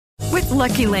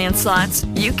Lucky Land Slots,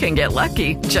 you can get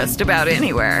lucky just about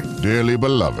anywhere. Dearly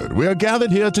beloved, we are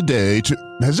gathered here today to...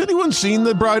 Has anyone seen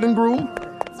the bride and groom?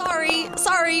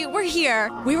 Sorry, we're here.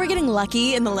 We were getting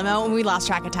lucky in the limo and we lost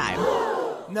track of time.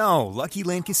 No, Lucky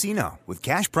Land Casino, with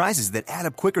cash prizes that add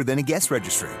up quicker than a guest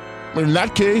registry. In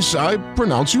that case, I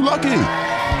pronounce you lucky.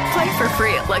 Play for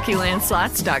free at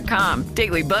LuckyLandSlots.com.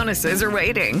 Daily bonuses are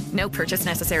waiting. No purchase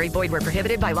necessary. Void where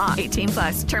prohibited by law.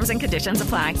 18+. Terms and conditions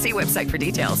apply. See website for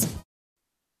details.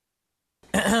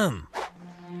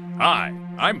 Hi,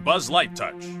 I'm Buzz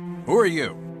Lightouch. Who are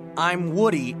you? I'm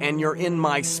Woody, and you're in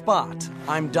my spot.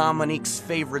 I'm Dominique's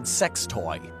favorite sex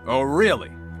toy. Oh, really?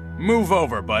 Move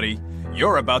over, buddy.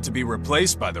 You're about to be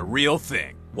replaced by the real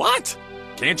thing. What?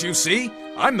 Can't you see?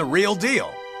 I'm the real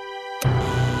deal.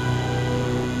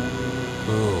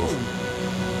 Ooh.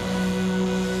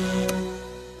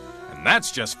 And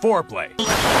that's just foreplay.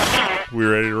 We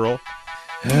ready to roll?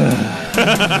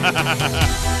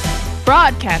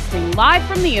 Broadcasting live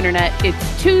from the internet,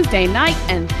 it's Tuesday night,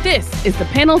 and this is the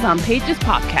Panels on Pages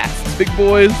podcast. Big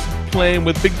boys playing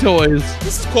with big toys.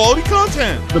 This is quality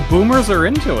content. The boomers are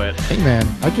into it. Hey man,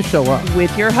 I just show up.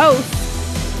 With your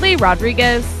host, Lee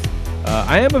Rodriguez.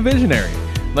 I am a visionary.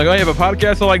 Like, oh, you have a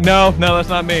podcast? I'm like, no, that's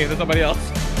not me. That's somebody else.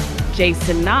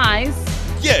 Jason Nyes.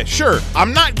 Yeah, sure.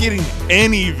 I'm not getting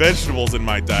any vegetables in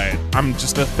my diet. I'm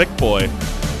just a thick boy.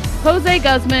 Jose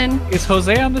Guzman. Is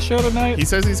Jose on the show tonight? He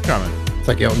says he's coming. It's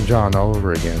like Elton John all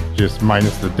over again, just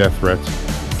minus the death threats.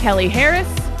 Kelly Harris.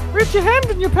 Reach your hand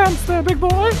in your pants there, big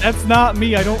boy. That's not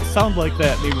me. I don't sound like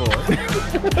that anymore.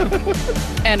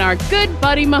 And our good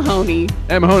buddy Mahoney.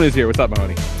 Hey, Mahoney's here. What's up,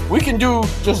 Mahoney? We can do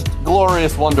just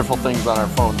glorious, wonderful things on our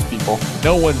phones, people.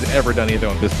 No one's ever done anything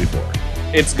like this before.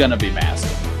 It's gonna be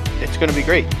massive. It's gonna be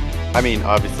great. I mean,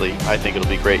 obviously, I think it'll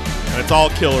be great. And it's all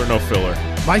killer, no filler.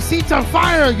 My seat's on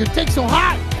fire! Your dick's so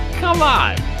hot! Come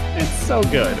on. It's so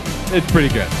good. It's pretty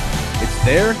good. It's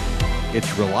there.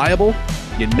 It's reliable.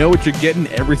 You know what you're getting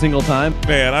every single time.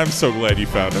 Man, I'm so glad you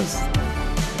found us.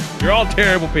 You're all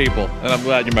terrible people, and I'm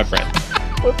glad you're my friend.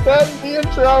 Put that in the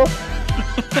intro.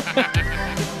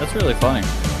 That's really funny.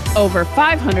 Over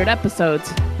 500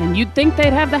 episodes, and you'd think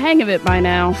they'd have the hang of it by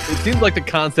now. It seems like the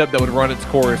concept that would run its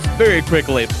course very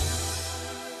quickly.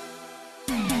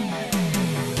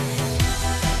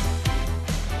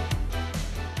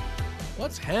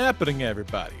 What's happening,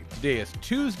 everybody? Today is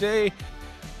Tuesday,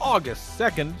 August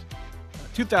 2nd,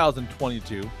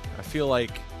 2022. I feel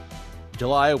like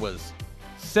July was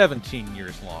 17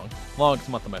 years long. Longest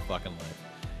month of my fucking life.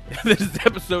 This is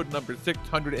episode number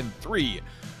 603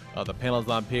 of the Panels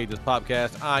on Pages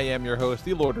podcast. I am your host,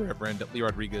 the Lord Reverend Lee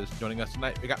Rodriguez. Joining us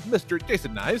tonight, we got Mr.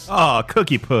 Jason Nyes. Oh,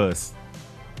 cookie puss.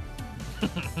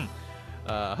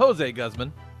 Jose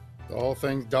Guzman. The whole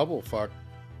thing's double fuck.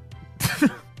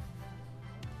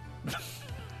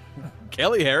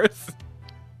 Kelly Harris.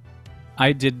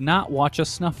 I did not watch a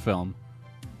snuff film.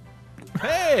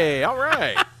 Hey, all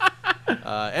right.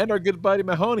 And our good buddy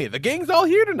Mahoney. The gang's all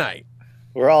here tonight.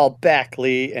 We're all back,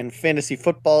 Lee, and fantasy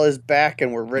football is back,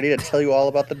 and we're ready to tell you all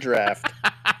about the draft.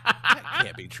 That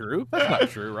can't be true. That's not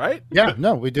true, right? Yeah,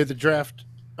 no, we did the draft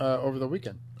over the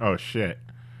weekend. Oh, shit.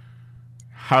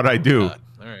 How'd I do? All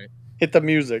right. Hit the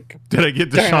music. Did I get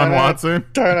Deshaun Watson?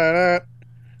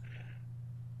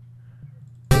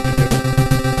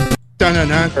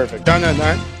 Perfect.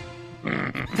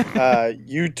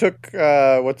 You took,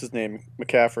 what's his name?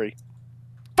 McCaffrey.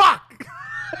 Fuck!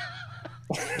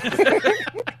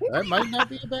 That might not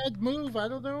be a bad move. I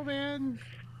don't know, man.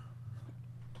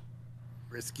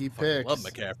 Risky picks. Love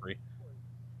McCaffrey.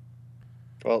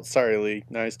 Well, sorry, Lee.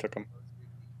 Nice took him.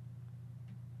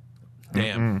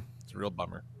 Damn. It's a real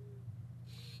bummer.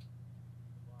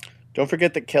 Don't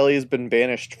forget that Kelly has been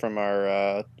banished from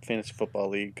our fantasy football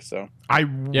league. So I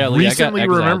Lee, recently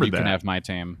remembered you that. You can have my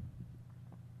team.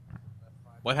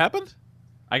 What happened?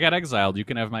 I got exiled. You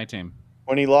can have my team.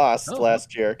 When he lost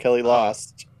last year, Kelly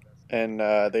lost, and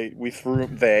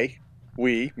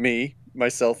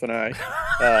myself and I,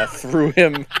 threw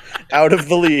him out of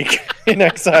the league in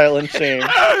exile and shame.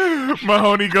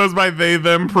 Mahoney goes by they,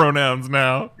 them pronouns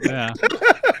now. Yeah.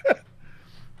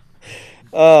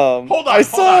 I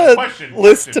saw a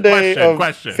list today of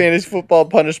fantasy football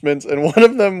punishments, and one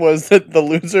of them was that the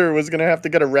loser was going to have to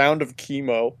get a round of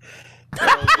chemo.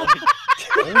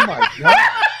 Oh my god.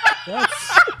 That's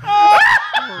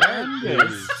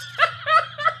horrendous.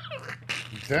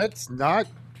 That's not.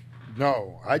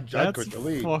 No, I couldn't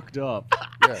believe. Fucked up.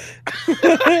 Yeah.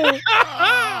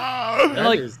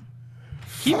 Like,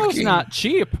 chemo's not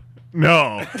cheap.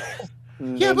 No.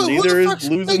 Yeah, but who the fuck's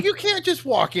losing? You can't just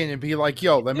walk in and be like,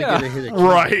 "Yo, let me get a hit."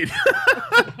 Right.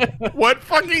 What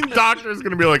fucking doctor is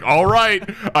going to be like, "All right,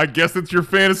 I guess it's your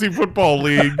fantasy football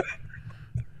league."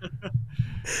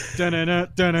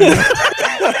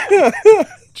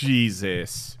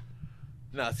 Jesus.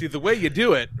 Now, see, the way you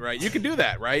do it, right? You can do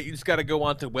that, right? You just got to go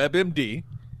onto WebMD.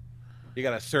 You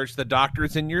got to search the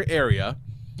doctors in your area.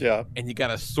 Yeah. And you got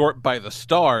to sort by the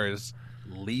stars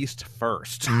least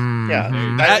first.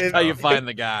 Yeah. That's how you find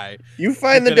the guy. You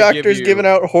find the doctors giving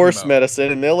out horse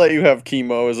medicine, and they'll let you have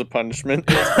chemo as a punishment.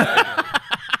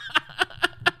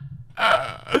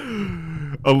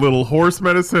 A little horse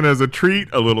medicine as a treat,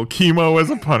 a little chemo as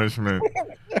a punishment.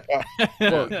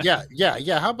 Well,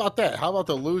 yeah. How about that? How about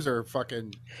the loser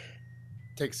fucking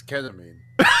takes ketamine?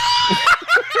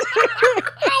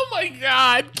 Oh my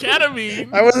god,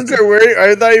 ketamine! I wasn't sure where.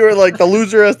 I thought you were like the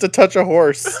loser has to touch a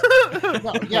horse.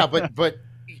 No, yeah, but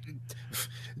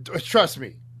trust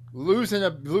me,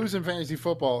 losing fantasy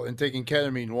football and taking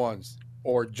ketamine once,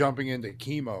 or jumping into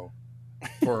chemo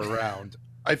for a round.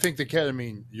 I think the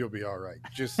ketamine, you'll be all right.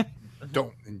 Just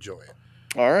don't enjoy it.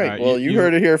 All right. Well, you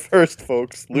heard it here first,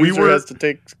 folks. Loser has to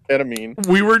take ketamine.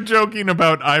 We were joking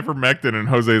about ivermectin, and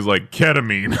Jose's like,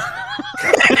 ketamine.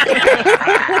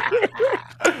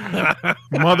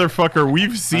 Motherfucker,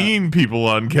 we've seen people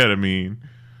on ketamine.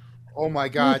 Oh my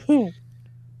god. You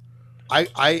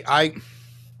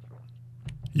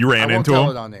ran into him? I won't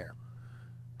tell it on air.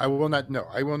 I will not. No,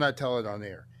 I will not tell it on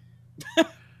air.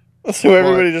 So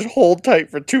everybody just hold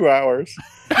tight for 2 hours.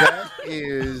 That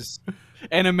is...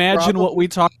 And imagine what we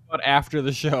talk about after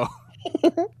the show.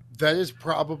 That is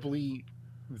probably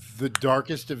the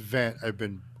darkest event I've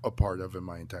been a part of in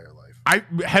my entire life.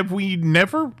 Have we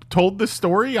never told this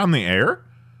story on the air?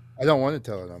 I don't want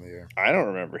to tell it on the air. I don't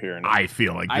remember hearing it. I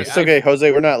feel like this. It's okay,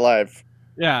 Jose. We're not live.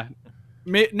 Yeah.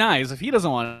 Nice. If he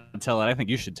doesn't want to tell it, I think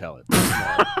you should tell it.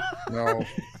 No.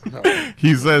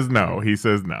 He says no. He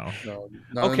says no. No.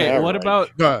 Okay. What about?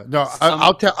 No.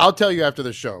 I'll tell you after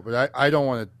the show, but I don't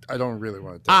want to. I don't really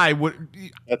want to. Tell I would.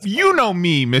 You know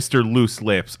me, Mr. Loose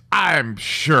Lips. I'm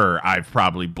sure I've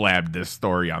probably blabbed this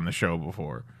story on the show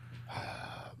before.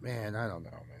 Man, I don't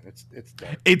know, man. It's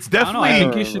dark. It's definitely. I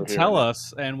think you should tell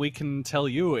us, and we can tell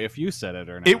you if you said it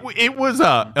or not. It was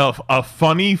a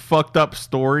funny, fucked up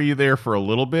story there for a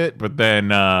little bit, but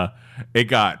then it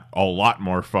got a lot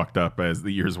more fucked up as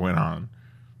the years went on.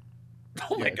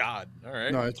 Oh my god! All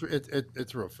right. No, it's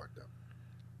real fucked up.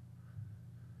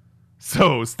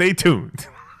 So stay tuned.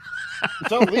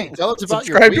 Tell us about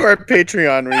Subscribe to our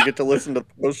Patreon where you get to listen to the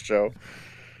post show.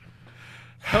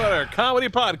 Our comedy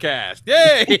podcast.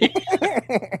 Yay!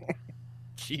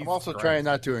 I'm also trying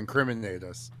not to incriminate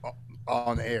us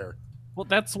on air. Well,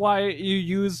 that's why you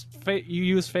use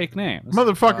fake names,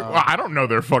 motherfucker. I don't know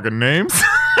their fucking names.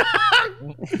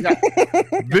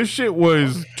 This shit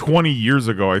was 20 years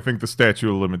ago. I think the statute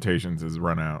of limitations has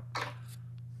run out.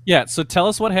 Yeah, so tell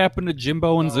us what happened to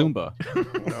Jimbo and Zumba.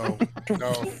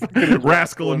 No.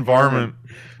 Rascal environment.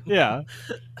 Yeah.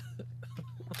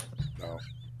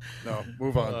 No,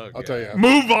 move on. Okay. I'll tell you.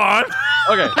 Move on.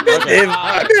 Okay.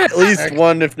 At least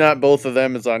one, if not both of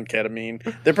them, is on ketamine.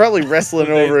 They're probably wrestling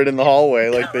over it in the hallway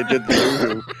like they did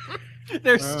the Woo-Hoo.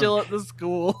 They're still at the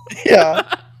school. Yeah.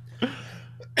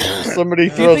 Somebody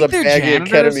throws a bag of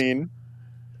ketamine.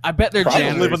 I bet they're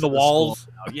janitors. Live in the walls.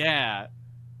 Yeah.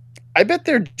 I bet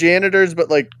they're janitors,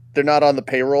 but like they're not on the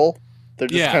payroll. They're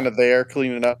just kind of there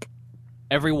cleaning up.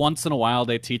 Every once in a while,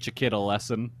 they teach a kid a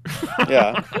lesson.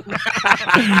 Yeah.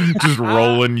 Just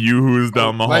rolling yoo-hoos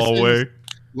down the hallway.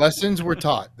 Lessons were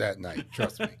taught that night.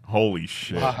 Trust me. Holy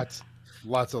shit.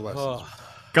 Lots of lessons.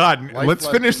 God, let's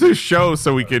finish this show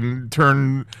so we can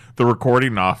turn the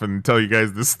recording off and tell you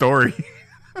guys this story.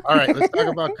 All right, let's talk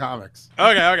about comics.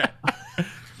 Okay.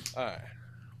 All right.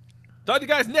 Talk to you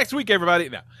guys next week, everybody.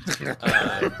 No.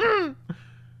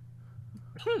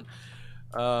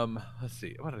 Let's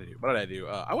see. What did I do?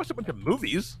 I watched a bunch of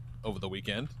movies over the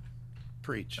weekend.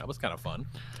 Preach. That was kind of fun.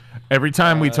 Every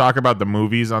time we talk about the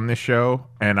movies on this show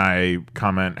and I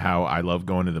comment how I love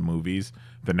going to the movies,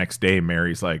 the next day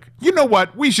Mary's like, you know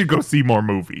what? We should go see more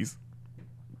movies.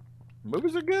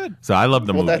 Movies are good. So I love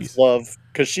the movies. That's love,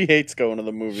 because she hates going to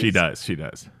the movies. She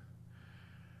does.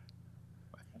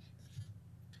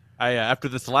 After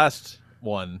this last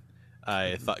one,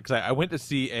 I thought, because I went to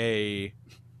see a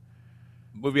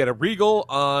movie at a Regal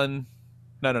on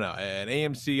an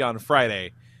AMC on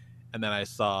Friday, and then I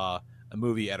saw a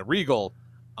movie at a Regal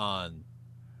on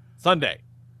Sunday.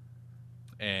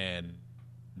 And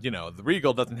the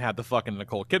Regal doesn't have the fucking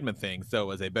Nicole Kidman thing, so it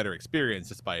was a better experience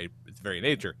just by its very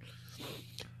nature.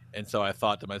 And so I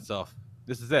thought to myself,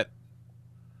 this is it.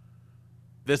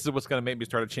 this is what's going to make me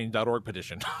start a change.org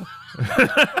petition.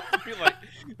 Be like,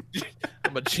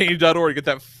 I'm a change.org, get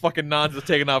that fucking nonsense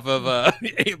taken off of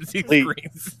AMC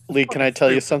screens. Lee, can I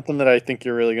tell you something that I think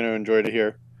you're really going to enjoy to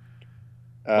hear?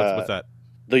 What's that?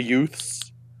 The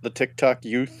youths, the TikTok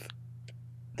youth,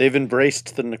 they've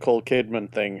embraced the Nicole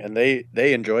Kidman thing, and they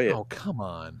enjoy it. Oh, come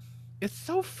on. It's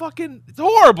so fucking... It's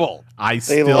horrible. I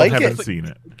still haven't seen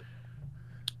it.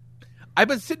 I've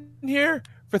been sitting here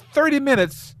for 30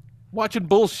 minutes watching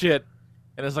bullshit,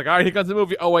 and it's like, all right, here comes the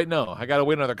movie. Oh, wait, no. I got to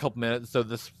wait another couple minutes so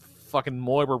this fucking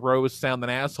Moira Rose sounding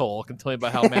asshole can tell me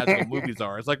about how magical movies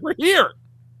are. It's like, we're here.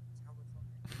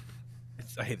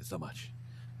 I hate it so much.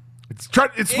 It's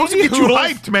supposed to get you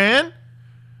hyped, man.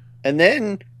 And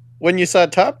then when you saw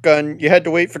Top Gun, you had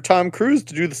to wait for Tom Cruise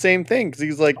to do the same thing because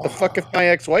he's like, the fuck if my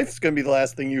ex-wife's going to be the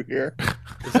last thing you hear.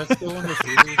 Is that still in the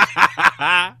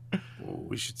theaters?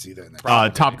 We should see that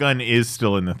next. Top Gun is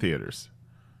still in the theaters.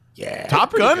 Yeah,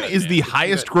 Top Gun is the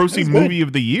highest grossing movie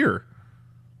of the year.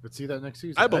 Let's see that next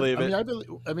season. I believe it.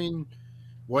 I mean,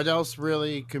 what else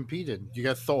really competed? You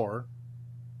got Thor,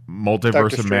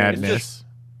 Multiverse of Madness.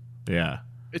 Yeah,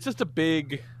 it's just a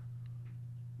big.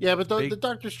 Yeah, but the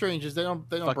Doctor Stranges, they don't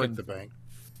break the bank.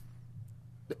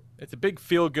 It's a big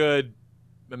feel good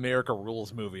America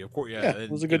Rules movie, of course. Yeah, it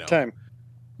was a good time.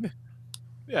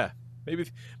 Yeah, maybe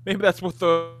that's what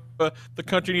the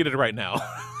country needed right now.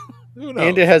 Who knows?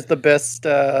 And it has the best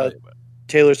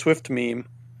Taylor Swift meme.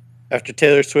 After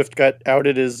Taylor Swift got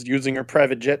outed as using her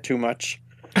private jet too much.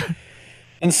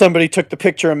 And somebody took the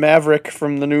picture of Maverick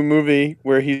from the new movie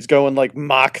where he's going like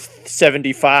Mach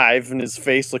 75 and his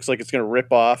face looks like it's going to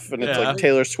rip off. And it's like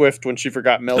Taylor Swift when she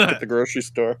forgot milk at the grocery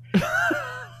store.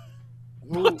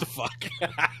 What the fuck?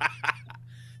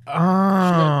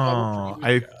 Oh,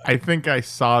 I think I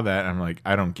saw that. I'm like,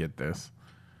 I don't get this.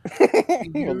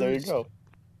 Well, there you go.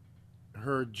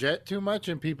 Her jet too much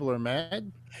and people are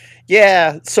mad?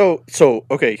 Yeah. So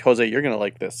okay, Jose, you're going to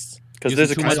like this. Because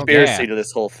there's a conspiracy to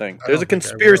this whole thing. There's a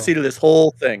conspiracy to this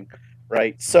whole thing,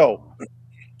 right? So,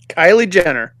 Kylie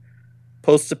Jenner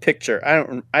posts a picture.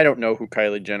 I don't know who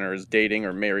Kylie Jenner is dating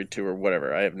or married to or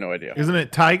whatever. I have no idea. Isn't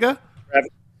it Tyga?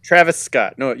 Travis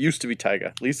Scott. No, it used to be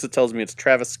Tyga. Lisa tells me it's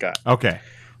Travis Scott. Okay.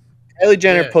 Kylie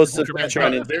Jenner posted a picture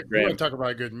on Instagram. We're going to talk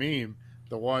about a good meme.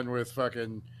 The one with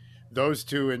fucking those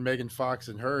two and Megan Fox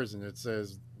and hers, and it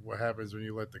says, "What happens when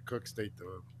you let the cooks date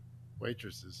the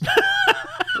waitresses?"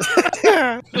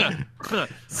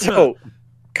 So,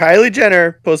 Kylie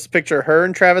Jenner posts a picture of her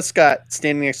and Travis Scott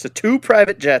standing next to two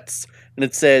private jets, and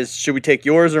it says, "Should we take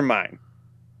yours or mine?"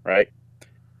 Right?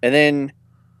 And then,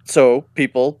 so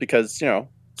people, because, you know,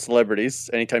 celebrities,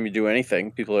 anytime you do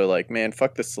anything, people are like, man,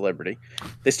 fuck this celebrity.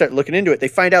 They start looking into it. They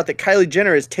find out that Kylie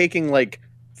Jenner is taking like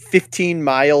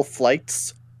 15-mile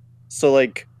flights. So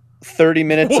like 30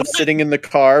 minutes of sitting in the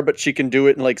car, but she can do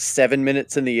it in like 7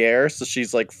 minutes in the air. So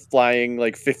she's like flying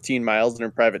like 15 miles in her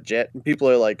private jet. And people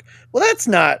are like, well, that's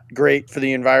not great for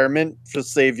the environment to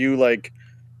save you like,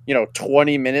 you know,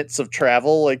 20 minutes of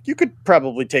travel. Like you could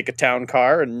probably take a town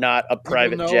car and not a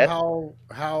private jet.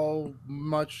 How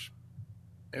much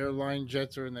airline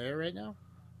jets are in the air right now?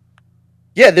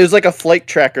 Yeah, there's like a flight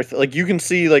tracker. Like you can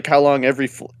see like how long every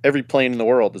plane in the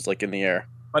world is like in the air.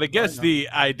 But I guess the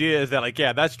idea is that, like,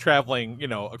 yeah, that's traveling, you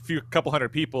know, couple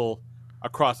hundred people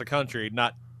across the country,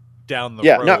 not down the road.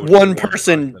 Yeah, not one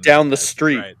person down the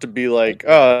street to be like,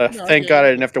 oh, thank God I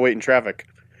didn't have to wait in traffic.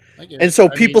 And so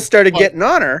people started getting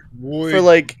on her for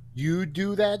like... You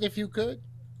do that if you could?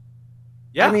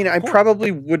 Yeah, I mean, I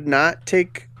probably would not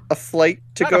take a flight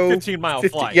to go... a 15-mile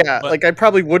flight. Yeah, like I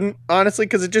probably wouldn't, honestly,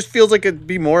 because it just feels like it'd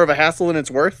be more of a hassle than it's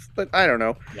worth. But I don't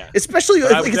know. Yeah. Especially,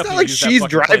 like, it's not like she's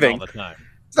driving.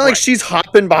 It's not like she's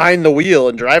hopping behind the wheel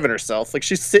and driving herself. Like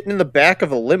she's sitting in the back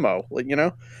of a limo, like, you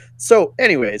know? So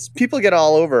anyways, people get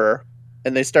all over her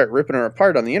and they start ripping her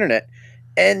apart on the internet.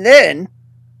 And then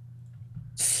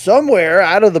somewhere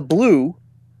out of the blue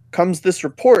comes this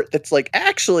report that's like,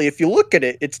 actually, if you look at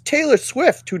it, it's Taylor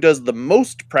Swift who does the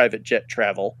most private jet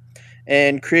travel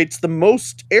and creates the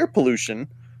most air pollution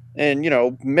and, you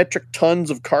know, metric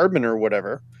tons of carbon or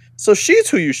whatever. So she's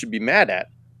who you should be mad at.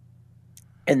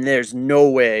 And there's no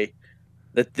way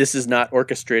that this is not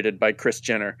orchestrated by Kris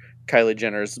Jenner, Kylie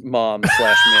Jenner's mom /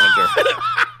 manager.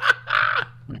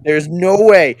 There's no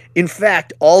way. In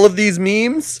fact, all of these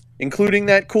memes, including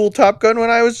that cool Top Gun one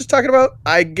I was just talking about,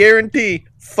 I guarantee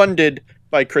funded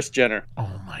by Kris Jenner.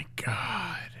 Oh my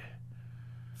God.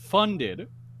 Funded.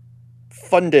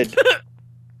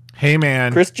 Hey,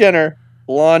 man. Kris Jenner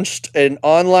launched an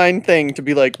online thing to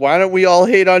be like, why don't we all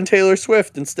hate on Taylor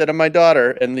Swift instead of my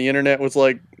daughter? And the internet was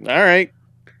like, all right.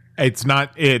 It's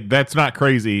not it. That's not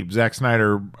crazy. Zack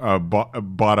Snyder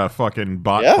bought a fucking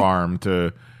bot farm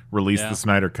to release the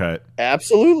Snyder Cut.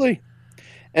 Absolutely.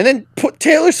 And then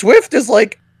Taylor Swift is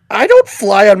like, I don't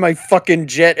fly on my fucking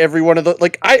jet every one of the,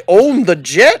 like, I own the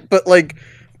jet, but like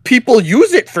people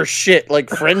use it for shit, like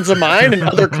friends of mine and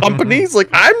other companies. Like,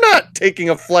 I'm not taking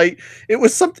a flight. It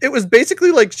was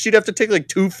basically like she'd have to take like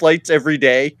 2 flights every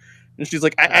day. And she's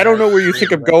like, I don't know where you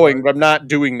think I'm going, but I'm not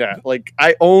doing that. Like,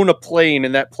 I own a plane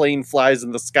and that plane flies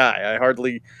in the sky.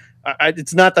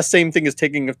 It's not the same thing as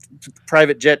taking a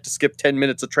private jet to skip 10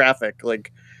 minutes of traffic.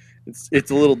 Like,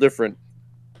 it's a little different.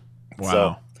 Wow.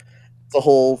 So, it's a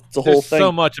whole There's thing.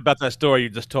 so much about that story you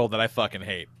just told that I fucking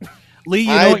hate. Lee, you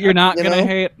know what you're not gonna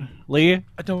hate? Lee?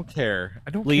 I don't care.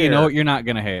 Lee, you know what you're not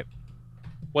gonna hate?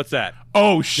 What's that?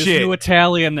 Oh, This shit. new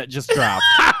Italian that just dropped.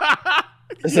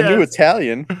 It's a new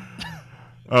Italian.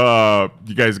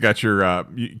 You guys got your,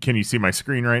 can you see my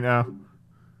screen right now?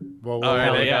 Whoa, All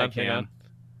right, yeah, I hang can. on.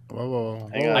 Whoa.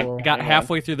 I got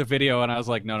halfway through the video and I was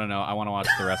like, no, I want to watch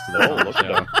the rest of the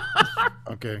show.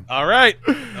 Okay. All right.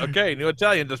 Okay, new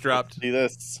Italian just dropped. See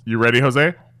this. You ready,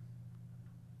 Jose?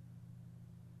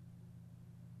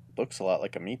 Looks a lot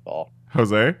like a meatball.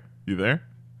 Jose, you there?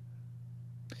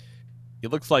 He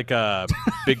looks like a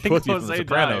big pussy from The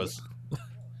Sopranos.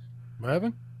 What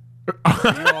happened? Are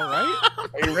you all right?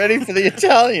 Are you ready for the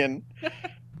Italian?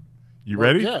 You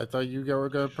ready? Yeah, I thought you were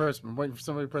going to press. I'm waiting for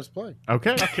somebody to press play.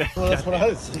 Okay. Well, that's what I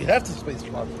was. You have to space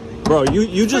rock. Bro,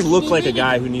 you just look like a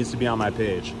guy who needs to be on my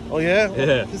page. Oh yeah.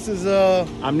 Yeah. This is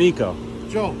I'm Nico.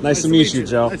 Joe. Nice to meet you,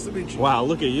 Joe. Nice to meet you. Wow,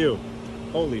 look at you.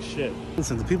 Holy shit.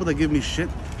 Listen, the people that give me shit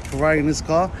for riding this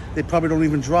car, they probably don't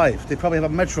even drive. They probably have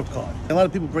a Metro card. A lot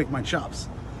of people break my chops.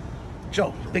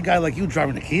 Joe, big guy like you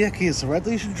driving a Kia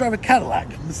Sorento, you should drive a Cadillac,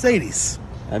 Mercedes.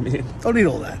 I mean, don't need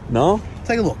all that. No?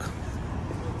 Take a look.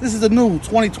 This is the new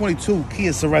 2022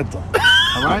 Kia Sorento.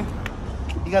 All right?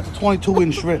 You got the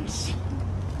 22-inch rims.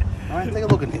 All right, take a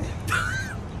look in here.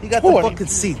 You got the bucket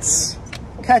seats.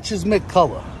 Catches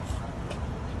mid-color.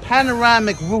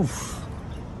 Panoramic roof.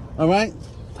 All right?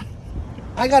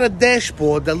 I got a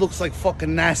dashboard that looks like fucking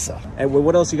NASA. Hey,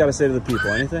 what else you got to say to the people?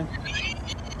 Anything?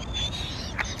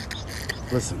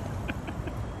 Listen,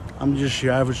 I'm just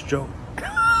your average Joe.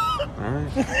 All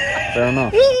right. Fair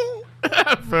enough.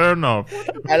 Fair enough.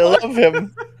 I love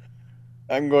him.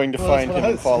 I'm going to find him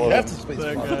and follow him.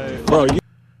 That guy. Bro, you...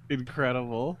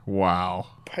 Incredible. Wow.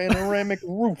 Panoramic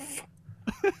roof.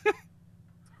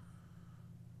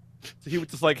 So he was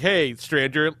just like, hey,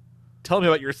 stranger, tell me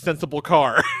about your sensible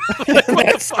car.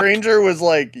 That stranger was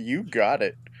like, you got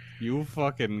it. You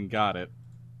fucking got it.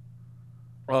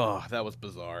 Oh, that was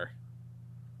bizarre.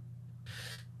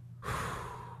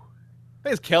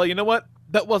 Thanks, Kelly. You know what?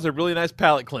 That was a really nice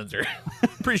palate cleanser.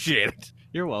 Appreciate it.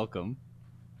 You're welcome.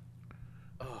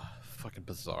 Oh, fucking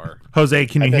bizarre. Jose,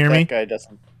 can you hear me? That guy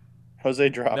doesn't. Jose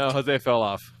dropped. No, Jose fell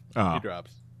off. Oh. He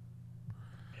drops.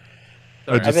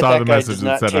 I just saw the message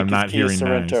that said I'm not hearing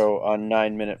Sorento on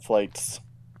 9-minute flights.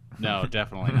 No,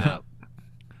 definitely not.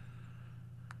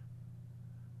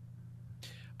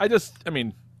 I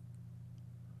mean,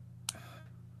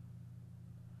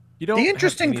 you don't. The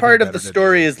interesting part of the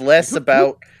story is less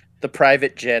about the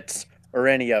private jets or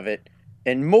any of it,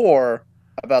 and more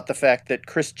about the fact that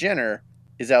Kris Jenner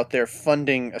is out there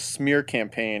funding a smear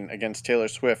campaign against Taylor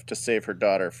Swift to save her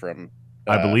daughter from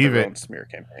I believe her it. own smear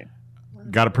campaign.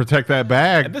 Got to protect that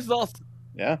bag. And this is also,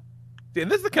 yeah.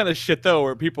 And this is the kind of shit though,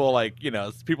 where people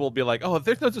people will be like, "Oh,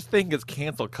 there's no such thing as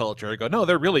cancel culture." I go, "No,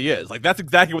 there really is. Like that's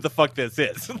exactly what the fuck this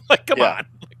is." Like, come on.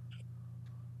 Like,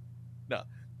 no,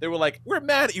 they were like, "We're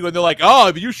mad at you," and they're like,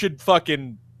 "Oh, you should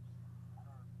fucking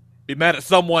be mad at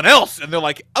someone else," and they're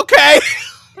like, "Okay."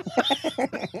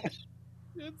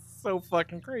 It's so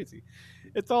fucking crazy.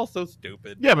 It's all so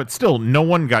stupid. Yeah, but still, no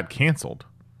one got canceled.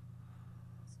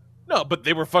 No, but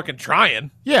they were fucking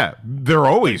trying. Yeah, they're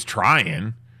always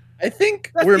trying. I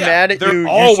think we're mad at you.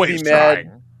 Always you should be trying.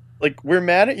 mad. Like, we're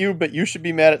mad at you, but you should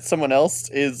be mad at someone else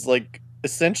is, like,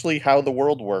 essentially how the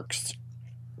world works.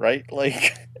 Right?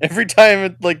 Like, every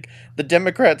time, like, the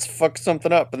Democrats fuck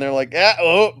something up, and they're like,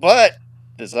 but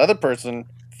this other person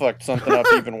fucked something up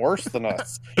even worse than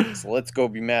us. So let's go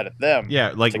be mad at them.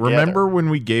 Yeah, like, together. remember when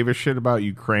we gave a shit about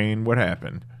Ukraine? What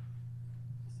happened?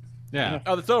 Yeah.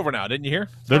 Oh, it's over now. Didn't you hear?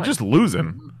 They're just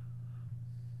losing.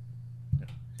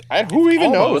 Who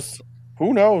even Almost. knows?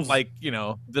 Who knows? Like,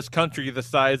 this country the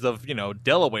size of,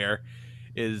 Delaware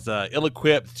is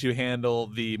ill-equipped to handle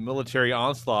the military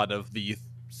onslaught of the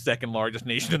second largest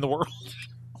nation in the world.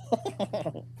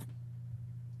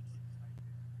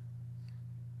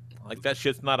 Like, that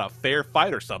shit's not a fair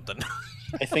fight or something.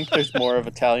 I think there's more of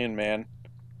Italian man.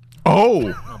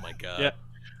 Oh. Oh my god. Yeah.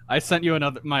 I sent you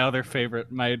my other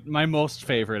favorite, my most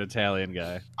favorite Italian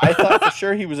guy. I thought for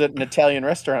sure he was at an Italian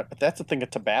restaurant, but that's a thing of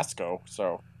Tabasco,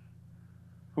 so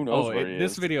who knows where he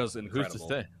this is. video is incredible. Who's to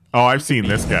say? Oh, I've seen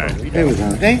this guy.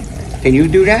 Hey, can you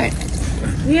do that?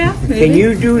 Yeah, maybe. Can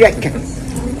you do that?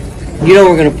 You know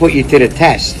we're going to put you to the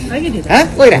test. I can do that.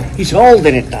 Huh? Look at that. He's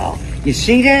holding it, though. You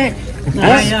see that?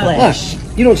 Nice.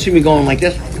 Look, you don't see me going like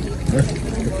this.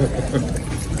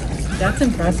 That's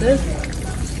impressive.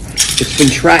 It's been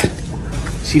tried.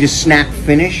 See the snap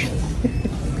finish?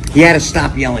 He had to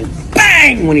stop yelling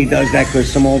bang when he does that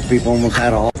because some old people almost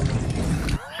had all.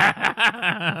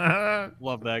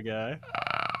 Love that guy.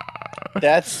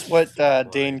 That's what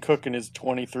Dane Cook and his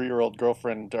 23-year-old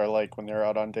girlfriend are like when they're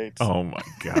out on dates. Oh my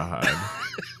god.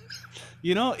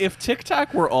 You know, if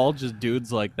TikTok were all just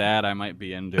dudes like that, I might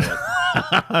be into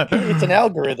it. It's an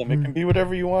algorithm. It can be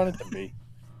whatever you want it to be.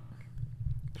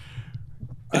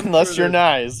 Unless you're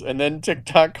nice, and then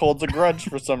TikTok holds a grudge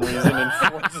for some reason and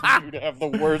forces you to have the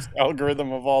worst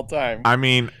algorithm of all time. I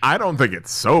mean, I don't think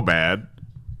it's so bad.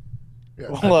 Yeah,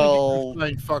 Well,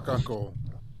 like fuck Uncle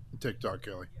TikTok,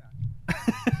 Kelly.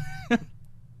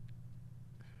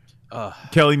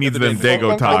 Kelly needs them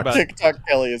Dago talks. TikTok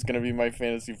Kelly is going to be my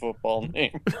fantasy football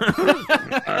name.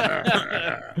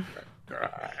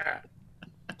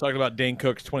 Talking about Dane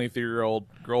Cook's 23-year-old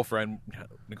girlfriend,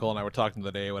 Nicole and I were talking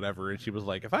today, whatever, and she was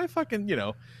like, if I fucking,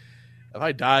 if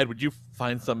I died, would you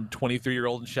find some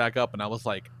 23-year-old and shack up? And I was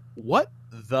like, what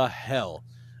the hell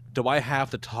do I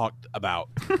have to talk about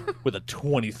with a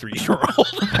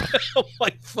 23-year-old?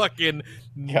 Like, fucking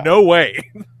no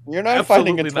way. You're not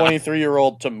finding a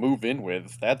 23-year-old to move in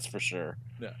with, that's for sure.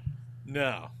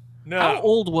 No. How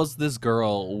old was this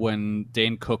girl when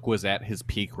Dane Cook was at his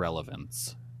peak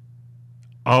relevance?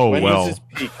 Oh, when well. was his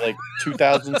peak? Like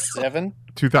 2007?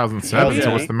 2007.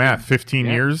 So what's the math? 15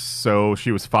 Yeah. years. So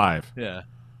she was 5. Yeah.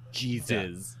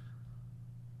 Jesus.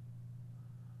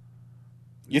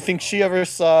 You think she ever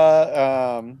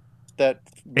saw that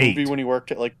movie 8. when he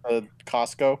worked at like the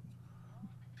Costco?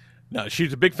 No,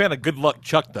 she's a big fan of Good Luck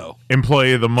Chuck, though.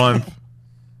 Employee of the month.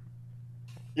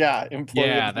 Yeah, employee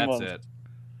Yeah, of the that's month. it.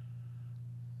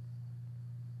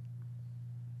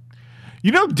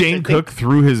 You know, Dane Cook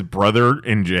threw his brother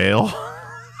in jail.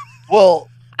 Well,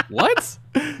 what?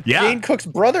 Yeah. Dane Cook's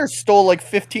brother stole like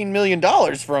 $15 million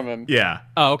from him. Yeah.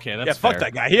 Oh, okay, that's fuck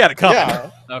that guy. He had it coming.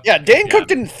 Yeah, Okay, yeah. Dane Cook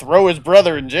didn't throw his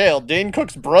brother in jail. Dane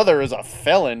Cook's brother is a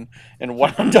felon and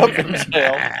wound up in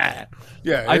jail.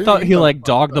 Yeah, I thought he like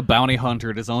dogged the bounty hunter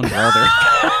at his own brother.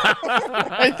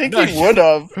 I think he would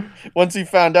have once he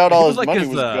found out all his like money his,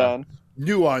 was gone.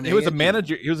 New on He was a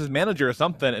manager. He was his manager or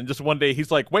something, and just one day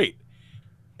he's like, "Wait,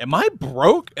 am I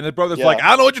broke?" And his brother's like, "I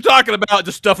don't know what you're talking about.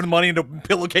 Just stuffing money into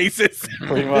pillowcases."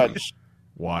 Pretty much.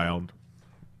 Wild.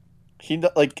 He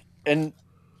like, and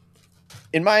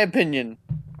in my opinion,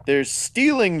 there's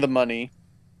stealing the money,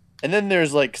 and then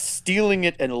there's like stealing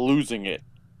it and losing it.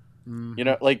 You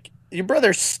know, like your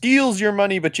brother steals your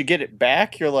money, but you get it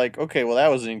back. You're like, okay, well that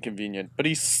was inconvenient. But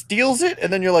he steals it,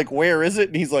 and then you're like, where is it?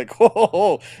 And he's like,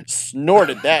 oh,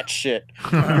 snorted that shit.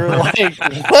 You're like,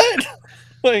 what?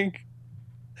 Like,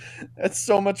 that's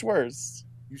so much worse.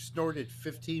 You snorted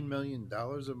 $15 million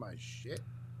of my shit?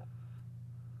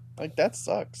 Like, that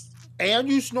sucks. And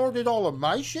you snorted all of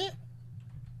my shit?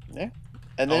 Yeah.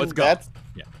 And Oh, then it's gone.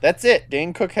 that's it.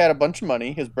 Dane Cook had a bunch of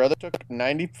money. His brother took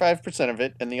 95% of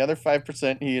it, and the other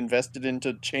 5% he invested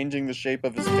into changing the shape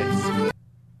of his face.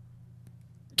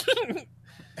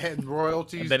 And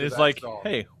royalties. And then to he's that like, song.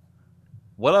 "Hey,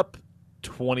 what up,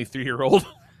 23-year-old?"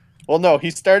 Well, no, he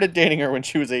started dating her when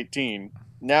she was 18.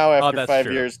 Now, after that's 5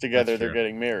 true. years together, That's they're true.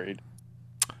 getting married.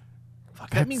 Fuck,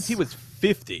 that means he was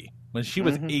 50 when she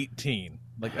was Mhm. 18.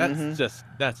 Like, that's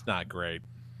that's not great.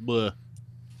 Bleh.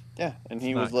 Yeah, and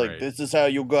he It's was not like, great. "This is how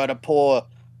you gotta pour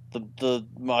the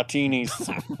martinis."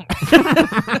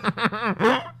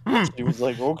 He was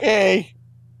like, "Okay,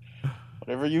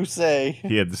 whatever you say."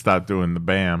 He had to stop doing the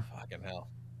BAM. Fucking hell.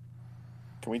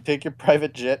 Can we take your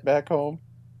private jet back home?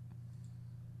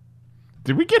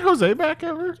 Did we get Jose back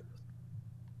ever?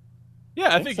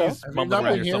 Yeah, I think so. he's Have you mumbling not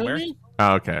around been here hearing somewhere. me?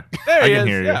 Oh, okay. There I he can is.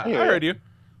 hear you. Yeah, I heard you.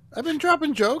 I've been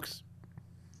dropping jokes.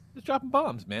 Just dropping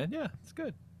bombs, man. Yeah, it's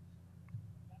good.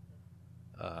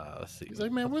 Let's see. He's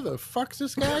like, man, where the fuck's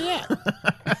this guy at?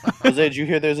 Jose, did you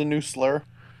hear there's a new slur?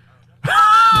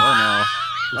 Oh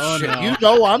no. Shit, no. you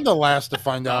know I'm the last to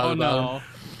find out Oh about no. him.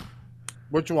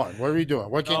 Which one? What are we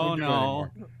doing? What can't Oh we do no.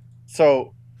 anymore?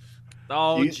 So,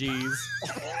 Oh You- jeez.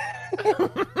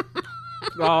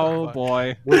 Oh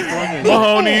boy. Which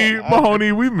one is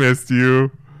Mahoney, we missed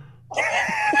you.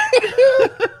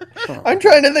 I'm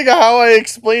trying to think of how I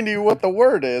explain to you what the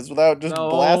word is without just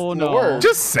blasting the word.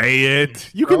 Just say it.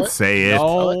 You can say it.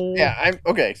 No. Yeah, I'm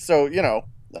okay. So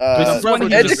This is when he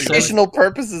just educational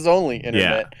purposes only.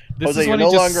 Internet. This Jose, is you're when no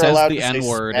he just longer says allowed the to say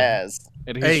N-word. spaz.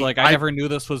 And he's Hey, like, I never knew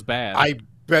this was bad. I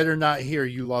better not hear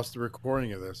you lost the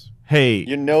recording of this. Hey,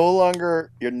 You're no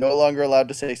longer allowed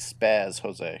to say spaz,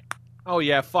 Jose. Oh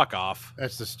yeah, fuck off.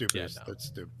 That's the stupidest. Yeah, no. That's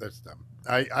stupid. That's dumb.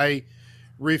 I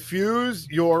refuse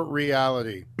your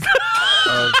reality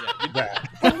of that.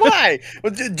 Why?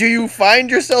 Do you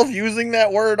find yourself using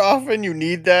that word often? You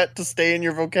need that to stay in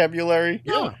your vocabulary?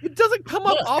 No, it doesn't come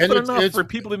up often enough for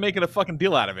people to be making a fucking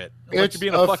deal out of it. Like you're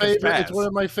being a fucking spaz. It's one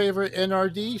of my favorite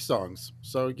NRD songs.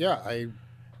 So yeah,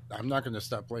 I'm not going to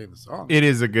stop playing the song. It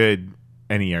is a good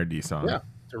NERD song. Yeah,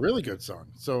 it's a really good song.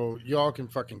 So y'all can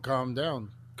fucking calm down.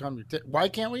 Why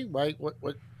can't we? Why? What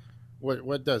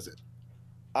does it?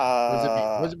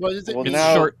 What is it? Well,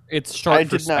 it's short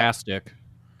for spastic.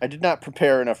 I did not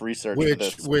prepare enough research for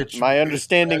this. My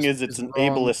understanding is it's an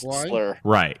ableist slur.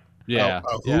 Right. Yeah.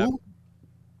 Who?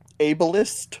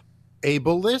 Ableist.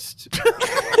 Ableist?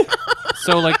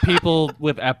 So like people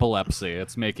with epilepsy,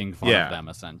 it's making fun of them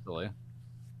essentially.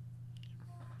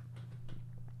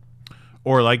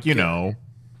 Or like,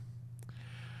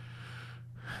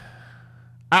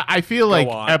 I feel like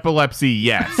epilepsy,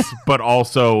 yes, but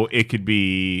also it could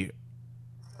be,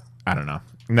 I don't know.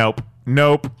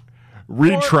 Nope.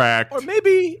 Retract. Or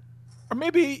maybe,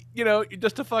 you're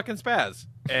just a fucking spaz.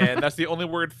 And that's the only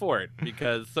word for it.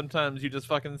 Because sometimes you just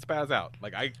fucking spaz out.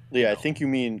 I think you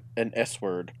mean an S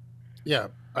word. Yeah.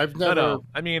 I've never. No.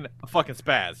 I mean a fucking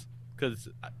spaz. Because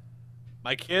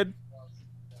my kid,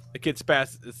 the kid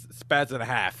spaz and a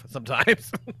half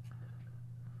sometimes.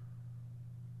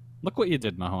 Look what you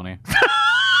did, Mahoney.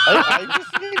 I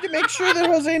just need to make sure that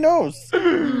Jose knows.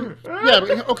 Yeah,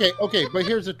 but, okay. But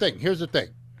here's the thing.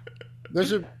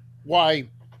 This is why,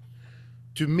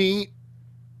 to me,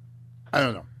 I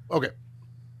don't know. Okay.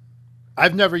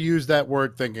 I've never used that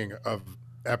word thinking of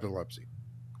epilepsy.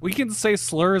 We can say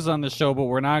slurs on the show, but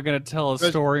we're not going to tell a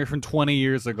story from 20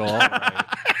 years ago.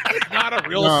 It's not a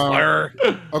real slur.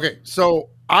 Okay, so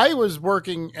I was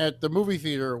working at the movie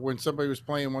theater when somebody was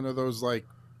playing one of those,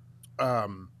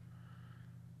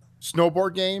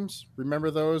 snowboard games.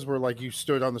 Remember those where you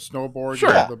stood on the snowboard,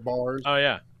 sure, the bars? Oh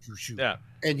yeah. Yeah.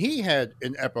 And he had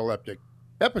an epileptic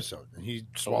episode, and he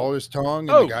swallowed his tongue,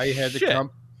 and the guy had to come.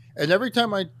 And every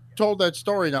time I told that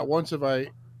story, not once have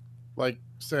I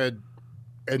said,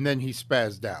 and then he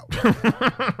spazzed out.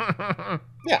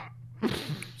 Yeah.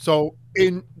 So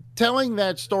in telling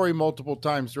that story multiple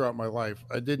times throughout my life,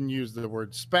 I didn't use the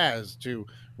word spaz to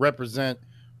represent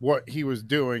what he was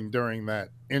doing during that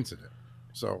incident.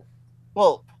 So,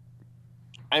 well,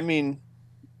 I mean,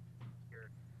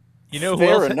 who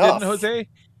else didn't, Jose?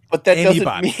 But that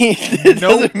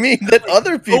doesn't mean that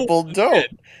other people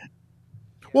don't.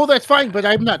 Well, that's fine, but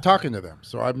I'm not talking to them,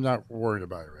 so I'm not worried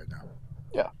about it right now.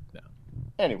 Yeah. No.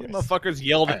 Anyways, motherfuckers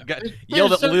yelled at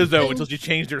Lizzo until she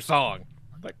changed her song.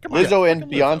 Come on, Lizzo and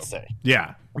Beyonce.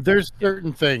 Yeah. There's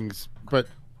certain things, but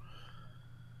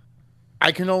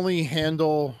I can only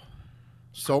handle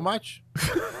so much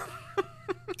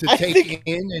to take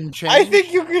in and change. I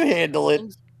think you can handle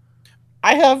it.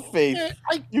 I have faith.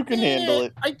 You can handle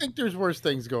it. I think there's worse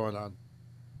things going on.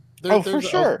 For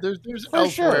sure. There's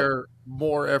elsewhere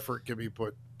more effort can be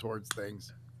put towards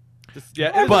things.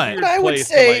 But I would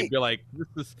say, be like,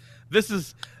 this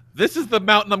is the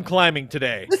mountain I'm climbing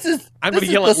today. I'm going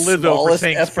to yell at Lizzo for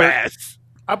saying spaz.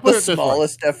 I put the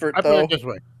smallest effort, though. I put it this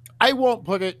way. I won't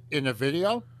put it in a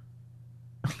video.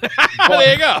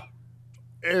 There you go.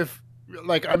 If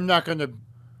I'm not gonna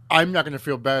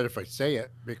feel bad if I say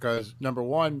it, because number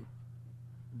one,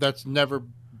 that's never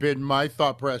been my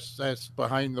thought process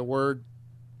behind the word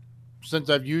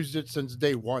since I've used it since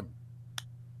day one.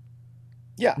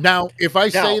 Yeah. Now, if I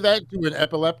say that to an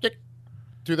epileptic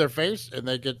to their face and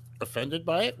they get offended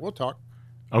by it, we'll talk.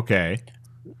 Okay.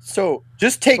 So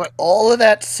just take all of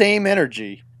that same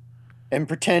energy and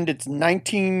pretend it's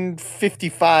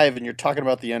 1955 and you're talking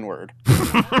about the N-word.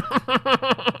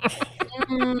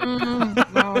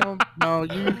 No,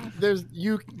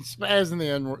 you spaz and the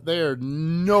N-word. They are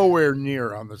nowhere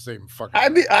near on the same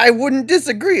fucking. I wouldn't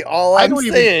disagree. All I'm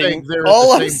saying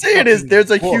is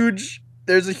there's a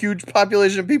huge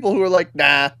population of people who are like,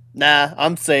 nah,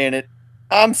 I'm saying it.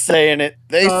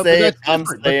 They say it. I'm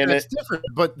saying it. Different.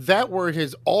 But that word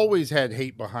has always had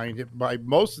hate behind it by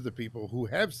most of the people who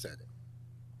have said it.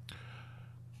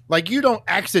 You don't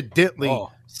accidentally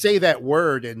say that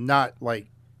word and not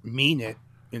mean it.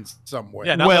 in some way.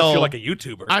 Yeah, not unless you're like a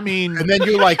YouTuber. I mean, and then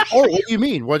you're like, oh, what do you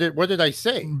mean? What did I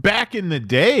say? Back in the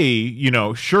day,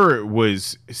 sure, it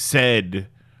was said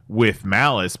with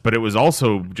malice, but it was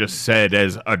also just said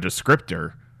as a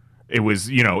descriptor. It was,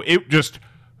 it just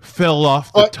fell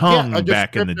off the tongue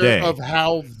back in the day. Of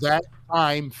how that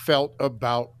time felt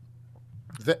about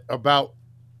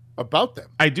them.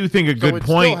 I do think a good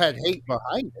point still had hate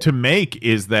behind it. to make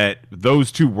is that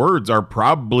those two words are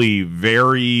probably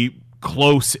very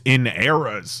close in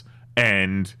eras,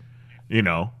 and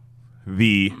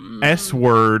the S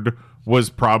word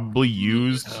was probably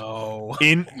used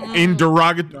in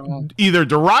either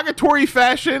derogatory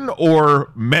fashion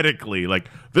or medically, like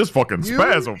this fucking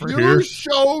spaz over here. You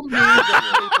show me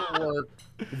the paperwork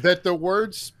that the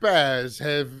word spaz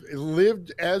have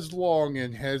lived as long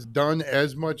and has done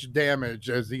as much damage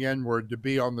as the N-word to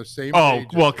be on the same page.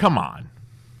 Well, come on.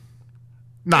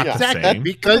 Not the same.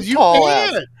 Because you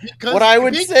can. What I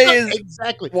would say is,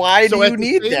 exactly. Why do you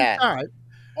need that?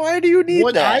 Why do you need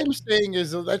what that? I'm saying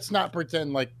is, let's not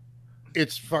pretend like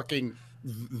it's fucking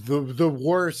the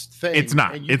worst thing. It's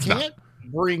not. And you can't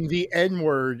bring the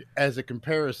N-word as a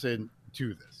comparison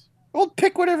to this. Well,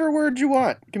 pick whatever word you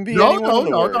want. It can be No. It's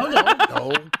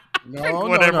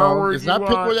not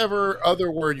pick whatever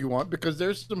other word you want, because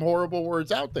there's some horrible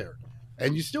words out there,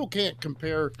 and you still can't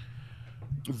compare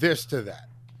this to that.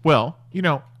 Well,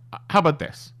 how about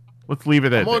this? Let's leave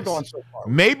it at I'm only this. going so far.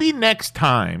 Maybe next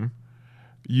time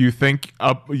you think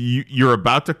you're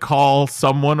about to call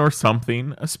someone or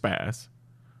something a spaz,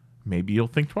 maybe you'll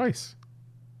think twice.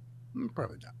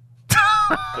 Probably not.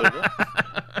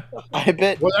 I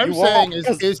bet. What I'm saying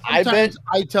is I bet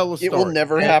I tell a story. It will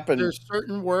never happen. There's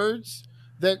certain words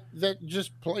that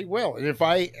just play well, and if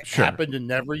I happen to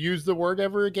never use the word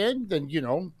ever again, then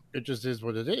it just is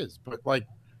what it is. But like,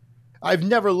 I've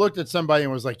never looked at somebody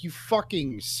and was like, "You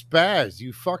fucking spaz,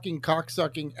 you fucking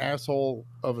cocksucking asshole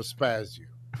of a spaz, you,"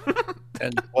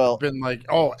 and been like,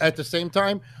 "Oh," at the same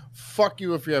time, fuck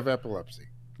you if you have epilepsy.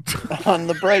 On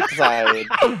the bright side.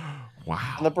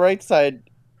 Wow. On the bright side,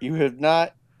 you have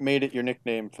not made it your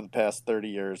nickname for the past 30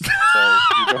 years, so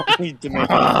you don't need to make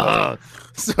it.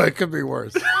 So it could be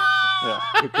worse. Yeah.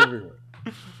 It could be worse.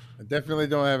 I definitely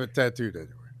don't have it tattooed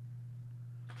anywhere.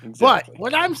 Exactly. But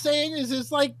what I'm saying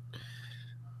is like,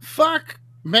 fuck,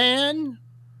 man.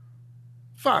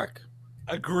 Fuck.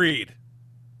 Agreed.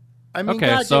 I mean,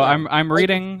 okay, so I'm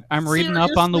reading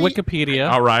up on the Wikipedia.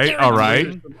 All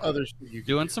right.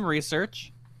 Doing some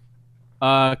research.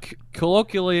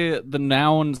 Colloquially, the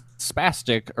noun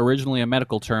spastic, originally a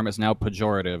medical term, is now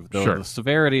pejorative, though the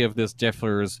severity of this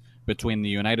differs between the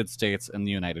United States and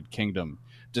the United Kingdom.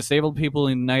 Disabled people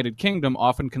in the United Kingdom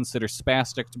often consider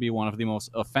spastic to be one of the most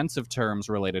offensive terms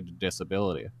related to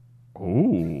disability.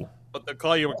 Ooh. But they'll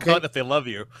call you a cunt if they love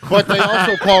you. But they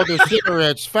also call their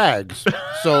cigarettes fags.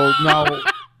 So now,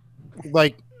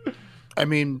 like, I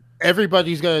mean,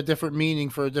 everybody's got a different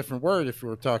meaning for a different word if we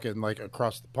were talking, like,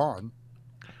 across the pond.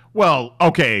 Well,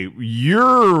 okay,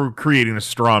 you're creating a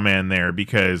straw man there,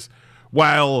 because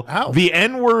while the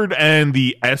N-word and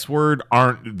the S-word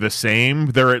aren't the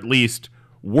same, they're at least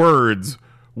words,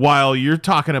 while you're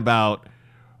talking about,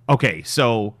 okay,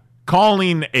 so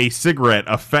calling a cigarette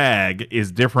a fag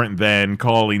is different than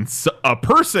calling a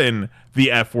person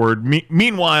the F-word.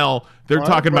 Meanwhile, they're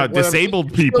talking about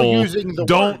disabled people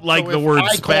don't like the word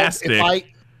spastic.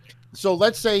 So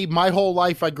let's say my whole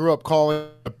life I grew up calling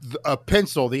a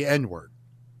pencil the N-word.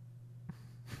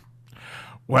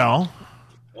 Well,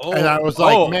 and I was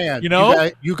like, man,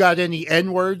 you got any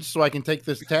N-words so I can take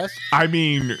this test? I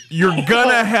mean, you're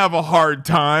gonna have a hard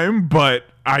time, but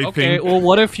I think. Well,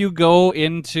 what if you go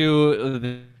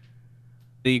into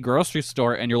the grocery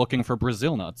store and you're looking for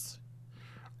Brazil nuts?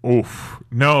 Oof.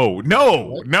 No,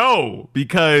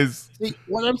 because see,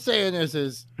 what I'm saying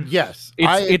is yes,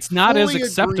 it's not as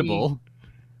acceptable.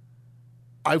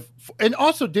 And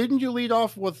also, didn't you lead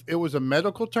off with it was a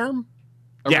medical term?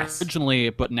 Yes, originally,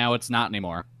 but now it's not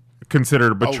anymore.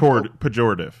 Considered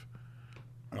pejorative.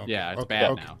 Okay, yeah, it's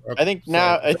bad now.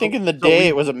 I think in the day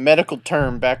it was a medical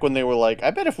term. Back when they were like,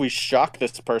 I bet if we shock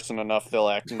this person enough, they'll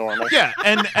act normal. Yeah,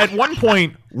 and at one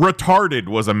point, retarded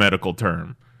was a medical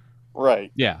term.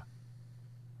 Right. Yeah.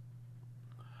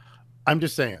 I'm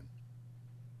just saying.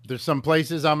 There's some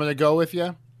places I'm going to go with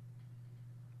you.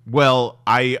 Well,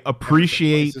 I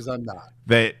appreciate I'm not.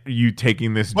 that you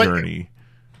taking this journey.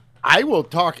 I will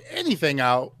talk anything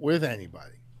out with anybody.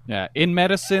 Yeah. In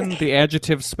medicine, the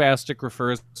adjective spastic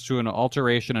refers to an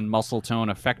alteration in muscle tone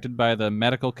affected by the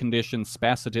medical condition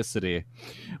spasticity,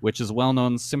 which is a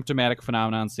well-known symptomatic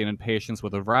phenomenon seen in patients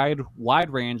with a wide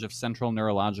range of central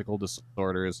neurological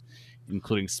disorders,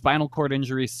 including spinal cord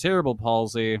injury, cerebral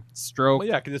palsy, stroke, Well,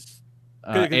 yeah, because it's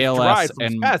ALS, derived from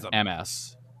and spasm.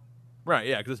 MS. Right,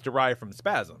 yeah, because it's derived from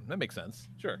spasm. That makes sense.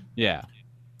 Sure. Yeah.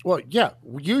 Well, yeah.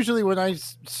 Usually when I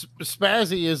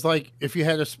spazzy is like if you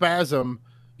had a spasm,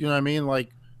 you know what I mean? Like,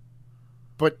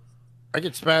 but I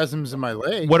get spasms in my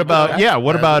leg. What about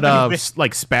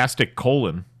like spastic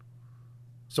colon?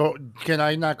 So can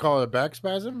I not call it a back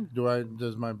spasm?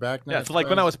 Does my back not? Yeah, so like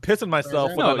when I was pissing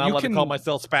myself, was I not allowed to call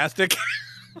myself spastic?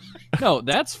 No,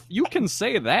 you can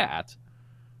say that.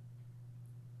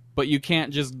 But you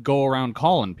can't just go around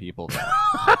calling people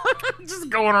that. Just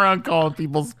going around calling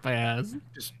people spaz.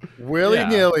 Just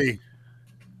willy-nilly.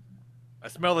 I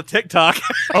smell the TikTok.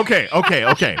 Okay.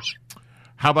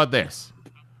 How about this?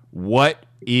 What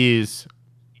is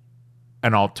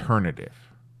an alternative?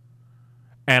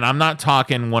 And I'm not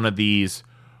talking one of these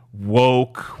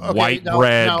woke, white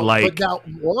bread, like...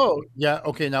 Whoa. Yeah,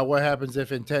 okay, now what happens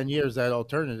if in 10 years that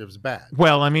alternative's bad?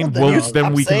 Well, I mean,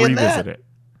 then we can revisit it.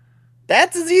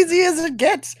 That's as easy as it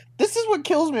gets. This is what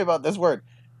kills me about this word.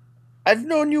 I've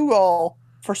known you all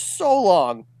for so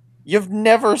long. You've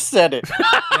never said it.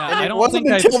 And it wasn't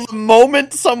until the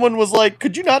moment someone was like,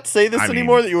 could you not say this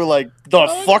anymore, that you were like,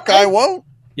 I won't?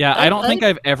 Yeah, I don't think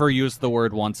I've ever used the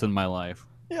word once in my life.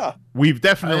 Yeah. We've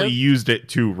definitely used it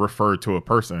to refer to a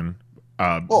person.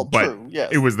 But true,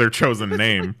 yes. It was their chosen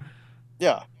name.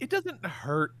 Yeah. It doesn't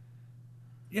hurt.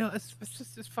 You know, it's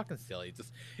fucking silly.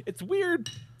 It's weird.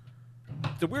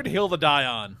 It's a weird hill to die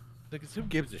on. Like, who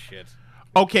gives a shit?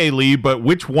 Okay, Lee, but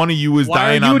which one of you is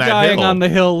Why dying are you on that dying hill? on the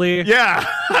hill, Lee? Yeah.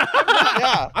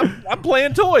 Yeah. I'm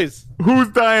playing toys. Who's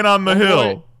dying on the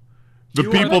hill? Boy. The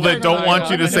people that don't want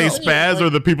you to say spaz, or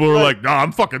the people who are like, no,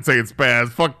 I'm fucking saying spaz.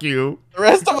 Fuck you. The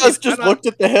rest of us just looked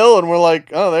at the hill and were like,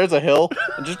 oh, there's a hill,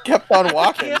 and just kept on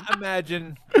walking. I can't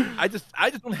imagine. I just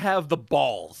don't have the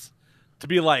balls to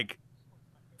be like,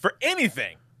 for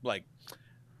anything, like,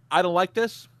 I don't like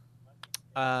this.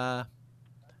 No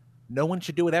one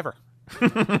should do it ever.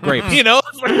 Grapes. You know?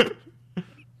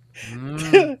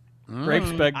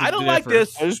 Grapes beg to I don't differ. like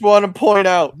this. I just want to point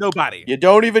out, Nobody. you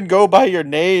don't even go by your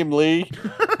name, Lee.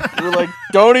 You're like,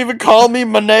 don't even call me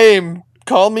my name.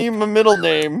 Call me my middle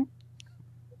name.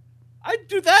 I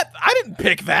do that. I didn't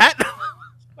pick that.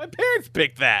 My parents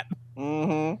picked that.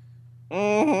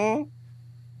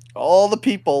 All the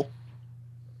people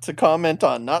to comment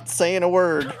on not saying a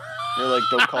word. You're like,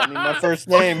 don't call me my first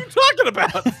name. What are you talking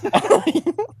about?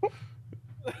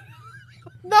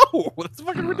 No, that's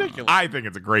fucking ridiculous. I think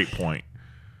it's a great point.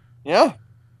 Yeah.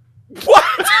 What?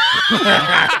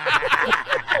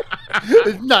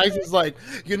 It's nice. It's like,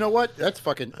 you know what? That's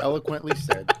fucking eloquently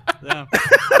said. Yeah.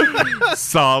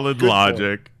 Solid Good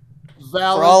logic.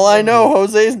 Valid. For all I know,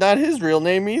 Jose's not his real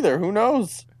name either. Who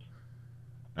knows?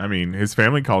 I mean, his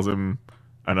family calls him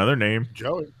another name.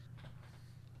 Joey.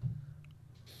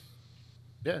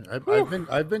 Yeah,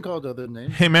 I've been called other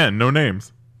names. Hey, man, no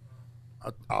names.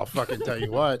 I'll fucking tell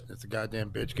you what. It's a goddamn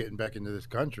bitch getting back into this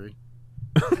country.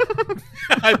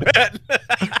 I bet.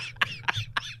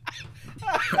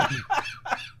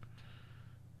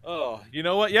 Oh, you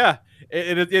know what? Yeah,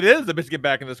 it is a bitch to get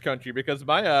back in this country because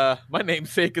my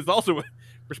namesake is also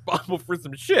responsible for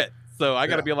some shit. So I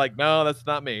got to be like, no, that's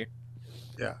not me.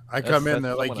 Yeah, I come in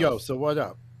there like, yo, so what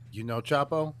up? You know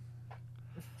Chapo?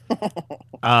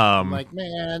 I'm like,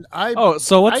 man,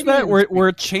 so what's that?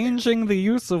 We're changing the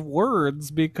use of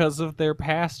words because of their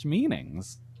past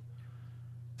meanings.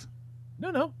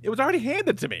 No, it was already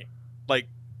handed to me. Like,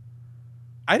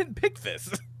 I didn't pick this.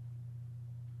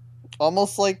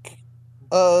 Almost like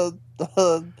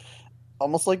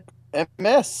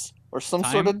MS or some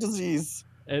sort of disease.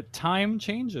 Time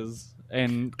changes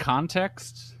and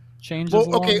context changes.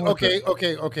 Well, okay.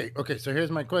 So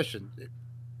here's my question.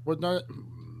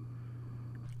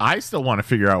 I still want to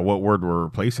figure out what word we're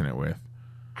replacing it with.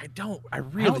 I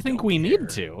really don't think we need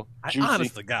to. I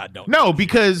honest to God don't. No,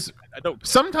 because I don't.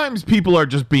 Sometimes people are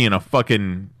just being a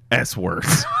fucking S word.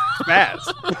 Spaz.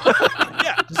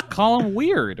 Yeah. Just call them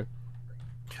weird.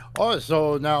 Oh,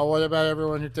 so now what about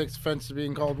everyone who takes offense to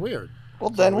being called weird?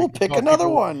 Well, then we'll pick another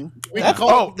one. We can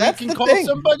call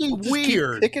somebody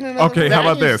weird. Okay, how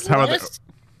about this?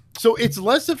 So it's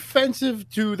less offensive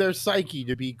to their psyche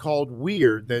to be called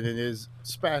weird than it is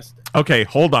spastic. Okay,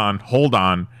 hold on.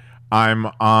 I'm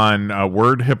on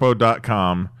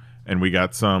wordhippo.com, and we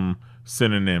got some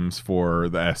synonyms for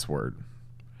the S word.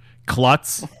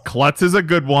 Klutz. Klutz is a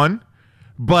good one,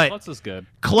 but Klutz is good.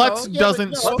 Klutz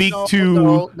doesn't speak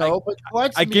to... No, but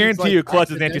klutz I guarantee you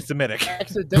Klutz is accidental- anti-Semitic.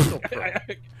 Accidental.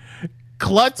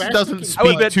 Klutz doesn't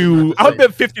speak to... I would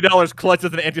bet $50 Klutz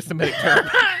is an anti-Semitic term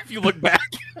if you look back.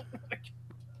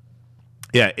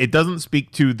 Yeah, it doesn't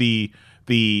speak to the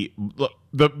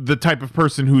type of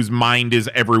person whose mind is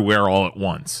everywhere all at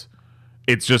once.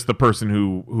 It's just the person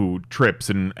who trips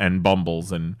and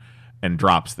bumbles and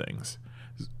drops things.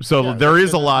 So there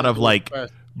is a lot of like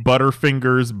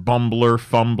Butterfingers, Bumbler,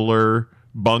 Fumbler,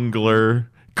 Bungler,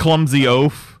 Clumsy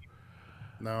Oaf.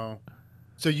 No.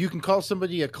 So you can call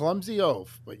somebody a clumsy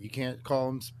oaf, but you can't call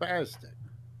them spastic.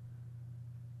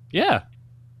 Yeah.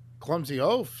 Clumsy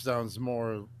oaf sounds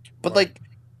more... But like...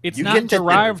 It's not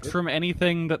derived from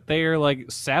anything that they're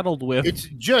like saddled with. It's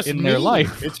just in mean. their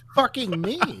life. It's fucking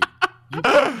mean. You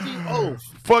clumsy oaf.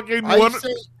 Fucking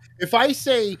if I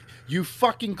say you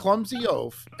fucking clumsy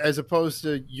oaf, as opposed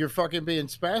to you're fucking being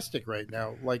spastic right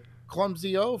now, like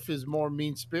clumsy oaf is more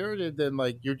mean spirited than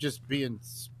like you're just being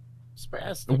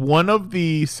spastic. One of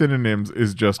the synonyms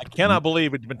is just. I cannot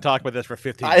believe we've been talking about this for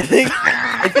 15 I minutes.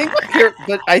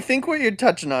 I think what you're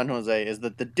touching on, Jose, is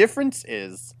that the difference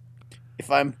is if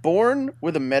I'm born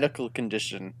with a medical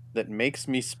condition that makes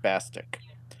me spastic,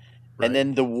 and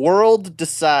then the world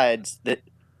decides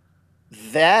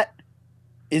that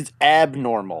is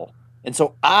abnormal, and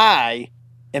so I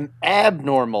am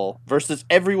abnormal versus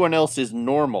everyone else is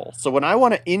normal. So when I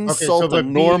want to insult a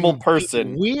normal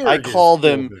person, I call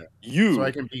them you. So I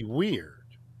can be weird.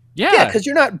 Yeah, because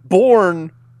you're not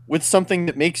born with something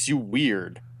that makes you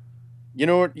weird. You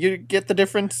know what? You get the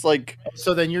difference? Like,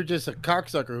 so then you're just a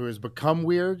cocksucker who has become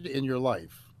weird in your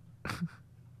life.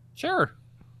 Sure.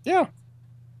 Yeah.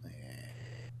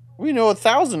 We know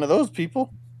 1,000 of those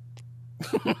people.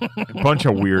 A bunch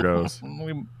of weirdos.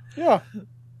 Yeah.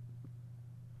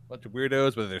 Bunch of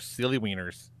weirdos with their silly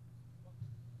wieners.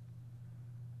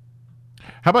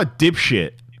 How about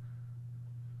dipshit?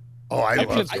 Oh, I love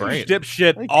dipshit's great. that.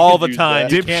 Dipshit all the time.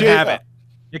 You can't have it.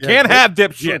 You can't have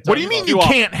dipshit. What do you mean you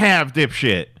can't have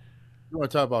dipshit? You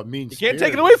want to talk about mean? You can't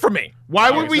take it away from me.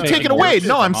 Why would we take it away?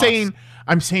 No, I'm saying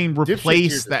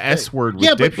replace the S word with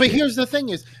dipshit. But here's the thing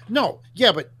is,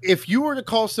 but if you were to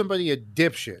call somebody a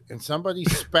dipshit and somebody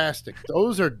spastic,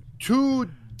 those are two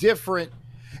different.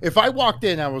 If I walked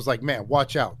in, I was like, man,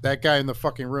 watch out. That guy in the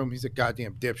fucking room, he's a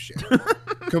goddamn dipshit.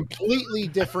 Completely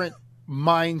different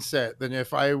mindset than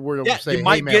if I were to say,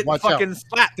 hey man, watch out.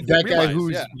 That guy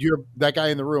that guy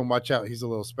in the room, watch out. He's a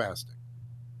little spastic.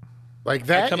 Like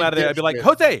that. I'd come out of there, I'd be like,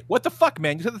 Jose, what the fuck,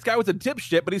 man? You said this guy was a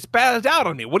dipshit, but he spazzed out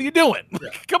on me. What are you doing? Yeah.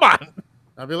 Come on.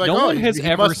 I'd be like, no one has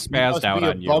ever spazzed out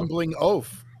on you. Bumbling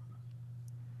oaf.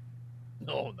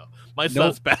 No. My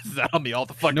son spazzes out on me all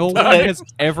the fucking time. No one has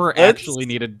ever actually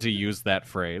needed to use that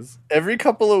phrase. Every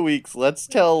couple of weeks, let's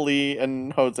tell Lee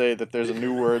and Jose that there's a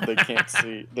new word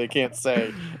they can't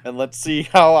say, and let's see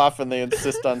how often they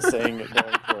insist on saying it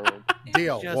going forward.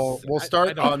 Deal. We'll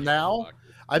start on now.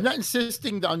 I'm not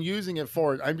insisting on using it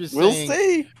for it. I'm just saying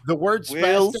see. The word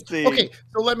spastic. Okay,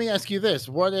 so let me ask you this.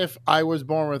 What if I was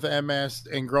born with MS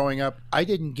and growing up, I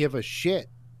didn't give a shit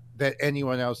that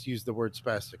anyone else used the word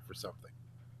spastic for something?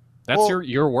 That's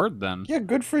your word then. Yeah,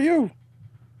 good for you.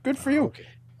 Good for you.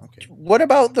 Okay. What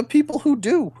about the people who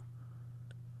do?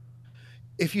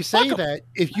 If you say that,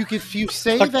 if you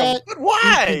say that,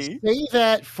 why? You can say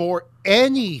that for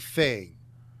anything.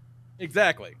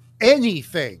 Exactly.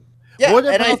 Anything. Yeah, what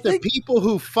about the people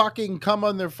who fucking come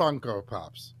on their Funko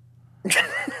Pops?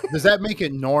 Does that make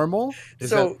it normal? Is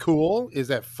that cool? Is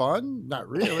that fun? Not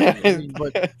really. I mean,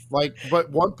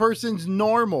 but one person's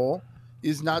normal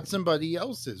is not somebody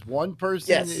else's. One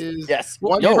person is. Yes.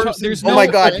 One there's oh my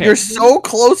god, you're so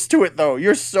close to it though.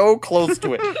 You're so close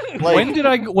to it.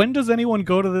 Like, when does anyone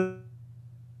go to the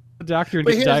doctor and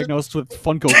get diagnosed with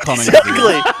Funko coming?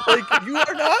 Exactly. Like, you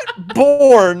are not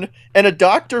born and a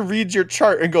doctor reads your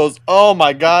chart and goes, "Oh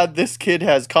my god, this kid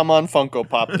has come on Funko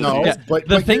Pop disease." No, but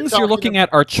the things you're looking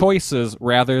at are choices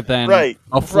rather than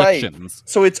afflictions. Right.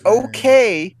 So it's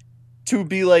okay to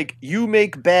be like, you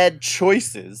make bad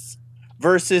choices,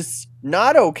 versus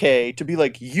not okay to be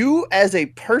like, you as a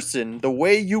person, the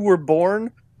way you were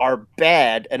born are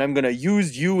bad, and I'm going to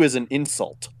use you as an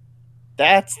insult.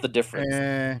 That's the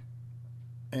difference.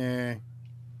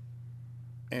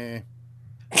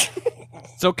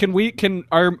 So can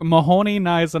are Mahoney,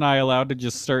 Nyes, and I allowed to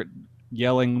just start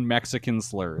yelling Mexican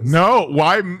slurs? No,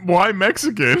 why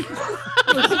Mexican?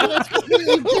 That's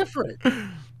completely different.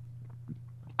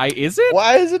 Is it?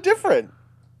 Why is it different?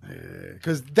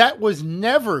 Because that was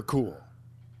never cool.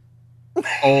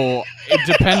 Oh,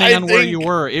 depending on where you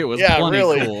were, it was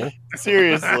plenty cool.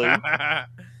 Seriously.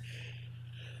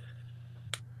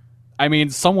 I mean,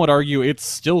 some would argue it's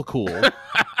still cool.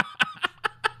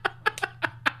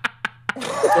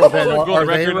 So Go on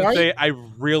record and say I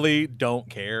really don't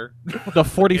care. The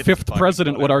 45th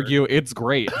president would argue it's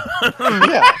great.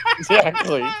 Yeah,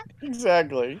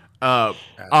 exactly.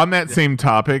 On that same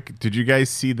topic, did you guys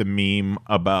see the meme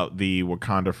about the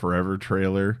Wakanda Forever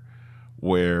trailer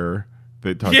where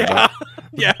they talked about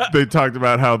they talked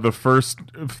about how the first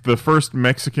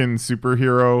Mexican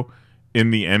superhero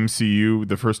in the MCU,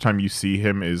 the first time you see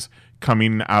him is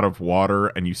coming out of water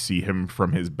and you see him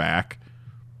from his back.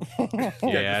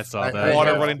 Yeah, I saw that.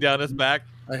 Water running down his back.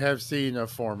 I have seen a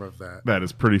form of that. That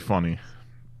is pretty funny.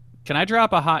 Can I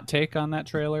drop a hot take on that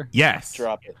trailer? Yes.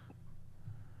 Drop it.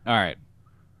 All right.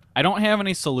 I don't have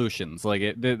any solutions. Like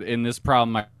in this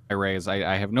problem I raise,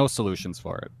 I have no solutions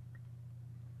for it.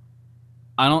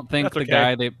 I don't think the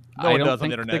guy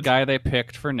they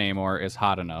picked for Namor is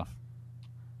hot enough.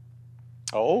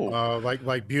 Oh,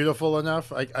 like beautiful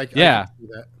enough. I can see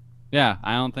that. Yeah,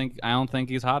 I don't think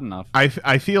he's hot enough.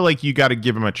 I feel like you got to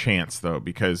give him a chance though,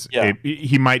 because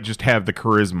he might just have the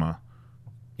charisma.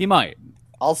 He might.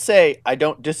 I'll say I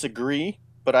don't disagree,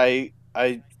 but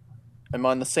I'm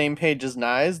on the same page as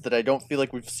Nyes that I don't feel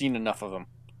like we've seen enough of him.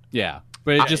 Yeah,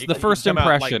 but it's just the first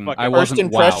impression. I wasn't. First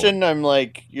impression, I'm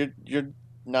like, you're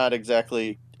not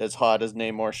exactly as hot as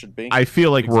Namor should be. I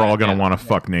feel like we're all gonna want to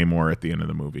fuck Namor at the end of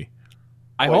the movie.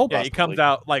 I hope. Yeah, he comes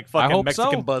out like fucking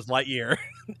Mexican Buzz Lightyear,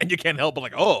 and you can't help but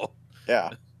like, oh, yeah,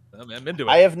 I'm into it.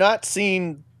 I have not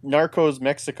seen Narcos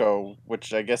Mexico,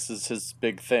 which I guess is his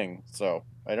big thing, so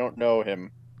I don't know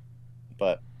him,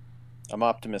 but I'm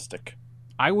optimistic.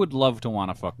 I would love to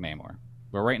want to fuck Namor,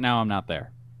 but right now I'm not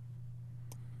there.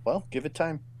 Well, give it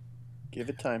time. Give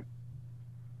it time.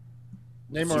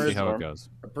 Namor is how it goes.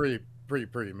 A pretty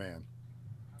man.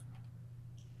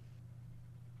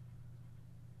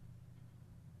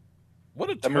 What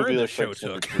a turn the show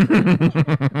took.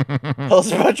 Tell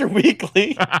us about your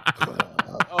weekly.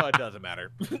 Oh, it doesn't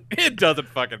matter. It doesn't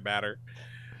fucking matter.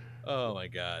 Oh my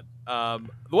god. The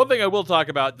one thing I will talk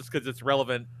about, just because it's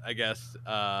relevant, I guess,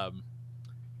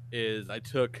 is I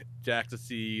took Jack to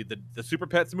see the Super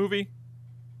Pets movie.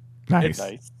 Nice.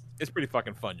 It's pretty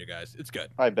fucking fun, you guys. It's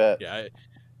good. I bet.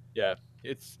 Yeah.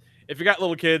 It's if you got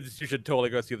little kids, you should totally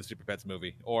go see the Super Pets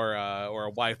movie, or a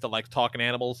wife that likes talking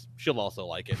animals. She'll also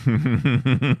like it.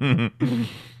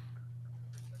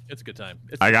 It's a good time.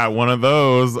 I got one of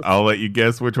those. I'll let you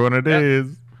guess which one it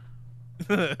is.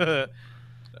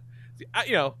 See,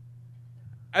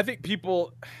 I think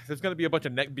there's going to be a bunch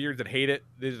of neckbeards that hate it.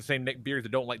 There's the same neckbeards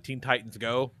that don't like Teen Titans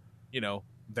Go.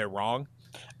 They're wrong.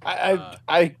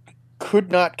 I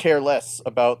could not care less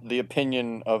about the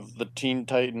opinion of the Teen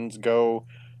Titans Go,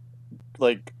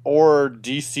 or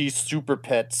DC Super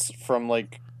Pets from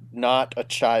not a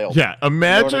child. Yeah,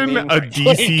 imagine a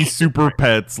DC Super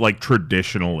Pets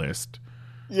traditionalist.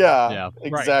 Yeah,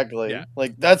 exactly. Right. Yeah.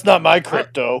 That's not my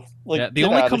crypto. The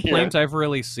only complaint I've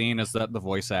really seen is that the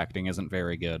voice acting isn't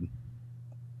very good.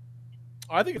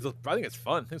 Oh, I think it's fun. I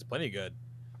think it's plenty good.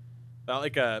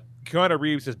 Keanu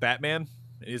Reeves as Batman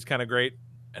is kind of great.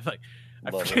 And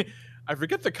I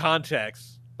forget the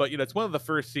context, but it's one of the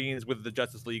first scenes with the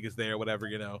Justice League is there, whatever,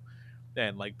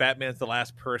 and Batman's the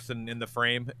last person in the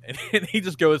frame, and he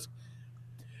just goes,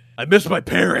 "I miss my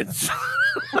parents."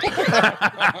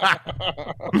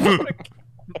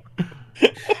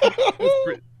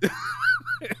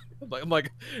 I'm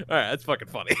like, all right, that's fucking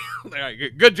funny. All right,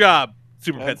 good job,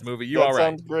 Super Pets movie. You all right?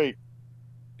 Sounds great.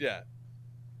 Yeah.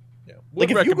 If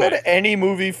you go to any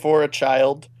movie for a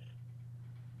child,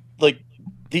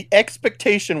 the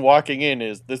expectation walking in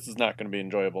is this is not going to be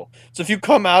enjoyable. So if you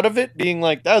come out of it being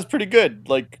like, that was pretty good,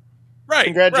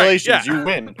 congratulations, you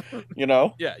win,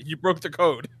 Yeah, you broke the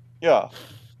code. Yeah.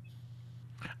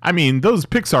 I mean, those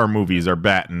Pixar movies are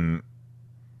batting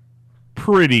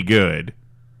pretty good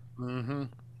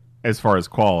as far as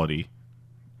quality.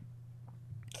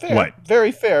 Fair, what?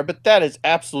 Very fair, but that is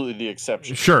absolutely the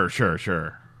exception. Sure.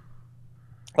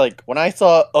 When I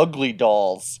saw Ugly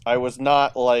Dolls, I was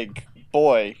not like,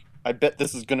 boy, I bet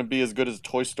this is going to be as good as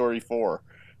Toy Story 4,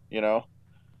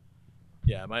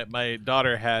 Yeah, my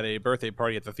daughter had a birthday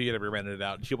party at the theater. We rented it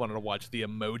out, and she wanted to watch the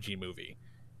Emoji Movie.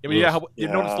 You know what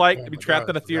it's like to be trapped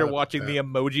in a theater watching the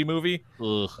Emoji Movie?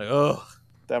 Ugh.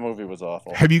 That movie was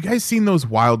awful. Have you guys seen those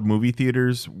wild movie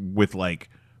theaters with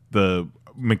the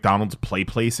McDonald's play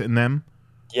place in them?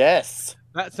 Yes.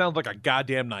 That sounds like a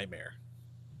goddamn nightmare.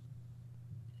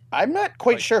 I'm not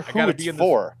quite sure who it's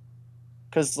for.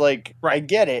 Because, I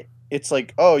get it. It's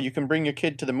oh, you can bring your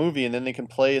kid to the movie and then they can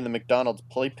play in the McDonald's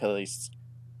play place.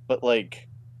 But,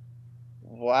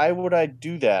 why would I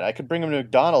do that? I could bring them to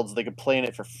McDonald's. They could play in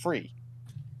it for free.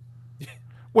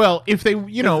 Well, if they,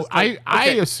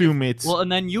 I assume it's well,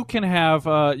 and then you can have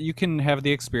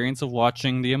the experience of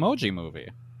watching the Emoji Movie.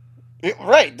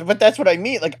 Right, but that's what I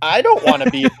mean. Like, I don't want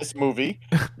to be in this movie.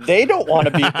 They don't want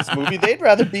to be in this movie. They'd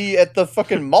rather be at the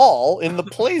fucking mall in the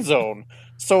play zone.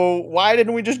 So why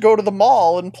didn't we just go to the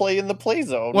mall and play in the play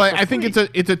zone? Well, I think it's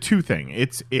a two thing.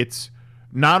 It's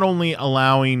not only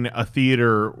allowing a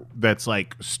theater that's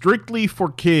like strictly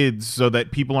for kids, so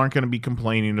that people aren't going to be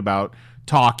complaining about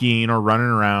talking or running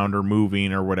around or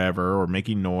moving or whatever or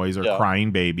making noise or crying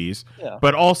babies. Yeah.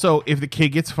 But also, if the kid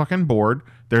gets fucking bored,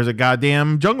 there's a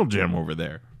goddamn jungle gym over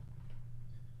there.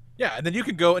 Yeah, and then you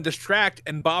can go and distract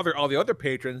and bother all the other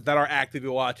patrons that are actively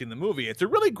watching the movie. It's a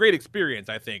really great experience,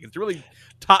 I think. It's a really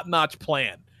top-notch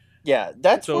plan. Yeah,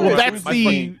 that's So, what that's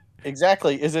the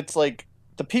exactly. Is it's like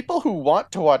the people who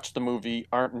want to watch the movie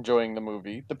aren't enjoying the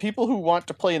movie. The people who want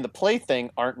to play in the play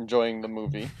thing aren't enjoying the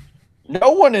movie.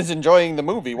 No one is enjoying the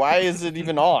movie. Why is it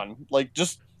even on? Like,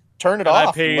 just turn it off.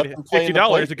 I paid and let them play in the $50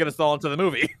 play. to get us all into the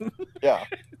movie. Yeah.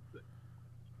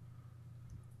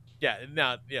 Yeah,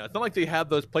 it's not like they have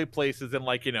those play places in,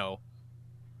 like,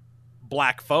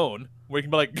 Black Phone, where you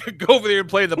can be like, go over there and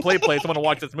play in the play place. I want to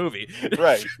watch this movie.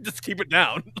 Right. Just keep it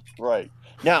down. Right.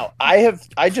 Now,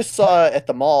 I just saw at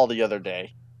the mall the other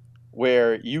day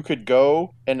where you could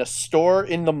go and a store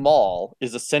in the mall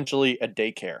is essentially a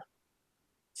daycare.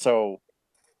 So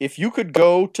if you could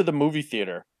go to the movie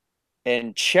theater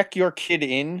and check your kid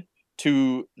in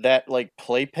to that like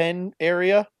playpen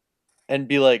area and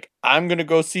be like, I'm going to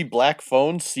go see Black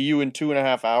Phone, see you in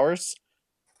 2.5 hours,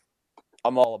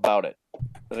 I'm all about it.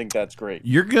 I think that's great.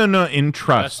 You're going to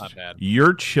entrust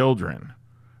your children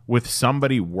with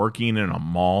somebody working in a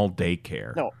mall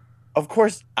daycare. No, of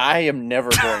course I am never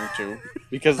going to,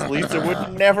 because Lisa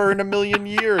would never in a million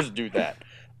years do that.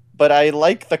 But I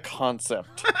like the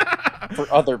concept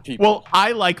for other people. Well,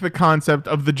 I like the concept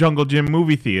of the Jungle Gym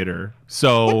movie theater.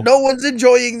 So but no one's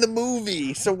enjoying the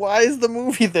movie. So why is the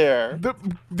movie there?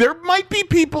 There might be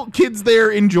kids there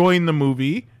enjoying the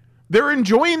movie. They're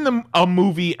enjoying a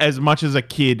movie as much as a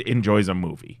kid enjoys a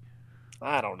movie.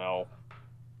 I don't know.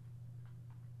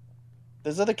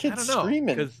 There's other kids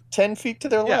screaming 10 feet to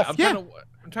their left. I'm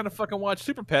trying to fucking watch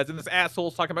Super Pets, and this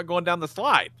asshole's talking about going down the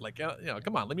slide. Like,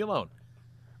 come on, leave me alone.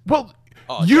 Well,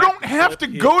 you don't have to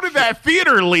go to that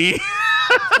theater, Lee.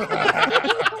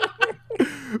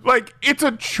 Like, it's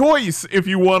a choice if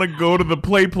you want to go to the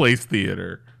place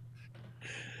theater.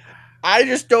 I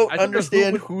just don't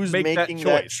understand who's making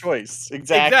that choice.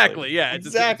 Exactly. Yeah. It's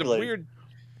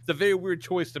a very weird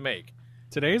choice to make.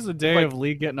 Today's a day of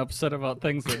Lee getting upset about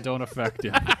things that don't affect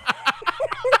him.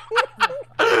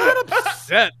 I'm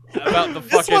upset about the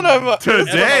this fucking... one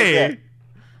today.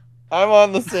 I'm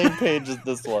on the same page as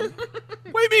this one.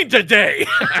 What do you mean today?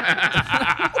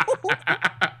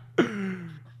 I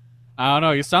don't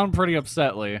know. You sound pretty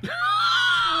upset, Lee.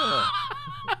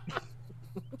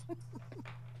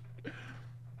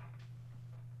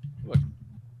 Look,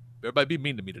 everybody be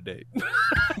mean to me today.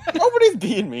 Nobody's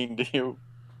being mean to you.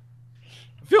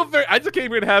 I just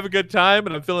came here to have a good time,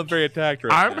 and I'm feeling very attacked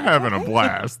right I'm now. having a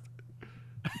blast.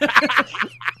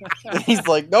 He's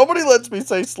like, nobody lets me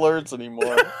say slurs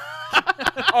anymore.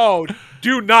 Oh,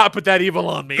 do not put that evil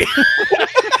on me.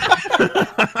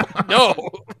 No.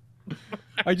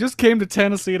 I just came to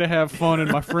Tennessee to have fun, and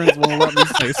my friends won't let me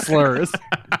say slurs.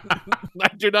 I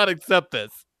do not accept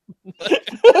this.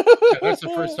 That's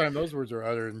the first time those words are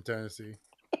uttered in Tennessee.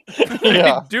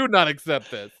 I do not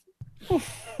accept this.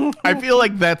 I feel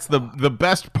like that's the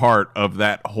best part of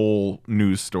that whole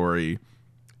news story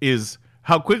is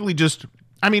how quickly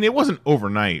it wasn't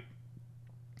overnight,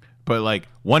 but like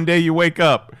one day you wake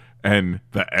up and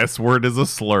the S word is a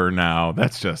slur now.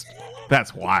 That's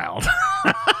wild.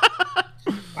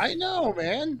 I know,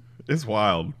 man. It's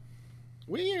wild.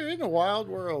 We are in a wild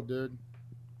world, dude.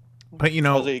 But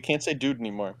you can't say dude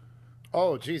anymore.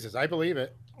 Oh, Jesus. I believe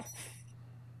it.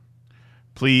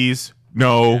 Please,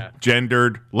 no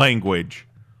gendered language.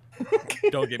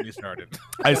 Don't get me started.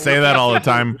 I say that all the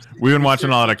time. We've been watching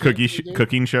a lot of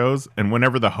cooking shows, and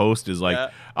whenever the host is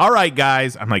like, all right,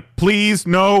 guys, I'm like, please,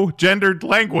 no gendered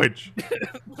language.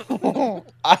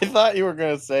 I thought you were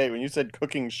going to say, when you said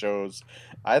cooking shows,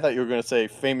 I thought you were going to say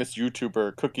famous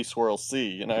YouTuber Cookie Swirl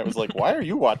C, and I was like, why are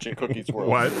you watching Cookie Swirl?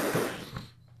 What?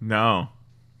 No,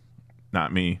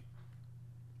 not me.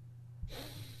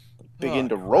 Big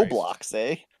into Roblox,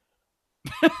 eh?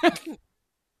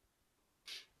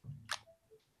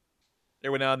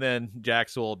 Every now and then,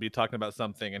 Jax will be talking about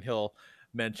something, and he'll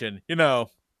mention,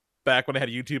 back when I had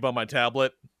YouTube on my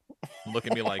tablet. Look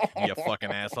at me like, you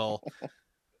fucking asshole.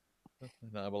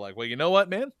 And I'll be like, well, you know what,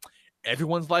 man?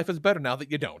 Everyone's life is better now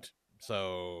that you don't.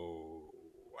 So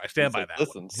I stand by that.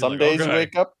 Listen, one. He's some like, days you "Okay."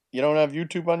 wake up, you don't have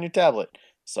YouTube on your tablet.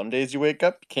 Some days you wake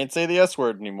up, you can't say the S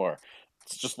word anymore.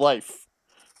 It's just life.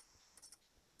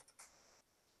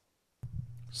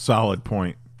 Solid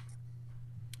point.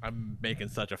 I'm making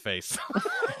such a face.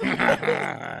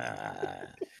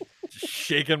 Just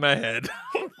shaking my head.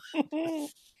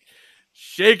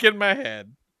 Shaking my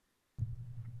head.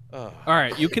 All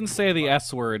right, you can say the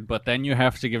S word, but then you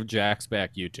have to give Jax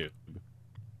back YouTube.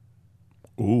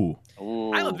 Ooh.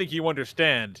 Ooh. I don't think you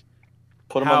understand.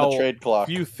 Put him on the trade clock.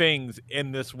 Few things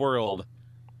in this world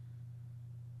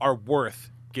are worth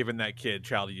giving that kid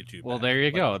child YouTube. Well, back. there you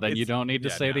Like, go. Then you it's- don't need to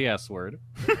yeah, say no. the S word.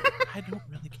 I don't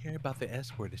really care about the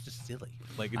S word. It's just silly.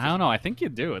 Like it's I don't know. I think you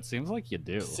do. It seems like you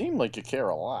do. Seem like you care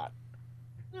a lot.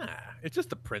 Nah, it's just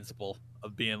the principle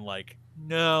of being like,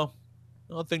 no,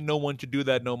 I don't think no one should do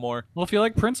that no more. Well, if you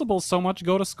like principles so much,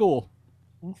 go to school.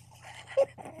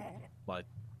 But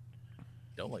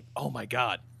don't like. Oh my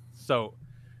god! So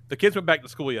the kids went back to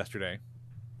school yesterday.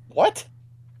 What?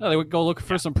 Oh, they would go look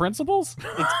for some principles?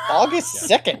 It's August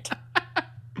 2nd.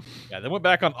 Yeah, they went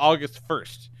back on August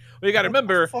 1st. Well, you got to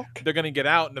remember they're going to get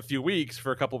out in a few weeks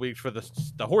for a couple weeks for the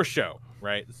horse show,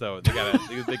 right? So they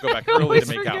they go back early to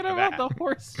make out for that. The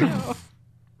horse show.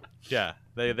 Yeah,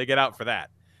 they get out for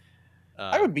that.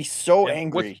 I would be so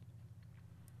angry.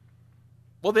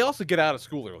 Well, they also get out of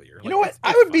school earlier. You know what?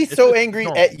 I would be so angry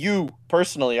at you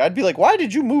personally. I'd be like, why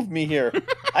did you move me here?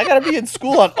 I gotta be in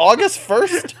school on August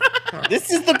 1st? This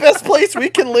is the best place we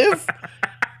can live?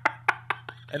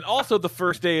 And also, the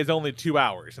first day is only 2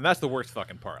 hours, and that's the worst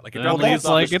fucking part. Like,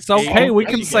 it's okay. We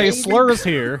can say slurs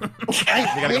here. You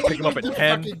gotta pick them up at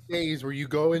 10. Fucking days where you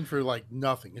go in for like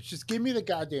nothing. It's just give me the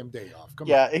goddamn day off. Come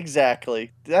Yeah, on.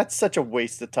 exactly. That's such a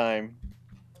waste of time.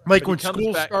 Like But when he comes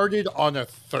school back- started on a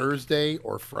Thursday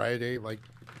or Friday, like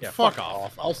Yeah, fuck fuck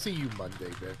off. I'll see you Monday,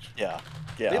 bitch. Yeah.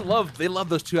 They love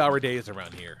those 2 hour days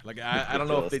around here. Like I don't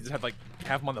know if they just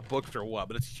have them on the books or what,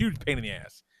 but it's a huge pain in the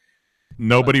ass.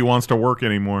 Nobody wants to work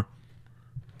anymore.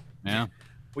 Yeah.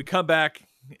 We come back,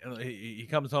 and he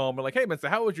comes home. We're like, "Hey, Mister,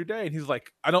 how was your day?" And he's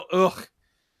like, I don't.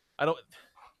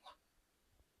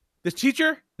 This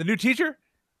teacher, the new teacher,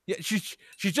 yeah, she's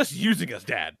just using us,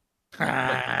 Dad.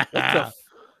 Like,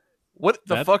 what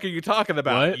the fuck are you talking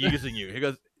about? What? Using you? He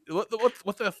goes, what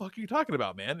the fuck are you talking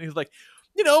about, man? And he's like,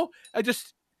 she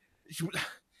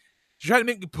tried to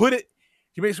make me put it.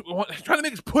 Trying to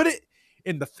make us put it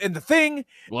in the thing,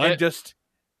 What?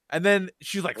 and then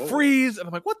she's like, freeze, and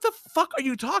I'm like, what the fuck are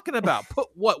you talking about? Put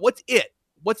what? What's it?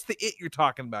 What's the it you're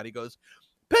talking about? He goes,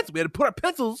 pencil. We had to put our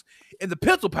pencils in the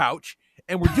pencil pouch,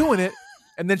 and we're doing it.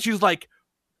 And then she's like,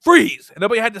 freeze, and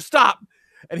nobody had to stop.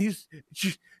 And she's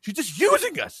just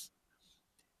using us.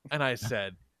 And I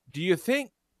said, do you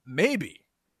think maybe,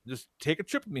 just take a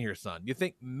trip with me here, son. Do you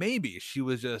think maybe she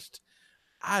was just,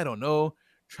 I don't know,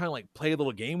 trying to like play a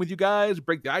little game with you guys,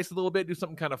 break the ice a little bit, do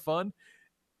something kind of fun?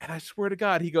 And I swear to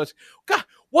God, he goes, God,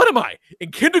 what am I,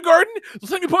 in kindergarten?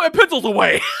 Just let me put my pencils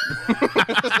away.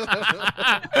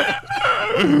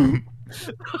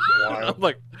 I'm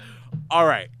like, all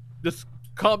right, just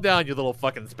calm down, you little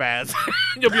fucking spaz.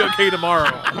 You'll be okay tomorrow.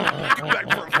 Come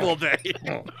back for a full day.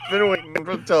 Been waiting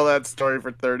to tell that story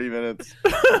for 30 minutes.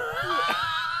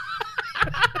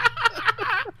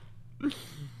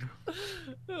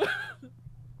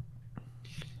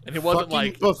 And it wasn't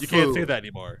Fucking like, buffoon. you can't say that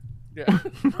anymore.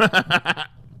 Yeah.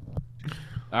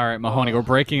 All right, Mahoney, we're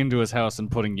breaking into his house and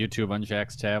putting YouTube on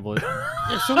Jack's tablet.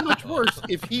 It's so much worse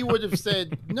if he would have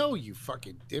said, no, you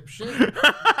fucking dipshit.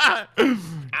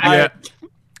 Yeah.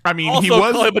 I mean, Also he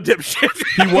was call him a dipshit.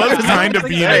 He was kind of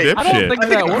being a dipshit. I don't think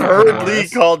that would Heard Lee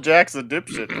called Jax a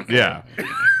dipshit. Yeah.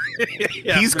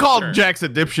 Yeah, He's for called sure. Jax a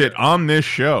dipshit on this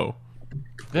show.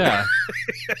 Yeah.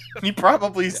 He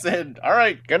probably said, all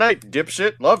right, good night,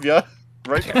 dipshit. Love ya.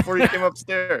 Right before he came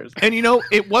upstairs. And you know,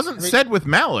 it wasn't said with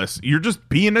malice. You're just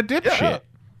being a dipshit.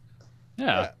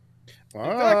 Yeah.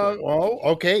 Well,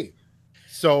 okay.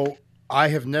 So I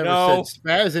have never No. said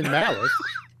spaz in malice.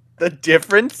 The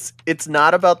difference, it's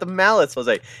not about the malice,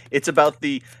 Jose. It's about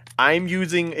the I'm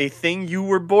using a thing you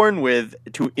were born with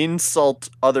to insult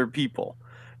other people.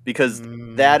 Because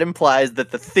that implies that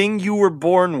the thing you were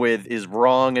born with is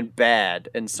wrong and bad,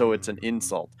 and so it's an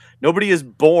insult. Nobody is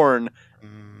born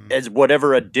as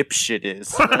whatever a dipshit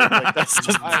is. Like, that's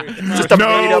just a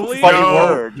made up funny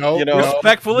word. No, you know?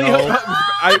 Respectfully,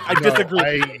 I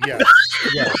disagree. I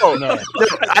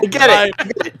get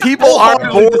it. People are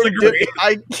born.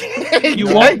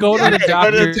 You won't go to the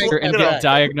doctor and get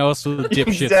diagnosed with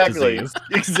dipshit disease.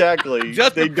 Exactly.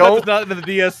 Just they because don't. it's not in the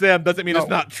DSM doesn't mean it's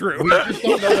not true. We just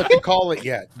don't know what to call it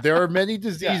yet. There are many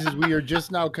diseases we are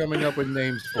just now coming up with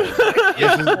names for.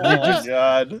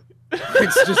 God.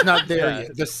 It's just not there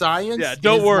yet. The science. Yeah,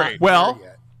 don't worry. Well,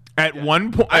 at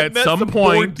one point, I've met some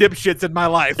point, dipshits in my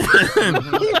life.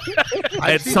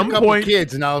 I've seen a couple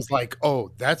kids, and I was like,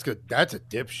 "Oh, that's good. That's a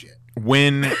dipshit."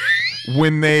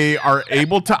 When they are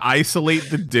able to isolate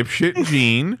the dipshit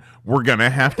gene, we're gonna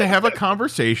have to have a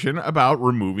conversation about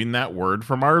removing that word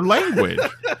from our language.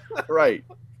 Right.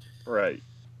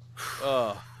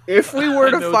 If we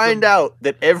were to find out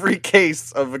that every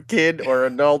case of a kid or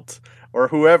adult or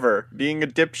whoever being a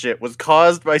dipshit was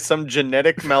caused by some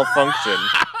genetic malfunction,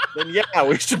 then yeah,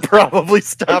 we should probably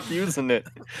stop using it.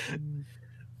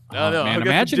 No, man,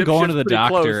 imagine going to the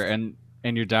doctor and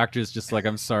your doctor's just like,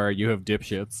 "I'm sorry, you have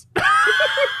dipshits."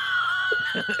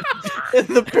 And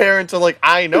the parents are like,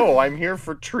 "I know, I'm here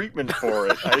for treatment for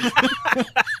it."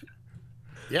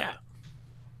 Yeah.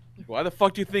 Why the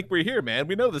fuck do you think we're here, man?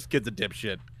 We know this kid's a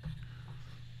dipshit.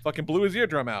 Fucking blew his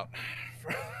eardrum out.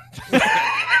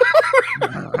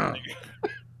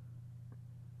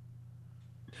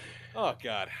 Oh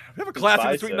God! We have a class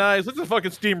this week, Knives. Let's just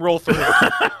fucking steamroll through.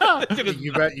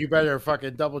 You better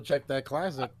fucking double check that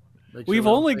classic. We've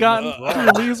only gotten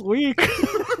through these week.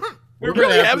 We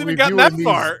really haven't even gotten that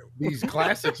far. These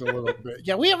classics a little bit.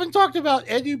 Yeah, we haven't talked about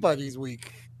anybody's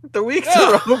week. The weeks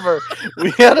are over. We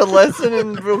had a lesson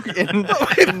in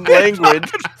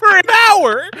language for an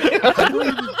hour. We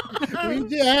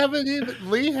haven't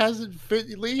even. Lee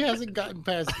hasn't gotten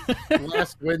past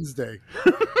last Wednesday.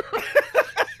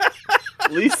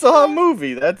 Lee saw a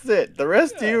movie. That's it. The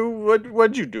rest of you,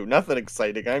 what'd you do? Nothing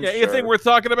exciting. I'm sure. Anything worth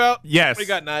talking about? Yes. We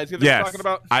got Knives. Yes. Talking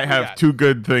about? I have two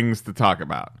good things to talk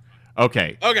about.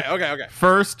 Okay. Okay.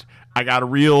 First, I got a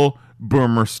real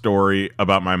boomer story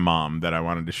about my mom that I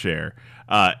wanted to share.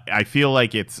 I feel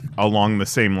like it's along the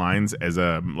same lines as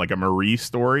a Marie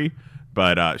story,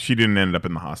 but she didn't end up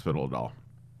in the hospital at all.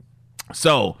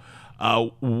 So,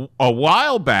 a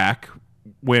while back,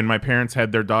 when my parents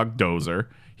had their dog Dozer,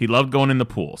 he loved going in the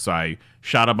pool. So I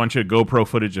shot a bunch of GoPro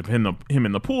footage of him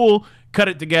in the pool, cut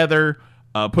it together,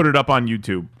 put it up on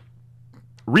YouTube.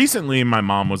 Recently, my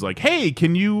mom was like, "Hey,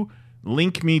 can you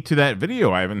link me to that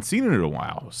video? I haven't seen it in a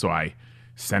while." So I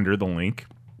send her the link.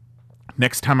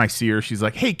 Next time I see her, she's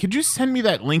like, "Hey, could you send me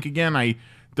that link again? I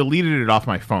deleted it off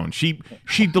my phone." She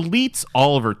deletes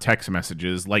all of her text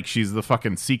messages like she's the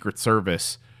fucking Secret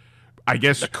Service. I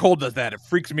guess Nicole does that. It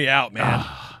freaks me out, man.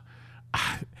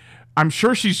 I'm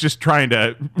sure she's just trying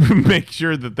to make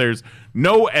sure that there's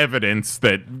no evidence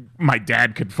that my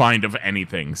dad could find of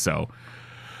anything. So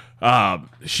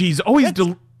she's always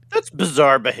that's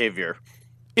bizarre behavior.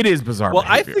 It is bizarre. Well,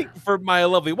 behavior. I think for my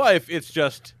lovely wife, it's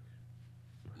just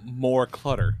more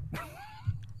clutter.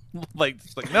 No,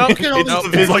 it's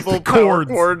like the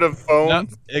cord of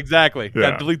phones. No, exactly. Yeah.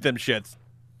 Gotta delete them shits.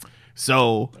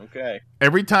 So okay.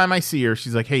 Every time I see her,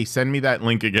 she's like, "Hey, send me that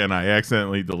link again. I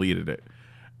accidentally deleted it."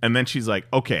 And then she's like,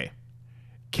 "Okay,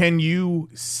 can you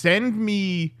send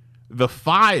me the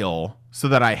file so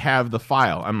that I have the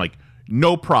file?" I'm like,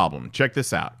 "No problem. Check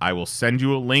this out. I will send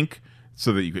you a link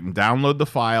so that you can download the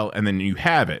file and then you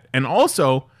have it. And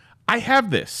also, I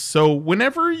have this. So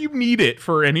whenever you need it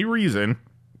for any reason,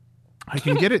 I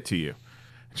can get it to you."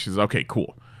 And she's like, "Okay,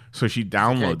 cool." So she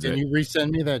downloads it. Can you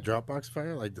resend me that Dropbox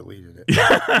file? I deleted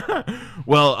it.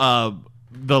 Well,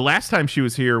 the last time she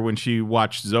was here, when she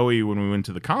watched Zoe when we went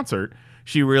to the concert,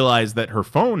 she realized that her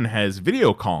phone has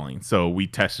video calling. So we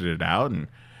tested it out, and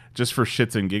just for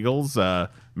shits and giggles,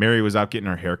 Mary was out getting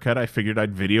her haircut. I figured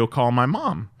I'd video call my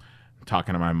mom. I'm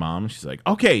talking to my mom. She's like,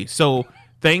 "Okay, so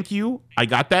thank you. I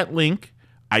got that link.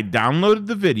 I downloaded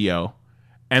the video,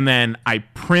 and then I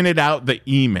printed out the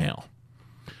email."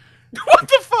 What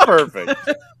the fuck? Perfect.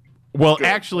 Well,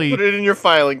 actually, put it in your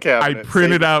filing cabinet. I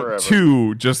printed out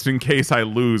two just in case I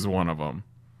lose one of them.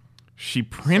 She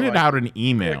printed out an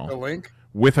email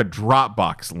with a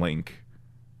Dropbox link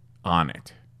on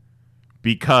it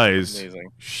because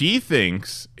she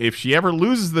thinks if she ever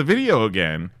loses the video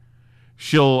again,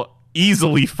 she'll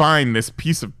easily find this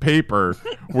piece of paper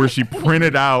where she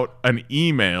printed out an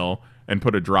email and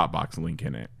put a Dropbox link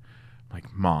in it. Like,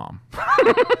 Mom.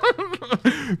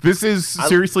 This is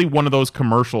seriously one of those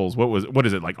commercials. What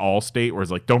is it, like Allstate, where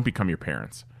it's like, "Don't become your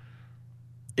parents"?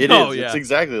 It's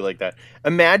exactly like that.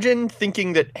 Imagine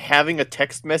thinking that having a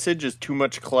text message is too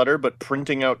much clutter, but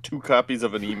printing out 2 copies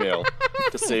of an email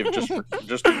to save just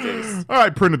in case. I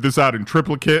printed this out in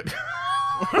triplicate.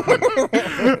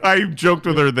 I joked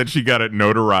with her that she got it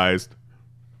notarized.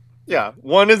 Yeah,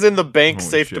 one is in the bank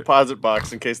safe deposit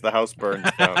box in case the house burns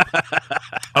down.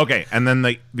 Okay, and then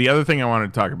the other thing I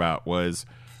wanted to talk about was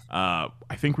I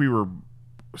think we were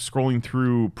scrolling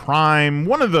through Prime,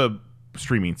 one of the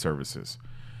streaming services,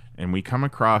 and we come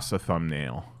across a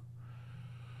thumbnail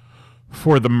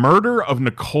for the murder of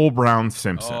Nicole Brown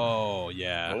Simpson. Oh,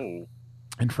 yeah. Oh.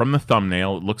 And from the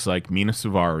thumbnail, it looks like Mina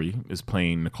Suvari is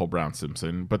playing Nicole Brown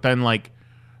Simpson, but then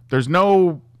there's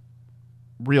no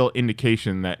real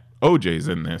indication that OJ's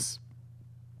in this.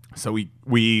 So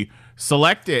we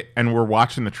select it and we're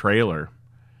watching the trailer.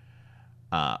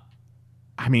 I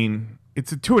mean,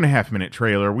 it's a 2.5-minute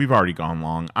trailer. We've already gone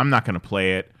long. I'm not going to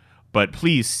play it, but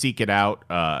please seek it out.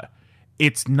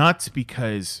 It's nuts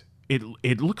because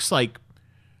it looks like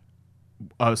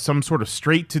some sort of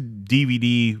straight to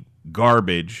DVD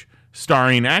garbage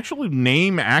starring actually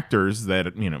name actors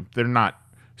that, they're not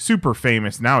super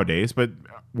famous nowadays, but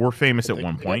were famous at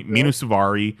one point. Mina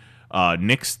Suvari,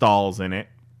 Nick Stahl's in it.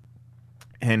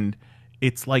 And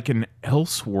it's like an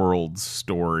Elseworlds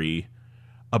story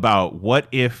about what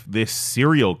if this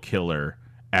serial killer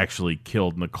actually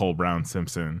killed Nicole Brown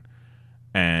Simpson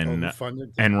and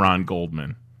Ron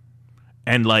Goldman.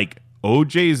 And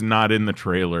OJ's not in the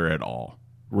trailer at all,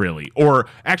 really. Or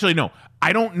actually, no,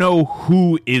 I don't know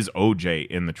who is OJ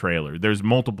in the trailer. There's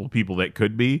multiple people that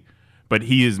could be, but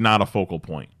he is not a focal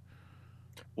point.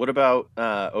 What about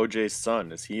OJ's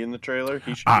son? Is he in the trailer?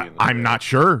 He should be in the trailer. I'm not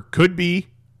sure. Could be.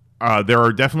 There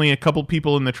are definitely a couple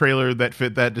people in the trailer that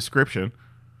fit that description.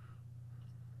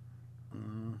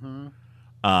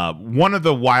 Mm-hmm. One of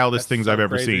the wildest things I've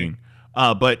ever seen.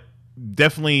 But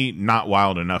definitely not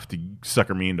wild enough to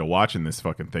sucker me into watching this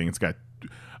fucking thing. It's got,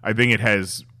 I think it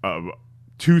has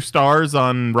 2 stars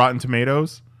on Rotten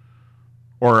Tomatoes.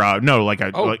 Or, no,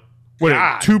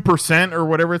 2% or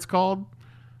whatever it's called.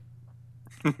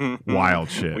 Wild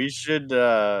shit. We should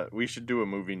do a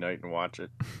movie night and watch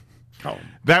it. Oh.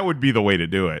 That would be the way to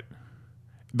do it.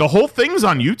 The whole thing's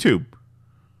on YouTube.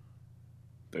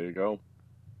 There you go.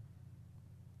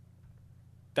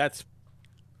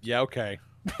 Okay.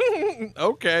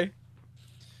 Okay.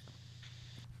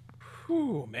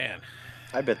 Whew, man.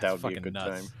 I bet that would be a good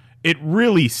nuts. time. It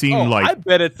really seemed like... I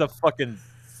bet it's a fucking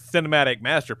cinematic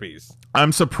masterpiece.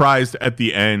 I'm surprised at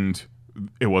the end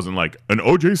it wasn't like an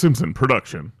O.J. Simpson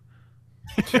production.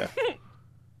 Yeah.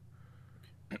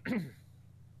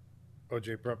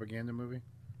 O.J. propaganda movie?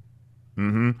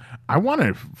 Mm-hmm. I want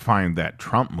to find that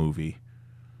Trump movie.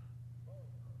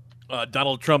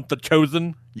 Donald Trump, The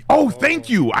Chosen. Oh, thank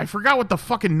you. I forgot what the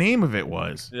fucking name of it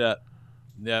was. Yeah.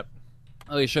 Yep.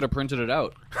 Oh, you should have printed it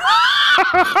out.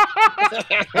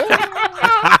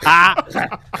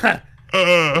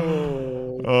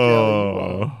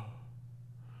 Oh.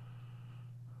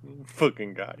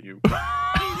 Fucking got you.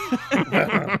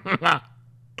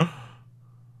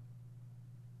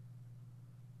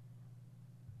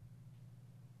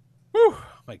 Whew,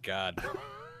 my God.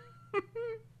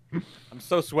 I'm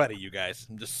so sweaty, you guys.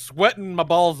 I'm just sweating my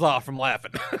balls off from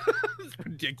laughing. It's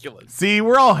ridiculous. See,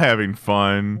 we're all having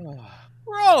fun.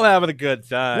 We're all having a good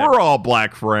time. We're all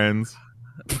black friends.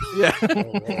 Yeah.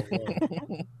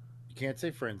 You can't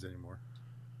say friends anymore.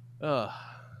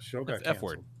 Show got canceled.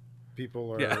 F-word.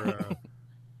 People are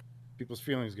people's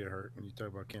feelings get hurt when you talk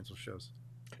about canceled shows.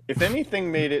 If anything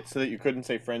made it so that you couldn't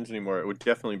say friends anymore, it would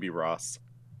definitely be Ross.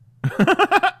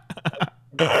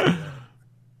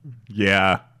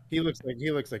 Yeah. He looks like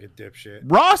a dipshit.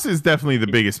 Ross is definitely the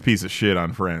biggest piece of shit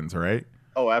on Friends, right?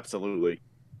 Oh, absolutely.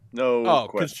 No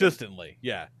question. Consistently,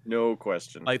 yeah. No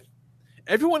question. Like,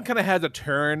 everyone kind of has a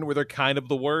turn where they're kind of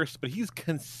the worst, but he's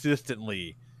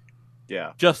consistently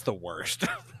just the worst.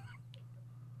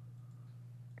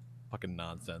 Fucking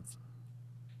nonsense.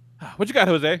 What you got,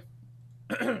 Jose?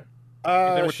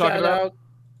 Shout out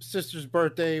sister's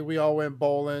birthday. We all went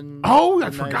bowling. Oh, I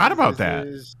forgot about that.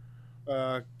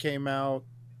 Came out.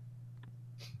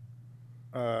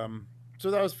 So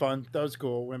that was fun. That was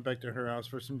cool. Went back to her house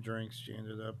for some drinks. She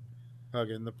ended up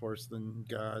hugging the porcelain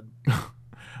god.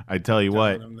 I tell you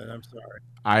what, him that I'm sorry.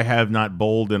 I have not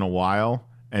bowled in a while,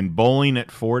 and bowling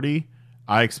at 40,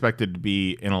 I expected to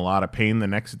be in a lot of pain the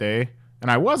next day,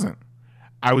 and I wasn't.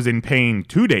 I was in pain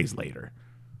 2 days later.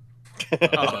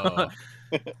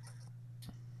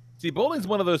 See, bowling's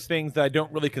one of those things that I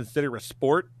don't really consider a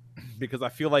sport because I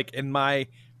feel like in my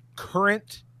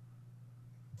current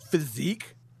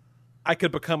physique, I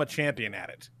could become a champion at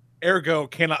it. ergo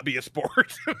cannot be a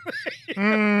sport.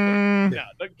 Mm. Yeah,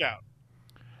 doesn't count.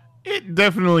 It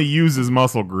definitely uses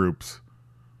muscle groups.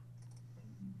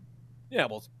 Yeah,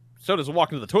 well, so does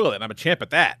walking to the toilet, and I'm a champ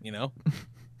at that, you know?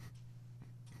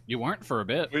 You weren't for a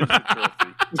bit.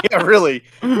 Yeah, really.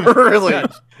 Really.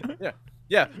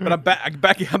 Yeah, but I'm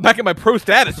back in my pro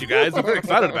status, you guys. I'm very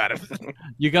excited about it.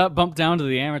 You got bumped down to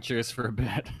the amateurs for a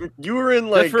bit. You were in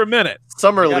like just for a minute.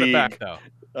 Summer Got it League, back, though.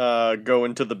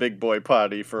 going to the big boy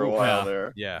potty for a while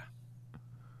there. Yeah.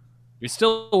 You're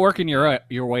still working your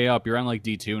way up. You're on like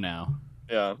D2 now.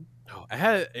 Yeah. Oh, I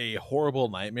had a horrible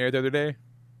nightmare the other day,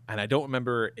 and I don't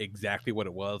remember exactly what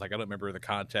it was. Like, I don't remember the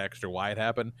context or why it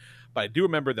happened, but I do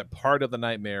remember that part of the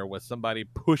nightmare was somebody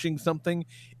pushing something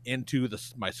into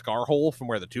my scar hole from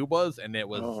where the tube was, and it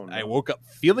was. Oh, no. I woke up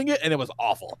feeling it, and it was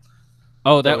awful.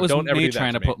 Oh, that was me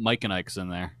trying to put Mike and Ike's in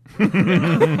there.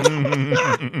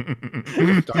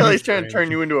 Kelly's trying to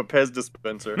turn you into a Pez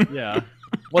dispenser. Yeah.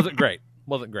 Wasn't great.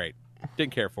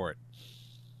 Didn't care for it.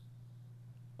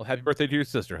 Well, happy birthday to your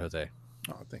sister, Jose.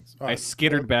 Oh, thanks. I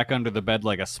skittered back under the bed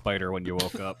like a spider when you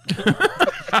woke up. You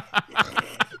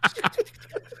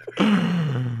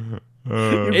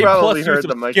probably heard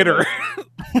the mic.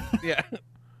 Yeah.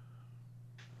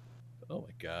 Oh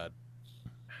my God.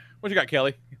 What you got,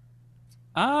 Kelly?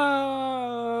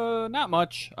 Not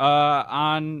much.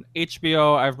 On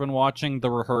HBO, I've been watching The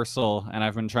Rehearsal, and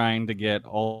I've been trying to get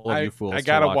all of you fools. I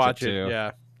gotta to watch it too.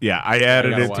 Yeah. Yeah, I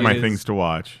added it to my things to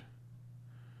watch.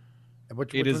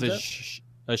 It is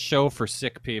a show for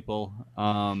sick people.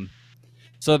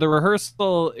 So The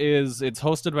Rehearsal it's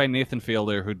hosted by Nathan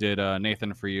Fielder, who did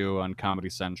Nathan For You on Comedy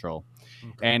Central.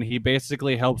 Okay. And he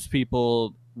basically helps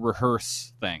people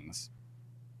rehearse things.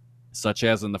 Such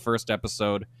as in the first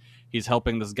episode, he's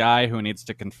helping this guy who needs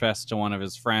to confess to one of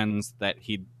his friends that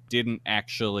he didn't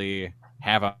actually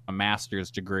have a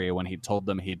master's degree when he told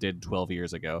them he did 12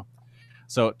 years ago.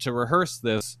 So to rehearse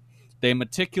this, they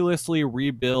meticulously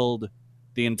rebuild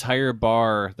the entire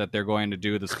bar that they're going to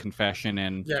do this confession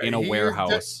in a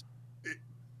warehouse.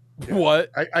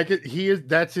 What? I could. He is.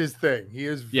 That's his thing. He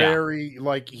is very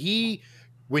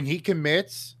when he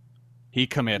commits. He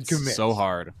commits so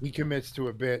hard. He commits to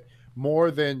a bit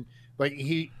more than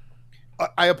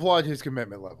I applaud his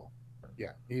commitment level.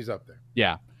 Yeah, he's up there.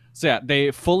 Yeah. So yeah,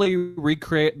 they fully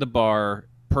recreate the bar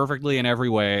perfectly in every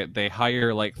way. They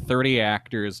hire like 30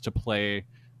 actors to play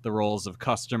the roles of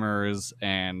customers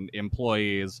and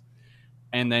employees.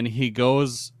 And then he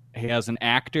has an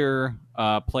actor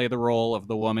play the role of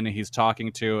the woman he's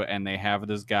talking to, and they have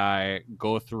this guy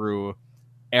go through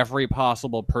every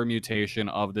possible permutation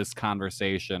of this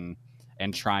conversation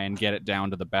and try and get it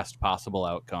down to the best possible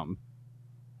outcome.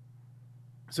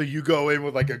 So you go in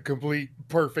with like a complete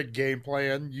perfect game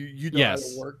plan. You know how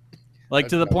to work. Like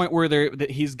to the point where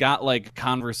he's got like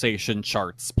conversation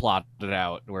charts plotted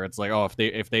out where it's like, oh,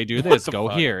 if they do this, go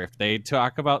here. If they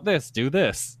talk about this, do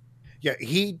this. Yeah,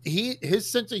 his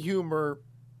sense of humor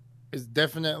is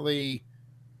definitely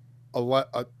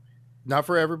not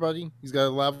for everybody. He's got a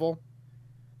level,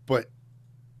 but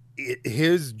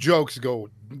his jokes go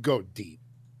deep.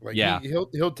 Like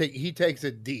he takes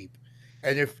it deep,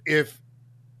 and if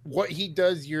what he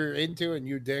does you're into and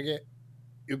you dig it,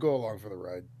 you go along for the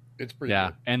ride. It's pretty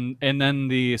good. And then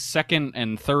the second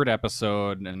and third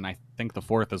episode, and I think the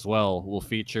fourth as well, will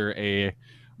feature a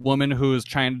woman who's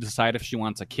trying to decide if she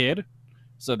wants a kid.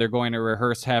 So they're going to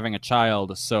rehearse having a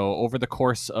child. So over the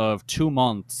course of 2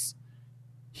 months,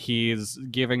 he's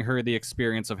giving her the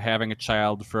experience of having a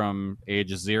child from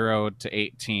age 0 to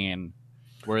 18,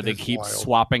 where they keep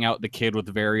swapping out the kid with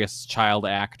various child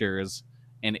actors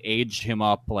and age him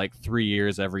up like 3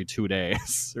 years every 2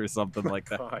 days or something like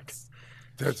that.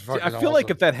 That's fucking I feel like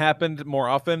if that happened more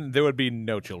often, there would be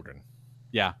no children.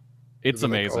 Yeah, it's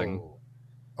amazing. Like,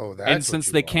 oh, that's and since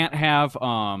they can't have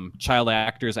child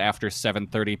actors after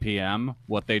 7:30 p.m.,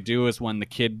 what they do is when the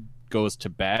kid goes to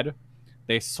bed,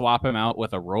 they swap him out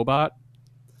with a robot.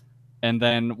 And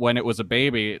then when it was a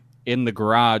baby, in the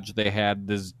garage, they had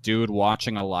this dude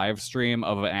watching a live stream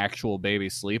of an actual baby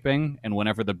sleeping. And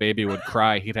whenever the baby would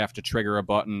cry, he'd have to trigger a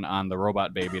button on the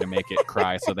robot baby to make it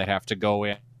cry. So they have to go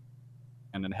in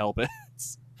and then help it.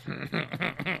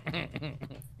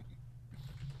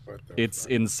 It's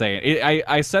insane.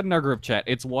 I said in our group chat,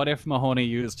 it's what if Mahoney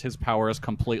used his powers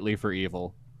completely for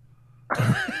evil.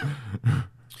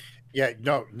 Yeah,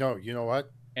 no, you know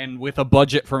what? And with a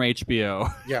budget from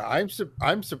HBO. Yeah,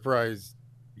 I'm surprised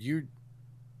you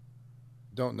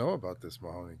don't know about this,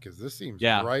 Mahoney, because this seems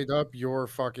right up your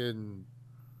fucking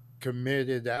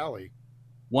committed alley.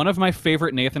 One of my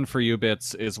favorite Nathan For You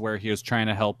bits is where he was trying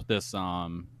to help this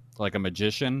like a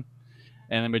magician,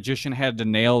 and the magician had to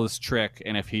nail this trick,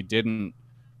 and if he didn't,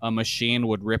 a machine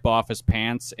would rip off his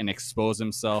pants and expose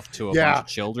himself to a bunch of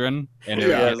children, and it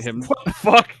would get him what the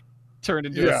fuck turned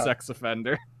into a sex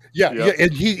offender. Yeah,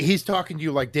 and he's talking to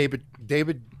you like David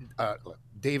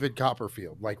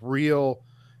Copperfield, like real,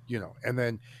 and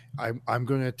then I'm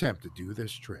going to attempt to do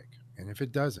this trick, and if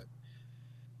it doesn't,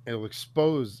 it'll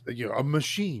expose, a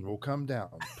machine will come down,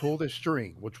 pull the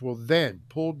string, which will then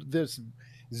pull this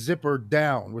zipper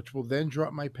down, which will then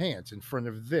drop my pants in front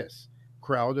of this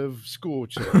crowd of school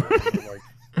children. Like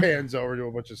hands over to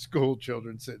a bunch of school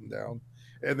children sitting down.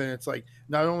 And then it's like,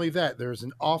 not only that, there's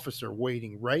an officer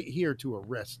waiting right here to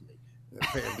arrest me.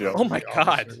 Oh my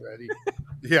God.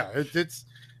 Yeah, it's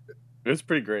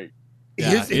pretty great.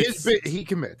 Yeah, his bit, he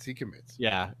commits.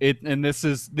 Yeah, and this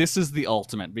is the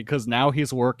ultimate, because now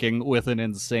he's working with an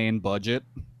insane budget.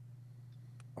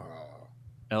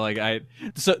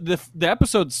 So the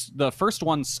episode's, the first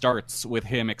one starts with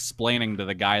him explaining to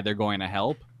the guy they're going to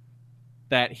help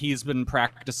that he's been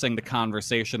practicing the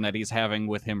conversation that he's having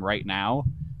with him right now,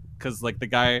 because like the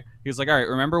guy, he's like, all right,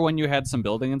 remember when you had some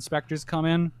building inspectors come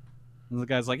in? And the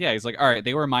guy's like, yeah. He's like, all right,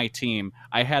 they were my team.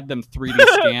 I had them 3D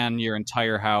scan your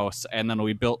entire house, and then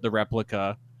we built the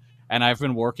replica, and I've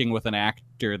been working with an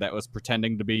actor that was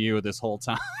pretending to be you this whole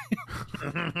time.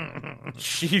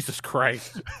 Jesus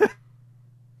Christ.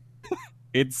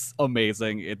 It's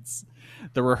amazing. It's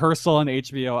the rehearsal on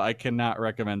HBO. I cannot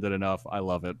recommend it enough. I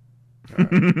love it.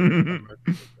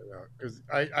 Because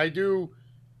I do.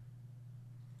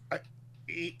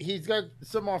 He's got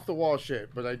some off the wall shit,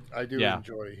 but I do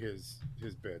enjoy his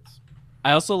bits.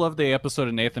 I also love the episode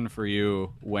of Nathan For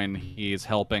You when he's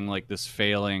helping like this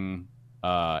failing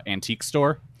antique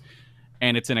store,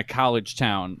 and it's in a college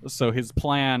town. So his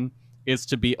plan is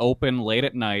to be open late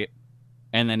at night,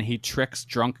 and then he tricks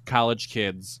drunk college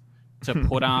kids to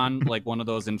put on like one of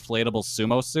those inflatable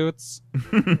sumo suits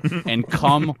and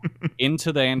come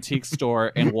into the antique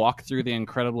store and walk through the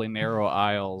incredibly narrow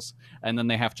aisles, and then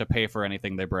they have to pay for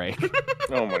anything they break.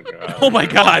 Oh my God. Oh my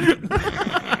God.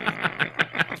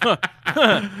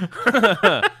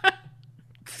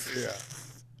 Yeah.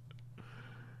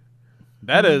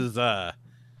 That is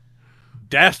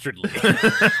dastardly.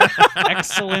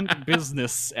 Excellent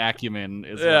business acumen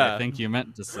is what I think you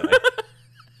meant to say.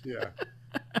 Yeah.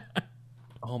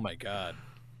 Oh my God.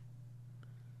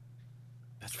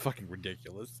 That's fucking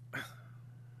ridiculous.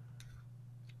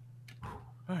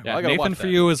 Right, yeah, Nathan For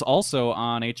You is also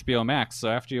on HBO Max, so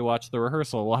after you watch the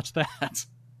rehearsal, watch that.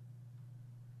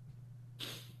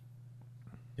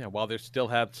 Yeah, while they still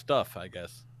have stuff, I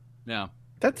guess. Yeah.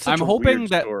 That's such I'm a hoping weird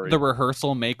that story. the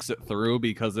rehearsal makes it through,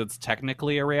 because it's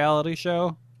technically a reality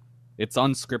show. It's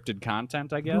unscripted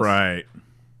content, I guess. Right.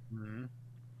 Mm-hmm.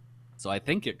 So I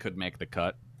think it could make the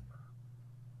cut.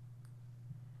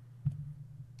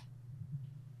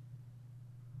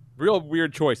 Real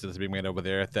weird choices being made over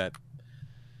there at that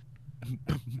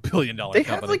 $1 billion They company.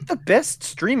 have like the best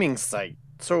streaming site.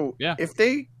 So if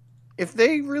they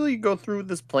really go through with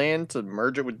this plan to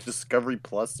merge it with Discovery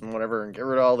Plus and whatever and get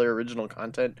rid of all their original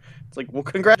content, it's like, well,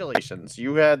 congratulations.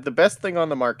 You had the best thing on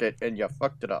the market and you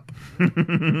fucked it up.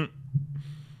 Nonsense.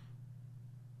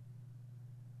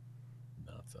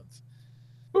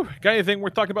 Got anything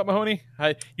worth talking about, Mahoney?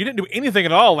 You didn't do anything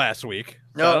at all last week.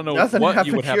 So I don't know what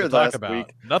you would have to talk about.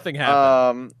 Week. Nothing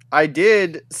happened. I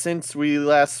did, since we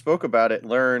last spoke about it,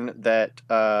 learn that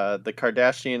the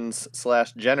Kardashians /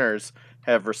 Jenners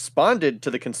have responded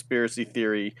to the conspiracy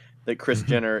theory that Kris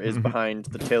Jenner is behind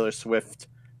the Taylor Swift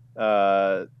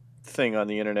thing on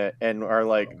the internet, and are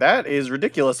like, that is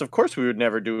ridiculous. Of course we would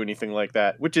never do anything like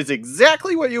that, which is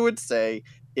exactly what you would say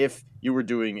if you were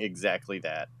doing exactly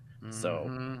that.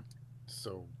 Mm-hmm.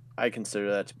 So I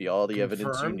consider that to be all the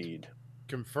evidence you need.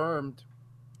 Confirmed.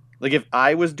 Like, if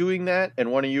I was doing that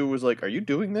and one of you was like, are you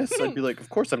doing this? I'd be like, of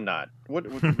course I'm not. What a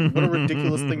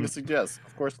ridiculous thing to suggest.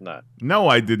 Of course not. No,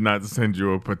 I did not send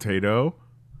you a potato.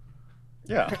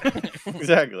 Yeah,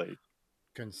 exactly.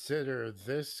 Consider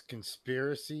this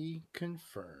conspiracy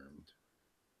confirmed.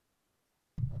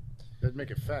 That'd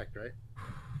make it fact, right?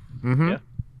 Mm-hmm. Yeah.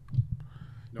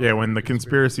 Yeah, when the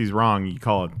conspiracy's wrong, you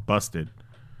call it busted.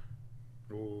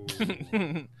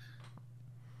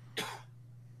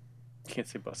 Can't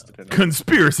say busted enough.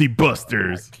 Conspiracy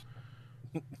busters.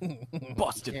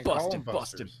 Busted.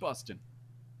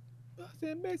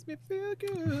 Busted makes me feel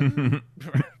good.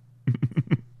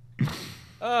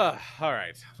 All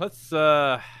right. Let's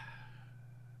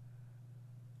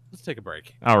take a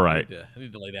break. All right. I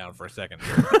need to lay down for a second.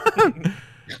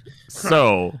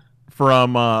 So,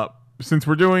 from since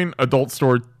we're doing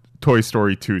Toy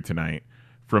Story 2 tonight,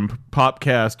 from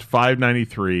Popcast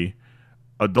 593,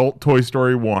 adult Toy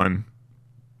Story 1.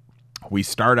 We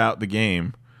start out the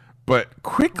game, but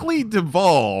quickly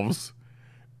devolves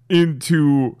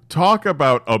into talk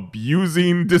about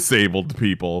abusing disabled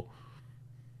people.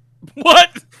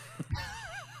 What?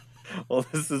 Well,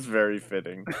 this is very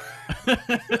fitting.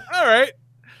 All right.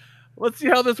 Let's see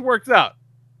how this works out.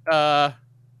 I'm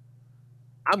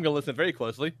going to listen very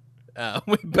closely.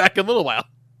 We'll be back in a little while.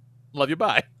 Love you.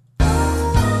 Bye.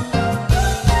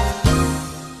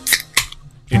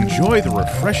 Enjoy the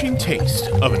refreshing taste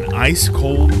of an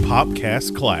ice-cold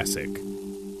Popcast classic.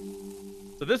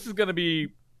 So this is going to be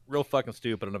real fucking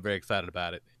stupid, and I'm very excited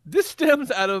about it. This stems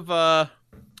out of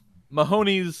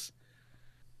Mahoney's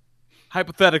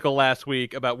hypothetical last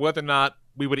week about whether or not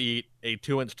we would eat a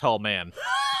 2-inch tall man.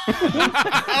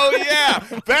 Oh,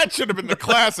 yeah. That should have been the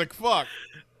classic. Fuck.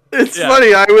 It's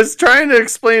funny. I was trying to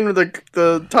explain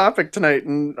the topic tonight,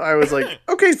 and I was like,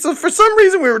 okay, so for some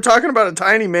reason we were talking about a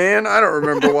tiny man. I don't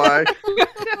remember why.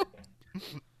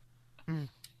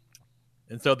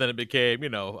 And so then it became,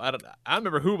 I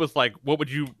remember who was like, what would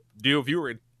you do if you were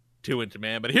a 2-inch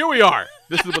man? But here we are.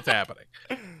 This is what's happening.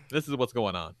 This is what's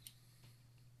going on.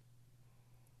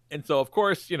 And so, of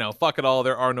course, fuck it all.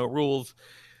 There are no rules.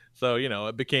 So,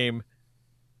 it became,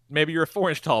 maybe you're a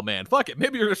 4-inch tall man. Fuck it.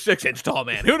 Maybe you're a 6-inch tall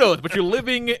man. Who knows? But you're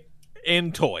living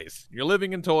in toys. You're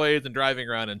living in toys and driving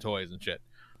around in toys and shit.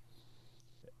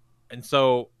 And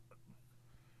so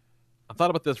I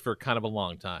thought about this for kind of a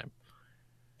long time.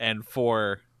 And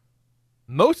for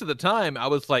most of the time, I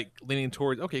was like leaning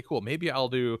towards, okay, cool. Maybe I'll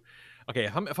do, okay,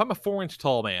 if I'm a 4-inch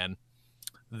tall man,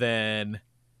 then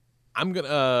I'm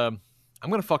gonna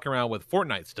fuck around with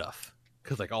Fortnite stuff.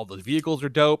 Because like all those vehicles are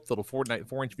dope. The little Fortnite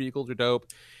 4-inch vehicles are dope.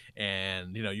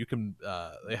 And, you can,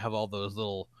 they have all those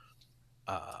little,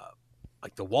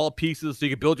 like the wall pieces. So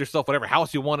you can build yourself whatever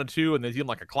house you wanted to. And there's even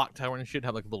like a clock tower and shit.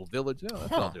 Have like a little village. That's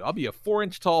what I'll do. I'll be a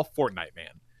 4-inch tall Fortnite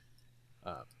man.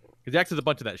 Because he actually has a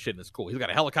bunch of that shit and it's cool. He's got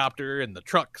a helicopter and the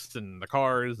trucks and the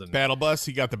cars. And battle bus.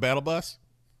 He got the battle bus?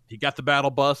 He got the battle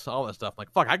bus, all that stuff.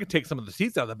 Like, fuck, I could take some of the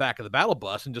seats out of the back of the battle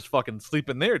bus and just fucking sleep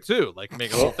in there, too. Like,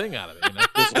 make a whole thing out of it,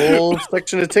 This whole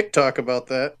section of TikTok about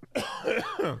that.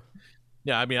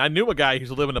 Yeah, I mean, I knew a guy who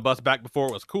used to live in a bus back before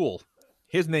it was cool.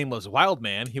 His name was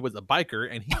Wildman. He was a biker,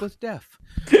 and he was deaf.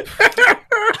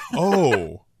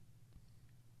 Oh.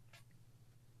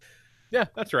 Yeah,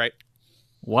 that's right.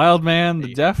 Wildman,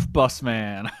 the deaf bus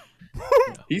man.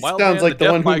 He sounds like the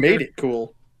one who made it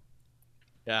cool.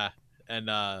 Yeah. And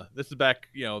this is back,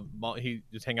 he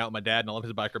just hang out with my dad and all of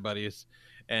his biker buddies.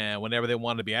 And whenever they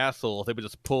wanted to be assholes, they would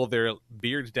just pull their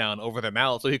beards down over their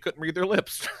mouths so he couldn't read their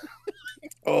lips.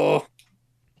 Oh.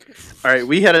 All right,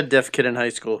 we had a deaf kid in high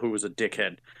school who was a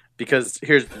dickhead. Because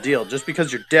here's the deal. Just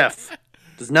because you're deaf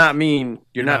does not mean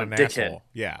you're not a dickhead. Asshole.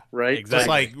 Yeah. Right? Exactly.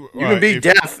 Like, you can be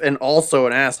deaf and also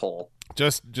an asshole.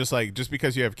 Just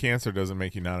because you have cancer doesn't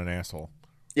make you not an asshole.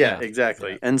 Yeah,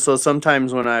 exactly. Yeah. And so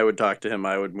sometimes when I would talk to him,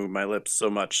 I would move my lips so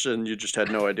much, and you just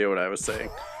had no idea what I was saying.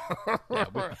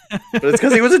 But it's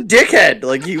because he was a dickhead.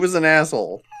 Like, he was an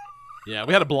asshole. Yeah,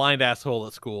 we had a blind asshole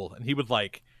at school, and he would,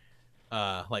 like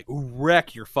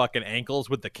wreck your fucking ankles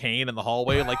with the cane in the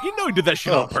hallway. Like, he did that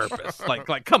shit on purpose.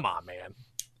 Like, come on, man.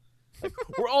 Like,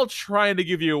 we're all trying to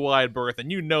give you a wide berth,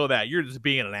 and you know that. You're just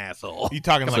being an asshole. You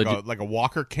talking like a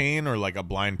walker cane or like a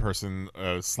blind person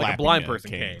slapping like a blind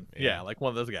person cane. Yeah, like one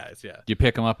of those guys, yeah. Do you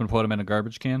pick him up and put him in a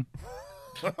garbage can?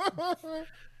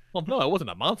 Well, no, I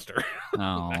wasn't a monster.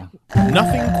 Oh.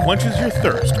 Nothing quenches your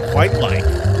thirst quite like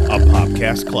a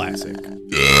Popcast classic.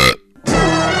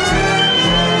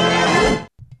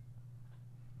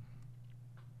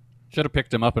 Should have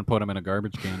picked him up and put him in a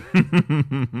garbage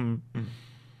can.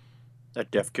 That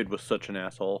deaf kid was such an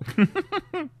asshole.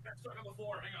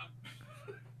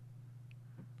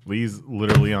 Lee's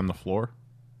literally on the floor.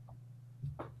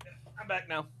 I'm back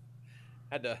now.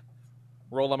 Had to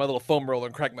roll on my little foam roller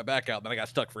and crack my back out, and then I got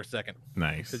stuck for a second.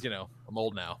 Nice. Because, I'm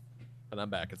old now. But I'm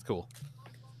back. It's cool.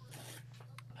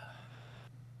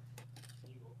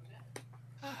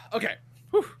 Okay.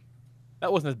 Whew.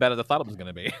 That wasn't as bad as I thought it was going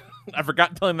to be. I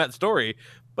forgot telling that story,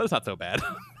 but it's not so bad.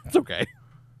 It's okay.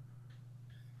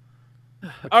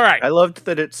 All right. I loved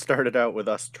that it started out with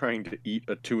us trying to eat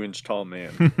a 2-inch tall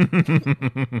man.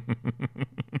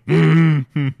 And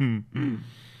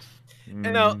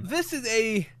now, this is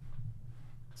a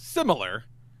similar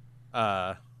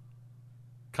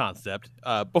concept.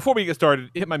 Before we get started,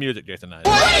 hit my music, Jason. What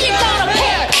are you gonna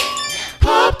pick?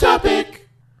 Pop topic.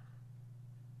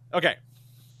 Okay.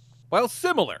 While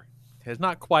similar, it's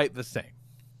not quite the same.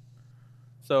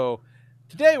 So,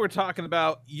 today we're talking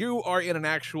about you are in an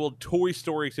actual Toy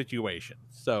Story situation.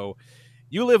 So,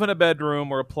 you live in a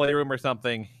bedroom or a playroom or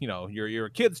something. You know, you're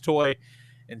a kid's toy,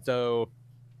 and so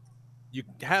you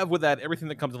have with that everything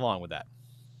that comes along with that.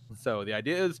 So the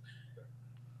idea is,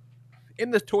 in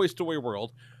this Toy Story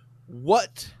world,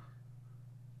 what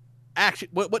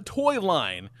toy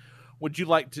line would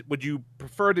you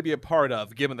prefer to be a part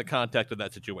of, given the context of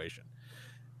that situation?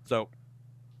 So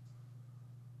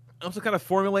I'm still kind of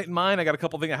formulating mine. I got a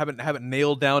couple things I haven't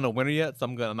nailed down a winner yet, so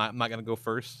I'm not gonna go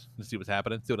first to see what's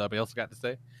happening, see what everybody else got to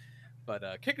say.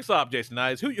 But kick us off, Jason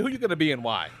Eyes. Who you gonna be and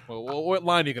why? Well, what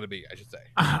line are you gonna be? I should say.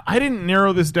 I didn't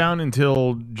narrow this down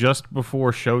until just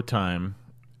before showtime.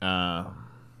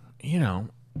 You know,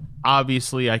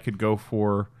 obviously I could go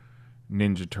for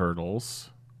Ninja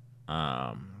Turtles.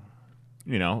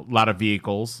 You know, a lot of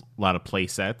vehicles, a lot of play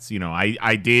sets. You know,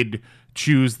 I did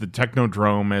choose the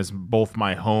Technodrome as both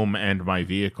my home and my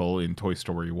vehicle in Toy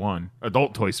Story 1.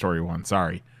 Adult Toy Story 1,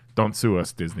 sorry. Don't sue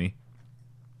us, Disney.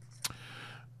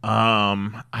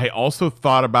 I also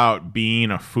thought about being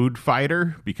a food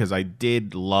fighter because I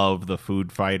did love the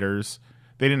food fighters.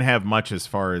 They didn't have much as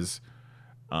far as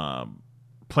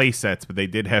play sets, but they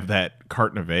did have that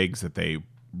carton of eggs that they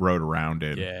rode around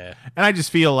in. Yeah. And I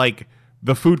just feel like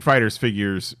the food fighters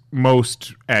figures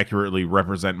most accurately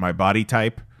represent my body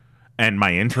type and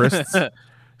my interests.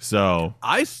 So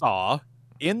I saw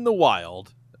in the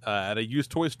wild at a used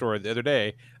toy store the other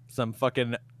day some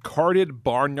fucking carded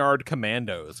barnyard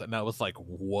commandos, and I was like,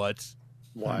 "What?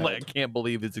 Like, I can't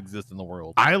believe this exists in the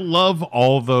world." I love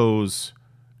all those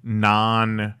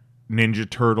non-Ninja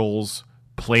Turtles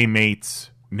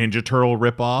Playmates Ninja Turtle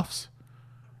ripoffs,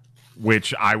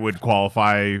 which I would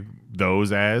qualify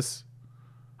those as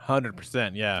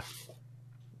 100%. Yeah.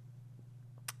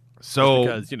 So just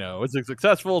because, you know, it's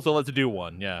successful, so let's do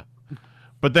one. Yeah.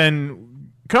 But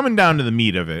then coming down to the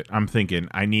meat of it, I'm thinking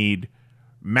I need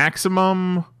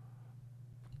maximum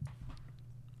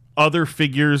other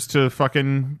figures to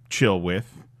fucking chill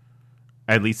with,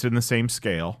 at least in the same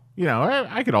scale. You know,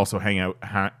 I could also hang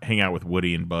out with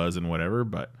Woody and Buzz and whatever,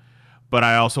 but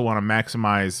I also want to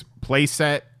maximize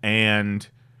playset and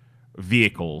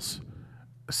vehicles.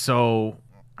 So,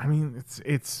 I mean,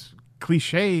 it's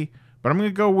cliche, but I'm going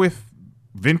to go with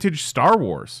vintage Star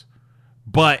Wars.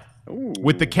 But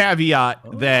with the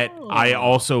caveat that I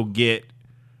also get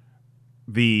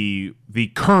the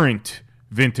current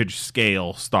vintage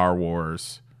scale Star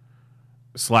Wars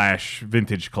 /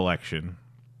 vintage collection.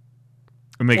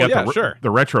 And they got the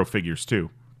retro figures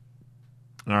too.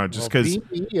 Just because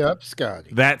beat me up,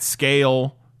 Scotty. That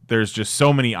scale, there's just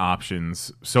so many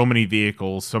options, so many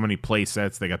vehicles, so many play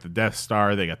sets. They got the Death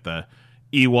Star, they got the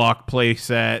Ewok play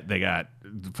set, they got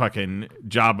fucking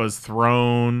Jabba's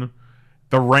throne,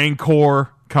 the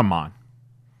Rancor. Come on.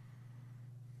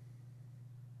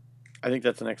 I think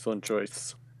that's an excellent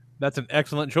choice. That's an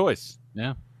excellent choice.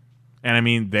 Yeah. And I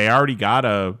mean, they already got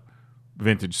a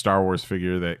vintage Star Wars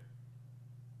figure that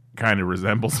kind of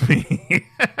resembles me.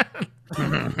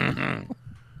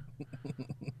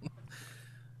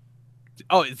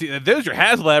 Oh, see, there's your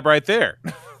HasLab right there.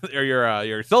 Or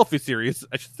your selfie series,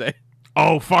 I should say.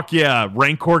 Oh, fuck yeah.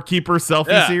 Rancor Keeper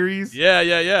selfie series?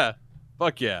 Yeah.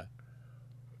 Fuck yeah.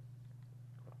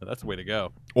 That's the way to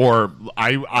go. Or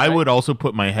I would also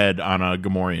put my head on a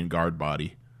Gamorrean guard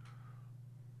body,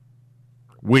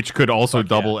 which could also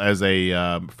double as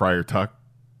a Friar Tuck.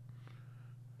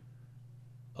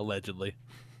 Allegedly.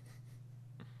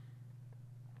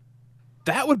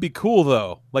 That would be cool,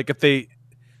 though. Like, if they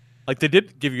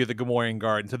did give you the Gamorrean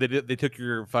guard, and so they took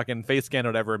your fucking face scan or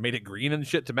whatever and made it green and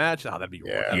shit to match. Oh, that'd be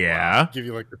yeah. Give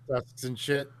you like the tusks and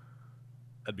shit.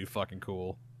 That'd be fucking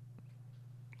cool.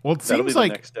 Well, it seems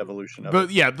like the next evolution of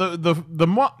it. Yeah,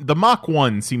 the Mach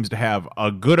 1 seems to have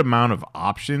a good amount of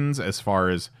options as far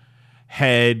as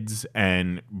heads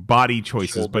and body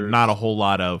choices, but not a whole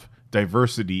lot of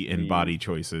diversity in body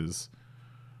choices.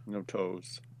 No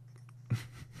toes.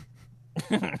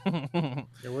 Where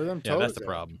them toes? Yeah, that's the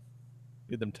problem.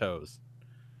 Need them toes.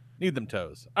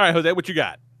 All right, Jose, what you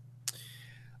got?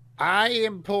 I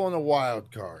am pulling a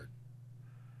wild card.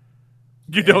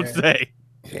 You don't say.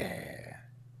 Yeah.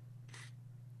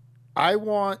 I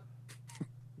want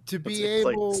to be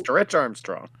able Stretch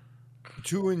Armstrong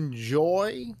to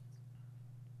enjoy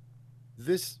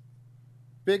this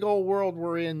big old world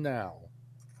we're in now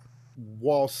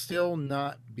while still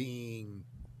not being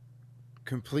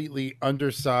completely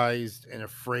undersized and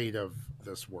afraid of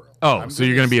this world. Oh, so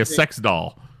you're going to be a sex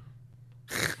doll.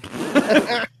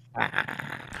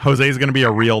 Jose's going to be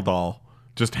a real doll,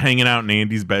 just hanging out in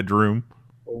Andy's bedroom.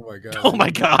 Oh my god! Oh my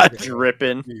god!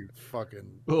 Dripping. You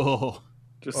fucking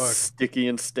just sticky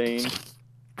and stained.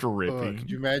 Dripping.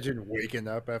 Could you imagine waking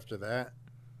up after that?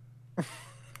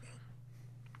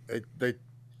 They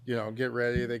get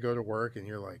ready. They go to work, and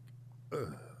you're like,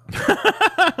 ugh.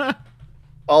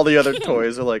 All the other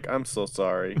toys are like, I'm so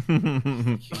sorry. You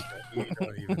don't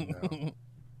even know.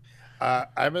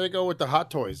 I'm gonna go with the Hot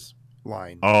Toys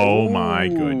line. Oh my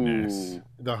goodness,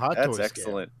 the Hot Toys. That's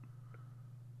excellent.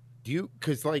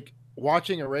 Because like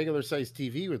watching a regular size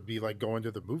TV would be like going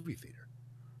to the movie theater,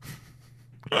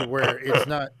 where it's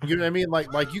not. You know what I mean?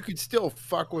 Like you could still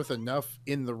fuck with enough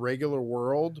in the regular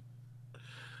world.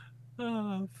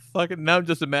 Fucking now, I'm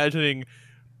just imagining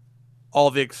all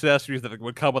the accessories that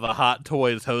would come with a Hot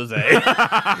Toys Jose.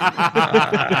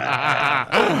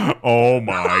 Oh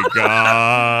my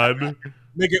god!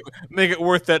 Make it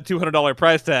worth that $200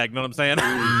 price tag. Know what I'm saying?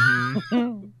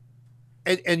 Mm-hmm.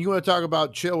 And you want to talk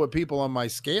about chill with people on my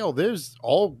scale? There's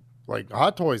all like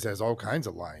Hot Toys has all kinds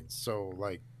of lines. So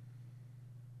like,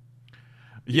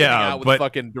 yeah, with but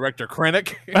fucking director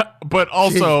Krennic. But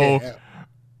also. Yeah.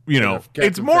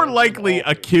 It's more likely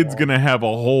a kid's gonna have a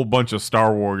whole bunch of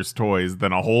Star Wars toys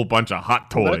than a whole bunch of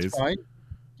Hot Toys. Well, that's fine.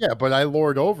 Yeah, but I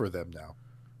lord over them now.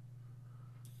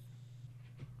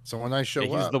 So when I show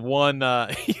he's up,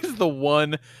 the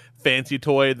one fancy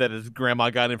toy that his grandma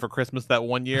got him for Christmas that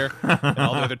one year, and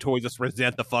all the other toys just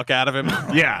resent the fuck out of him.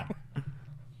 Yeah.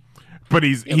 But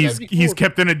he's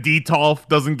kept in a detolf,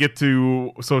 doesn't get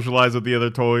to socialize with the other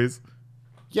toys.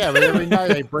 Yeah, but every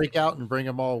night I break out and bring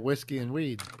them all whiskey and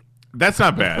weed. That's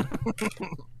not bad.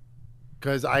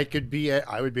 Because I would be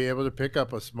able to pick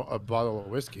up a bottle of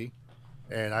whiskey,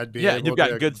 and I'd be able you've got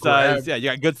to good size. Yeah, you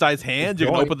got good size hands. You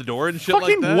can open the door and shit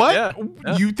like that. What? Yeah.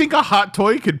 You think a hot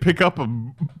toy could pick up a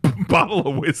bottle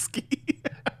of whiskey?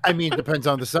 I mean, it depends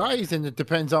on the size, and it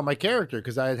depends on my character,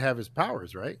 because I'd have his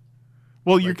powers, right?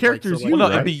 Well, your character's you,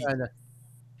 right?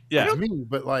 Yeah, it's me,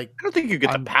 but like, I don't think you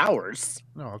get the powers.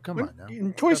 No, come on now.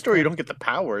 In Toy Story, you don't get the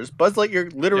powers. Buzz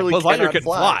Lightyear literally Buzz Lightyear cannot can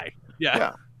fly.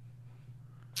 Yeah.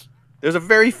 There's a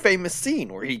very famous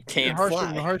scene where he can't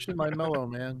fly. Harshing my mellow,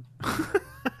 man.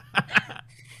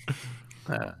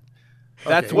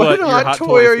 That's what your hot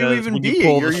toy are you even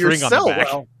being? You're yourself.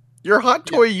 Well, you're hot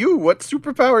toy you. What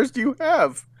superpowers do you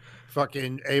have?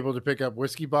 Fucking able to pick up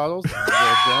whiskey bottles.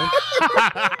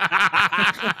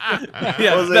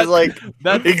 Yeah, that's like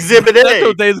Exhibit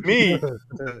A. That's me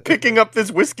picking up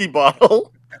this whiskey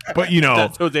bottle. But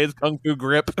that's Jose's kung fu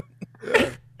grip.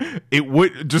 It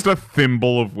would just a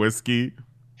thimble of whiskey.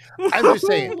 I'm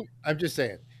just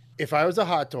saying. If I was a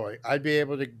hot toy, I'd be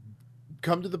able to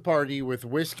come to the party with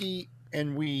whiskey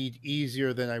and weed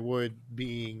easier than I would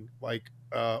being like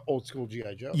old school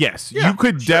G.I. Joe. Yes, you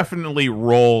could definitely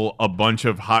roll a bunch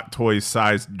of Hot Toys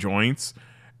sized joints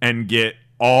and get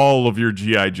all of your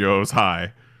G.I. Joes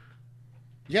high.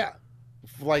 Yeah,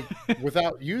 like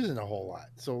without using a whole lot.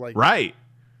 So like, right,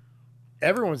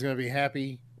 everyone's gonna be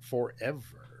happy forever.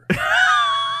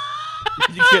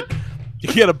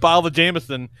 You get a bottle of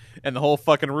Jameson, and the whole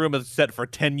fucking room is set for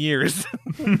 10 years.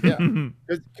 Yeah,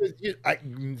 because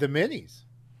the minis.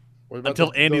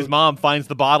 Until Andy's mom finds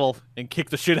the bottle and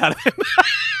kicks the shit out of him.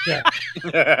 Yeah.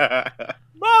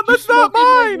 Mom, it's not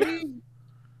mine.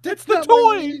 It's the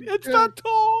toy. It's the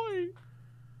toy.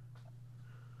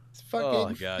 It's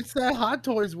fucking. God. It's that Hot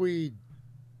Toys weed.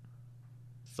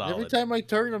 Solid. Every time I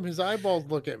turn him, his eyeballs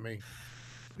look at me,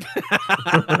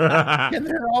 and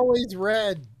they're always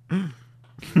red. All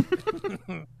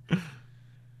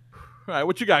right,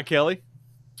 what you got, Kelly?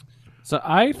 So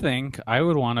I think I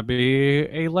would want to be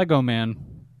a Lego man.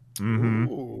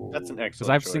 Mm-hmm. That's an excellent Because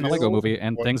I've seen the Lego movie,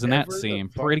 and things in that seem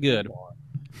pretty good.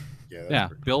 Yeah,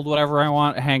 build whatever I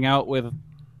want, hang out with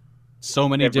so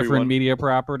many different media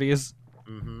properties.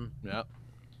 Mm-hmm. Yep.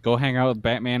 Go hang out with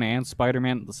Batman and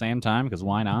Spider-Man at the same time, because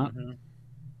why not? Mm-hmm.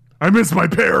 I miss my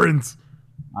parents.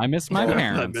 I miss my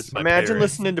parents. Imagine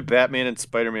listening to Batman and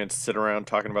Spider-Man sit around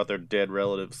talking about their dead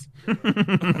relatives. That'd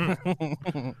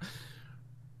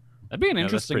be an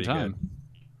interesting time. Good.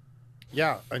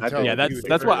 Yeah,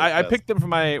 that's why I picked them for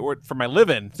my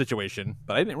live-in situation,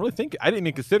 but I didn't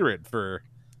even consider it for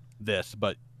this.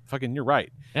 But fucking, you're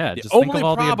right. Yeah, the just think only of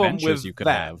all the problem adventures with you could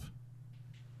that, have.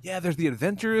 Yeah, there's the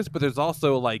adventures, but there's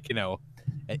also like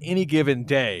at any given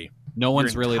day, no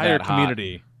one's really that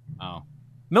community. Hot. Oh,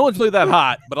 no one's really that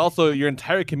hot, but also your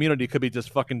entire community could be just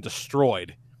fucking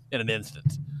destroyed in an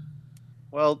instant.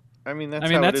 Well, I mean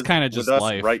that's kind of just us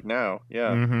life right now. Yeah.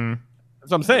 Mm-hmm.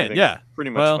 That's what I'm saying. Yeah, pretty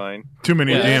much fine. Too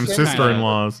many damn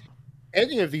sister-in-laws.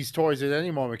 Any of these toys at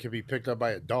any moment can be picked up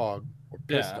by a dog or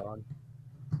pissed on.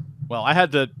 Well, I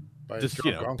had to just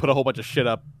put a whole bunch of shit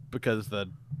up because the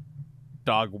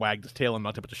dog wagged his tail and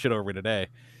knocked a bunch of shit over me today,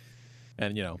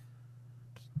 and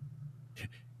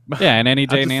Yeah, and any I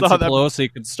day just Nancy saw that-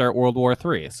 Pelosi could start World War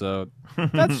III. So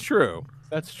That's true.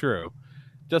 That's true.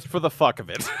 Just for the fuck of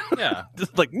it. yeah,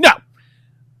 Just like, no,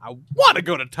 I want to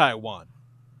go to Taiwan.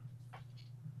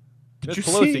 Miss you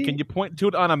Pelosi, see- can you point to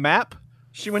it on a map?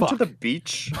 She went to Fuck. the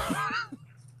beach.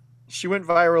 She went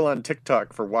viral on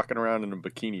TikTok for walking around in a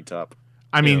bikini top.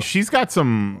 I mean, she's got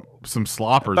some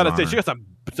sloppers I was on about to say, her. she got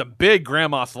some big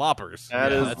grandma sloppers.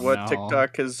 That is that's- what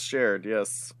TikTok has shared.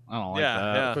 Yes. I don't like Yeah, that.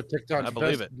 yeah. That's what TikTok's I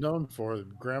believe best it. known for,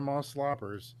 grandma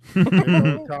sloppers. Big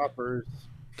old toppers.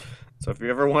 So if you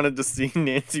ever wanted to see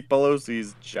Nancy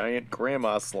Pelosi's giant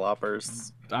grandma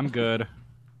sloppers, I'm good.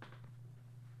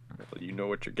 well, you know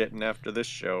what you're getting after this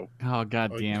show. Oh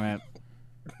god damn it!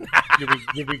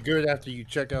 You'll be good after you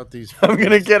check out these. I'm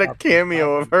gonna get a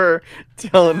cameo of her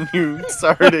telling you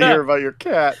sorry to hear about your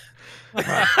cat.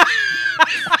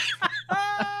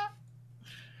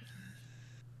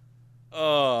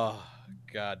 Oh,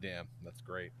 goddamn. That's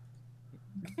great.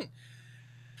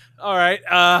 All right.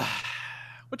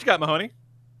 What you got, Mahoney?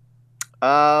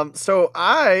 So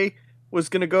I was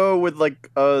gonna go with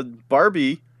like a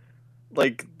Barbie,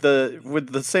 like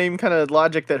with the same kind of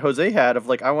logic that Jose had of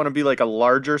like I want to be like a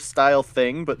larger style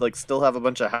thing, but like still have a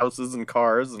bunch of houses and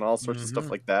cars and all sorts of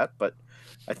stuff like that. But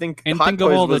I think And Hot think of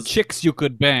Toys all was the chicks you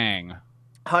could bang.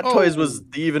 Hot Toys was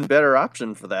the even better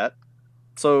option for that.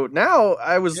 So now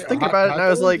I was thinking about it and I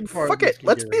was like, fuck it,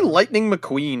 let's be Lightning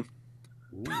McQueen.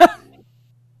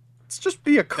 Let's just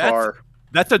be a car.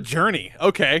 That's a journey.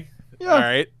 Okay. Yeah. All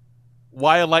right.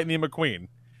 Why a Lightning McQueen?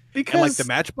 Because and like the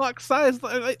Matchbox size.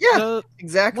 Yeah,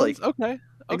 exactly. Okay.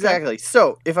 Exactly.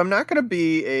 So if I'm not gonna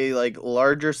be a like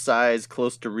larger size,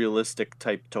 close to realistic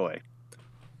type toy,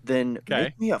 then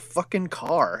make me a fucking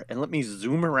car and let me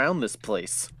zoom around this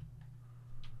place.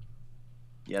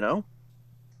 You know?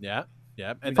 Yeah.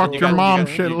 Yeah. And Fuck your mom,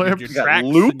 shit lips. You got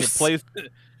loops.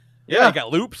 Yeah, you got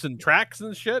loops and tracks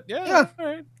and shit. Yeah. All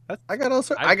right. I got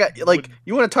also. I got like.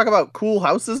 You want to talk about cool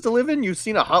houses to live in? You've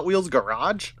seen a Hot Wheels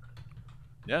garage?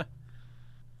 Yeah.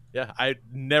 Yeah. I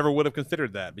never would have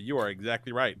considered that, but you are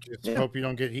exactly right. Just hope you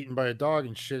don't get eaten by a dog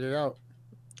and shit it out.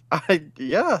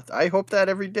 I hope that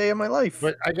every day of my life.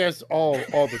 But I guess all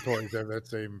the toys have that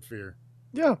same fear.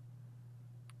 Yeah.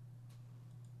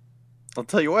 I'll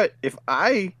tell you what, if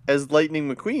I, as Lightning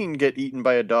McQueen, get eaten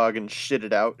by a dog and shit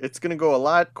it out, it's going to go a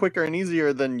lot quicker and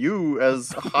easier than you, as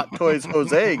Hot Toys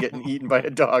Jose, getting eaten by a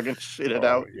dog and shit it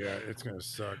out. Yeah, it's going to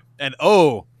suck. And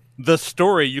the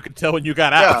story you could tell when you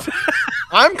got out.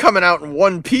 I'm coming out in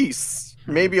one piece.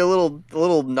 Maybe a little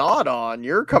nod on.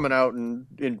 You're coming out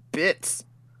in bits.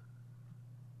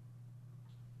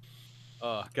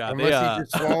 Oh, God. Unless he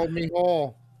just swallowed me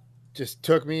whole. Just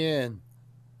took me in.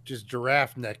 Just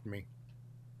giraffe necked me.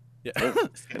 Yeah.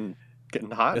 It's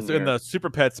getting hot in the Super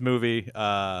Pets movie,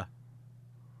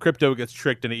 Crypto gets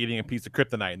tricked into eating a piece of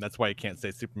kryptonite, and that's why he can't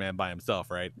say Superman by himself,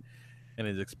 right? And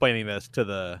he's explaining this to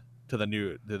the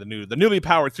newly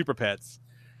powered Super Pets,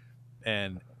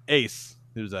 and Ace,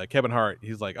 who's Kevin Hart,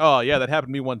 he's like, "Oh yeah, that happened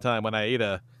to me one time when I ate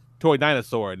a toy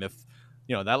dinosaur, and if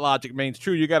that logic remains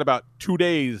true, you got about 2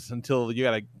 days until you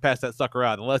got to pass that sucker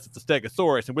out, unless it's a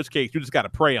Stegosaurus, in which case you just got to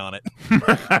prey on it."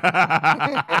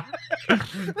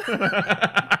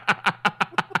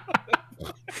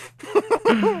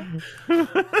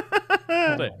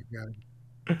 Oh my God.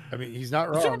 I mean, he's not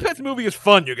wrong. The Super Pets movie is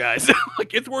fun, you guys.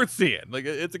 Like, it's worth seeing. Like,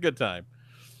 it's a good time.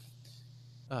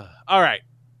 All right,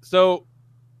 so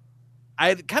I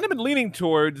had kind of been leaning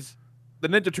towards the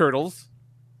Ninja Turtles,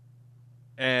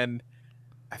 and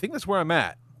I think that's where I'm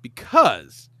at,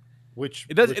 because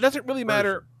it doesn't really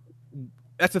matter.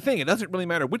 That's the thing. It doesn't really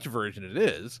matter which version it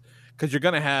is, because you're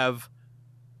gonna have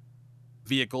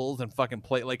vehicles and fucking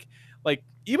play like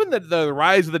even the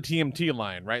rise of the TMT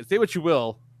line, right? Say what you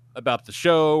will about the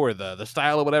show or the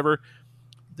style or whatever,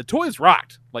 the toys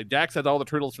rocked. Like, Dax had all the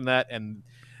turtles from that, and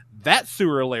that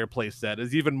sewer layer playset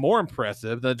is even more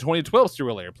impressive than the 2012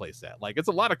 sewer layer playset. Like, it's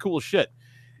a lot of cool shit,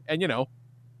 and you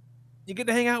get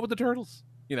to hang out with the turtles.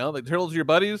 The turtles are your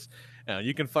buddies.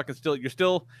 You can fucking you're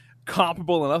still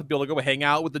comparable enough to be able to go hang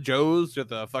out with the Joes or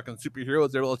the fucking superheroes,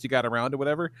 everyone else you got around or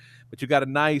whatever. But you got a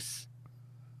nice,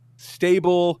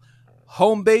 stable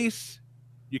home base.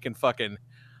 You can fucking,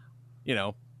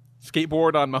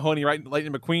 skateboard on Mahoney, right?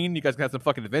 Lightning McQueen. You guys can have some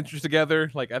fucking adventures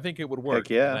together. Like, I think it would work. Heck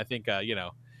yeah. And I think,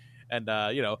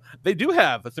 they do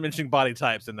have some interesting body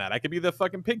types in that. I could be the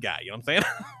fucking pig guy. You know what I'm saying?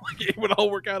 Like, it would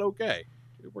all work out okay.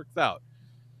 It works out.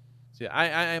 So yeah,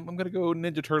 I'm going to go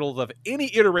Ninja Turtles of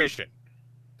any iteration.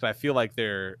 So I feel like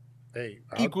they're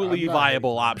equally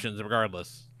viable options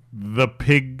regardless. The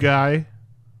pig guy?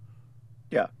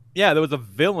 Yeah. Yeah, there was a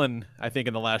villain, I think,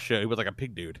 in the last show. He was like a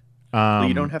pig dude. Well,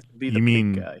 you don't have to be the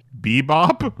big guy.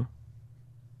 Bebop?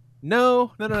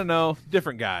 No.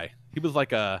 Different guy. He was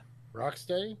like a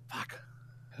Rocksteady. Fuck.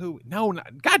 Who? No.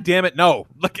 God damn it. No.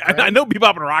 Look, I know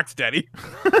Bebop and Rocksteady.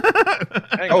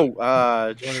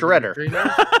 Shredder.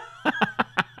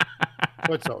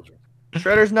 What soldier?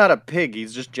 Shredder's not a pig.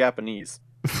 He's just Japanese.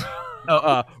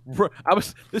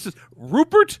 This is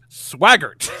Rupert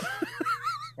Swaggart.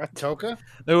 Toka?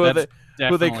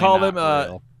 Who they call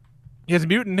him? His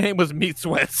mutant name was Meat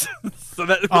Sweats. So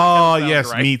that. Oh yes,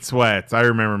 right. Meat Sweats. I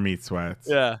remember Meat Sweats.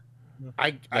 Yeah.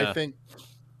 I think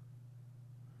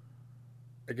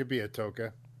it could be a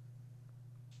Toka.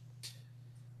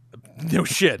 No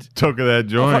shit. Toka that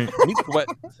joint. Meat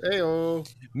Sweats. Hey-o.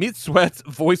 Meat Sweats,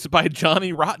 voiced by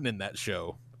Johnny Rotten in that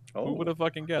show. Oh. Who would have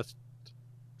fucking guessed?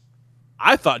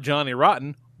 I thought Johnny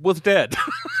Rotten was dead.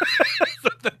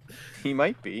 He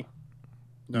might be.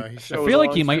 No, I feel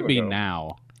like he might be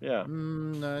now. Yeah.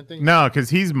 No, I think No, because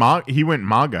he went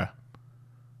MAGA.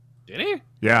 Did he?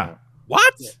 Yeah.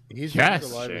 What? Yeah, he's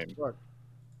Yes. alive as fuck.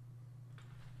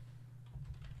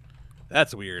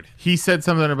 That's weird. He said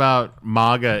something about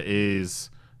MAGA is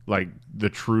like the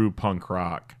true punk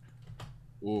rock.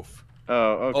 Oof.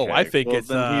 Oh, okay. Oh, I think it's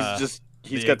then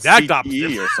he's the got exact CTE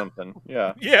opposite. or something.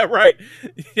 Yeah. Yeah, right.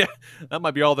 Yeah, that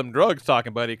might be all them drugs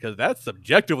talking, buddy, because that's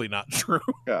subjectively not true.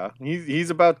 Yeah. He's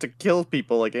about to kill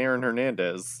people like Aaron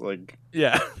Hernandez. Like.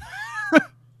 Yeah. It's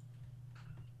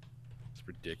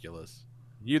ridiculous.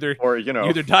 You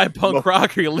either die punk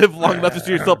rock or you live long enough to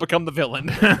see yourself become the villain.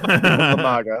 The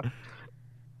MAGA.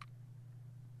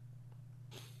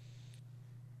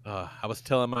 I was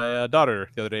telling my daughter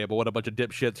the other day about what a bunch of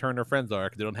dipshits her and her friends are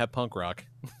because they don't have punk rock.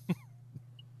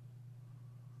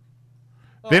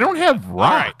 They don't have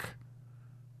rock.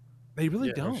 They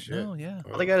really don't. No, yeah.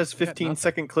 All they got is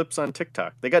 15-second clips on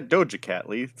TikTok. They got Doja Cat,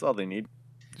 Lee. That's all they need.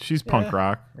 She's punk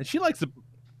rock. And she likes a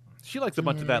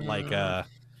bunch of that, like, her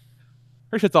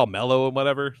shit's all mellow and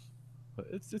whatever. But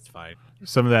it's fine.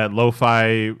 Some of that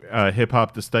lo-fi hip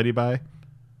hop to study by.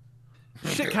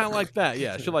 Shit kind of like that,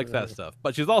 yeah. She likes that stuff.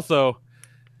 But she's also,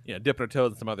 dipping her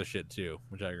toes in some other shit, too,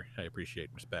 which I appreciate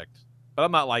and respect. But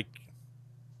I'm not like,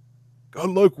 I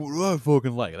like what I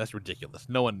fucking like. That's ridiculous.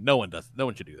 No one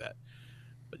should do that.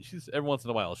 But she's, every once in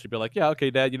a while, she'd be like, yeah,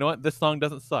 okay, Dad, you know what? This song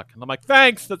doesn't suck. And I'm like,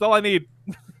 thanks! That's all I need.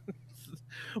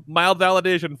 Mild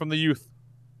validation from the youth.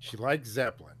 She likes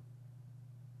Zeppelin.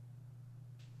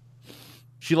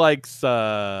 She likes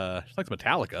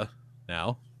Metallica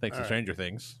now, thanks to Stranger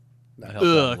Things. That helps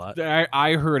out a lot.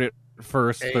 I heard it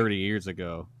first 30 years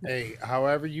ago. Hey,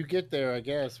 however you get there, I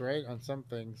guess, right? On some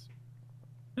things.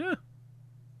 Yeah.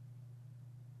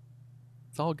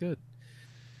 It's all good.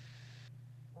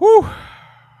 Whew.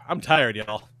 I'm tired,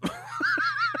 y'all.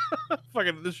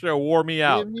 Fucking this show wore me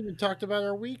out. We haven't even talked about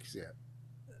our weeks yet.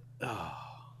 Oh,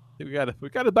 we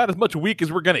got about as much week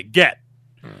as we're gonna get.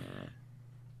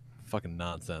 Fucking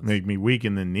nonsense. Make me weak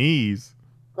in the knees.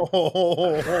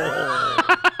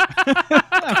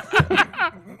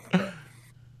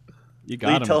 You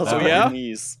got him. Oh, yeah?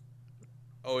 Knees.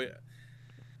 Oh, yeah.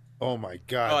 Oh, my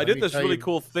God. Oh, I did this really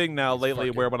cool thing now lately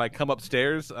where when I come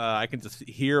upstairs, I can just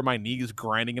hear my knees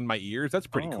grinding in my ears. That's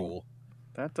pretty cool.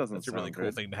 That's a really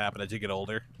cool thing to happen as you get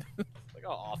older. Like,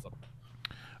 oh, awesome.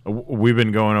 We've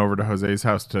been going over to Jose's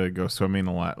house to go swimming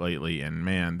a lot lately, and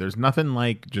man, there's nothing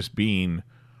like just being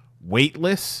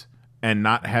weightless and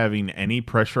not having any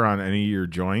pressure on any of your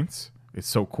joints. It's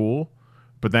so cool.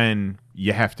 But then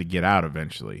you have to get out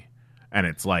eventually. And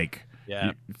it's like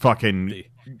fucking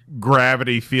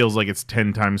gravity feels like it's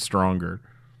 10 times stronger.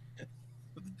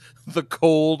 The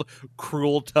cold,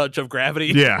 cruel touch of gravity.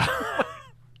 Yeah.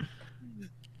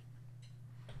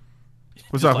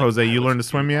 What's up, Jose? You learned to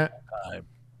swim yet?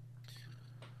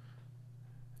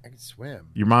 I can swim.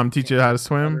 Your mom teach you how to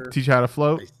swim? Teach you how to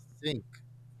float? I sink.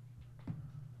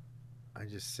 I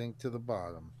just sink to the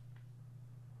bottom.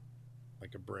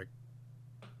 Like a brick.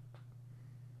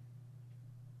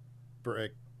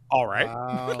 Brick. All right.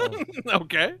 Wow.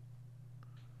 Okay.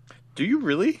 Do you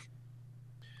really?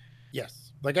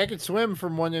 Yes. Like I could swim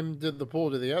from one end of the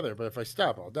pool to the other, but if I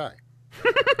stop, I'll die.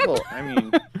 Well, I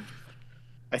mean,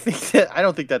 I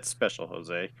don't think that's special,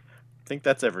 Jose. I think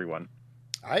that's everyone.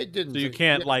 I didn't. So you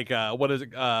can't what is it?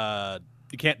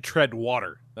 You can't tread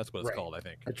water. That's what it's called, I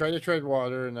think. I try to tread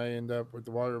water, and I end up with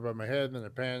the water above my head, and then I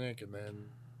panic, and then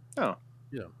I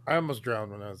almost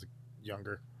drowned when I was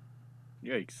younger.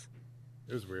 Yikes!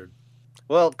 It was weird.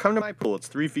 Well, come to my pool. It's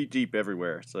 3 feet deep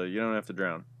everywhere, so you don't have to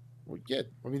drown. Well, yeah.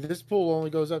 I mean, this pool only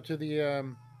goes up to the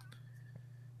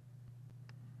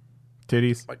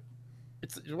titties.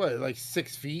 It's what, like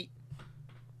 6 feet,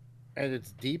 and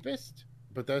it's deepest,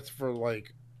 but that's for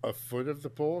like a foot of the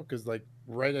pool because, like,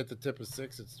 right at the tip of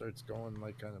 6, it starts going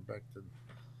like kind of back to.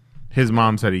 His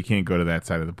mom said he can't go to that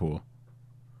side of the pool.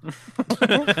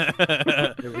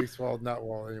 At least not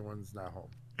while anyone's not home.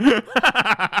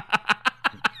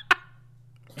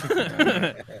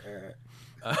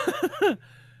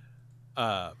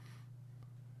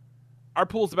 Our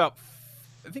pool's about,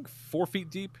 I think, 4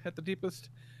 feet deep at the deepest,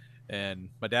 and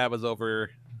my dad was over.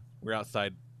 We were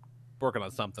outside working on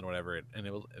something, or whatever,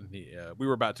 we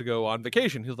were about to go on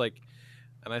vacation. He was like,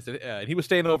 and I said, and he was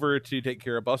staying over to take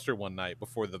care of Buster one night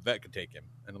before the vet could take him.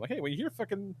 And I'm like, hey, when you're here,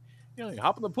 fucking,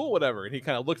 hop in the pool, whatever. And he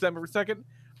kind of looks at me for a second,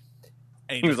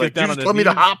 and he was like, "You just told me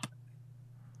to hop."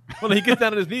 Well, he gets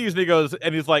down on his knees and he goes,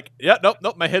 and he's like, "Yeah, nope,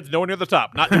 my head's nowhere near the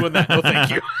top. Not doing that. No,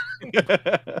 thank you."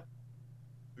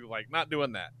 He's like, "Not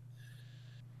doing that."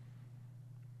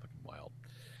 Fucking wild.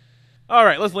 All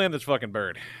right, let's land this fucking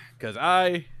bird because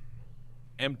I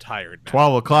am tired now.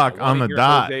 12 o'clock on the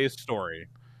dot. Jose's story.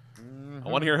 I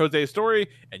want to hear Jose's story,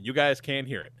 and you guys can't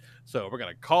hear it. So we're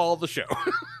going to call the show.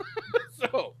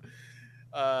 So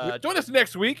join us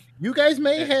next week. You guys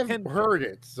may have heard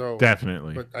it. So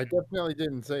definitely. But I definitely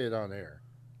didn't say it on air.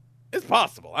 It's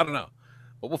possible. I don't know.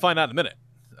 But we'll find out in a minute.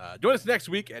 Join us next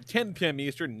week at 10 p.m.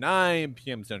 Eastern, 9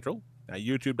 p.m. Central at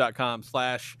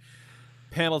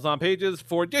youtube.com/panels on pages.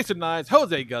 For Jason Nyes,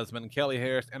 Jose Guzman, Kelly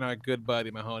Harris, and our good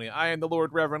buddy Mahoney, I am the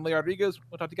Lord Reverend Lee Rodriguez.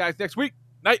 We'll talk to you guys next week.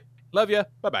 Night. Love ya.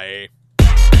 Bye-bye.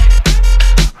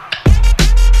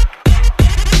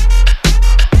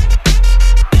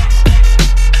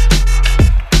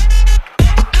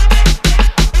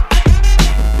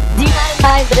 Do you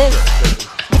monetize this?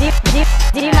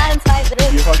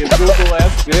 You fucking Google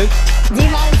ass bitch. Do you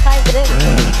monetize this?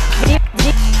 Do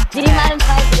you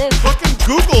monetize this? Fucking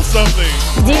Google something.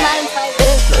 Do you monetize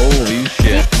this? Holy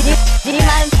shit. Do you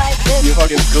monetize this? You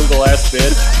fucking Google ass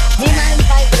bitch. Do you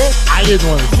monetize this? I didn't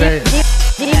want to say it.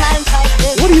 Do you monetize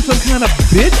this? What are you, some kind of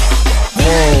bitch?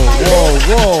 Whoa.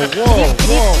 Do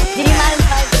you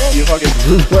monetize this? You fucking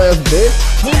Google ass bitch.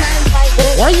 Do you monetize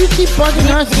this? Why you keep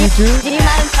bugging us, YouTube? Do you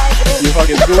monetize this? You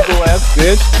fucking Google ass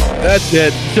bitch. That's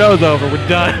it. Show's over. We're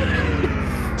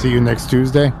done. See you next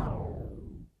Tuesday.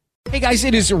 Hey guys,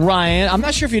 it is Ryan. I'm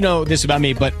not sure if you know this about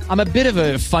me, but I'm a bit of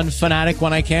a fun fanatic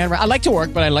when I can. I like to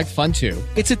work, but I like fun too.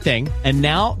 It's a thing. And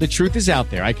now the truth is out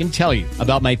there. I can tell you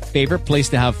about my favorite place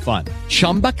to have fun.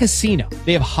 Chumba Casino.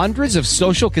 They have hundreds of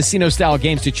social casino style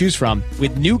games to choose from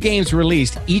with new games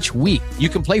released each week. You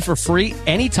can play for free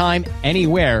anytime,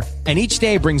 anywhere. And each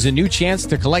day brings a new chance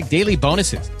to collect daily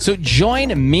bonuses. So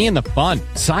join me in the fun.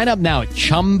 Sign up now at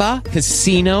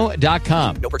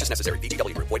ChumbaCasino.com. No purchase necessary.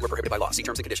 VGW Group. Void where prohibited by law. See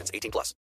terms and conditions. 18+.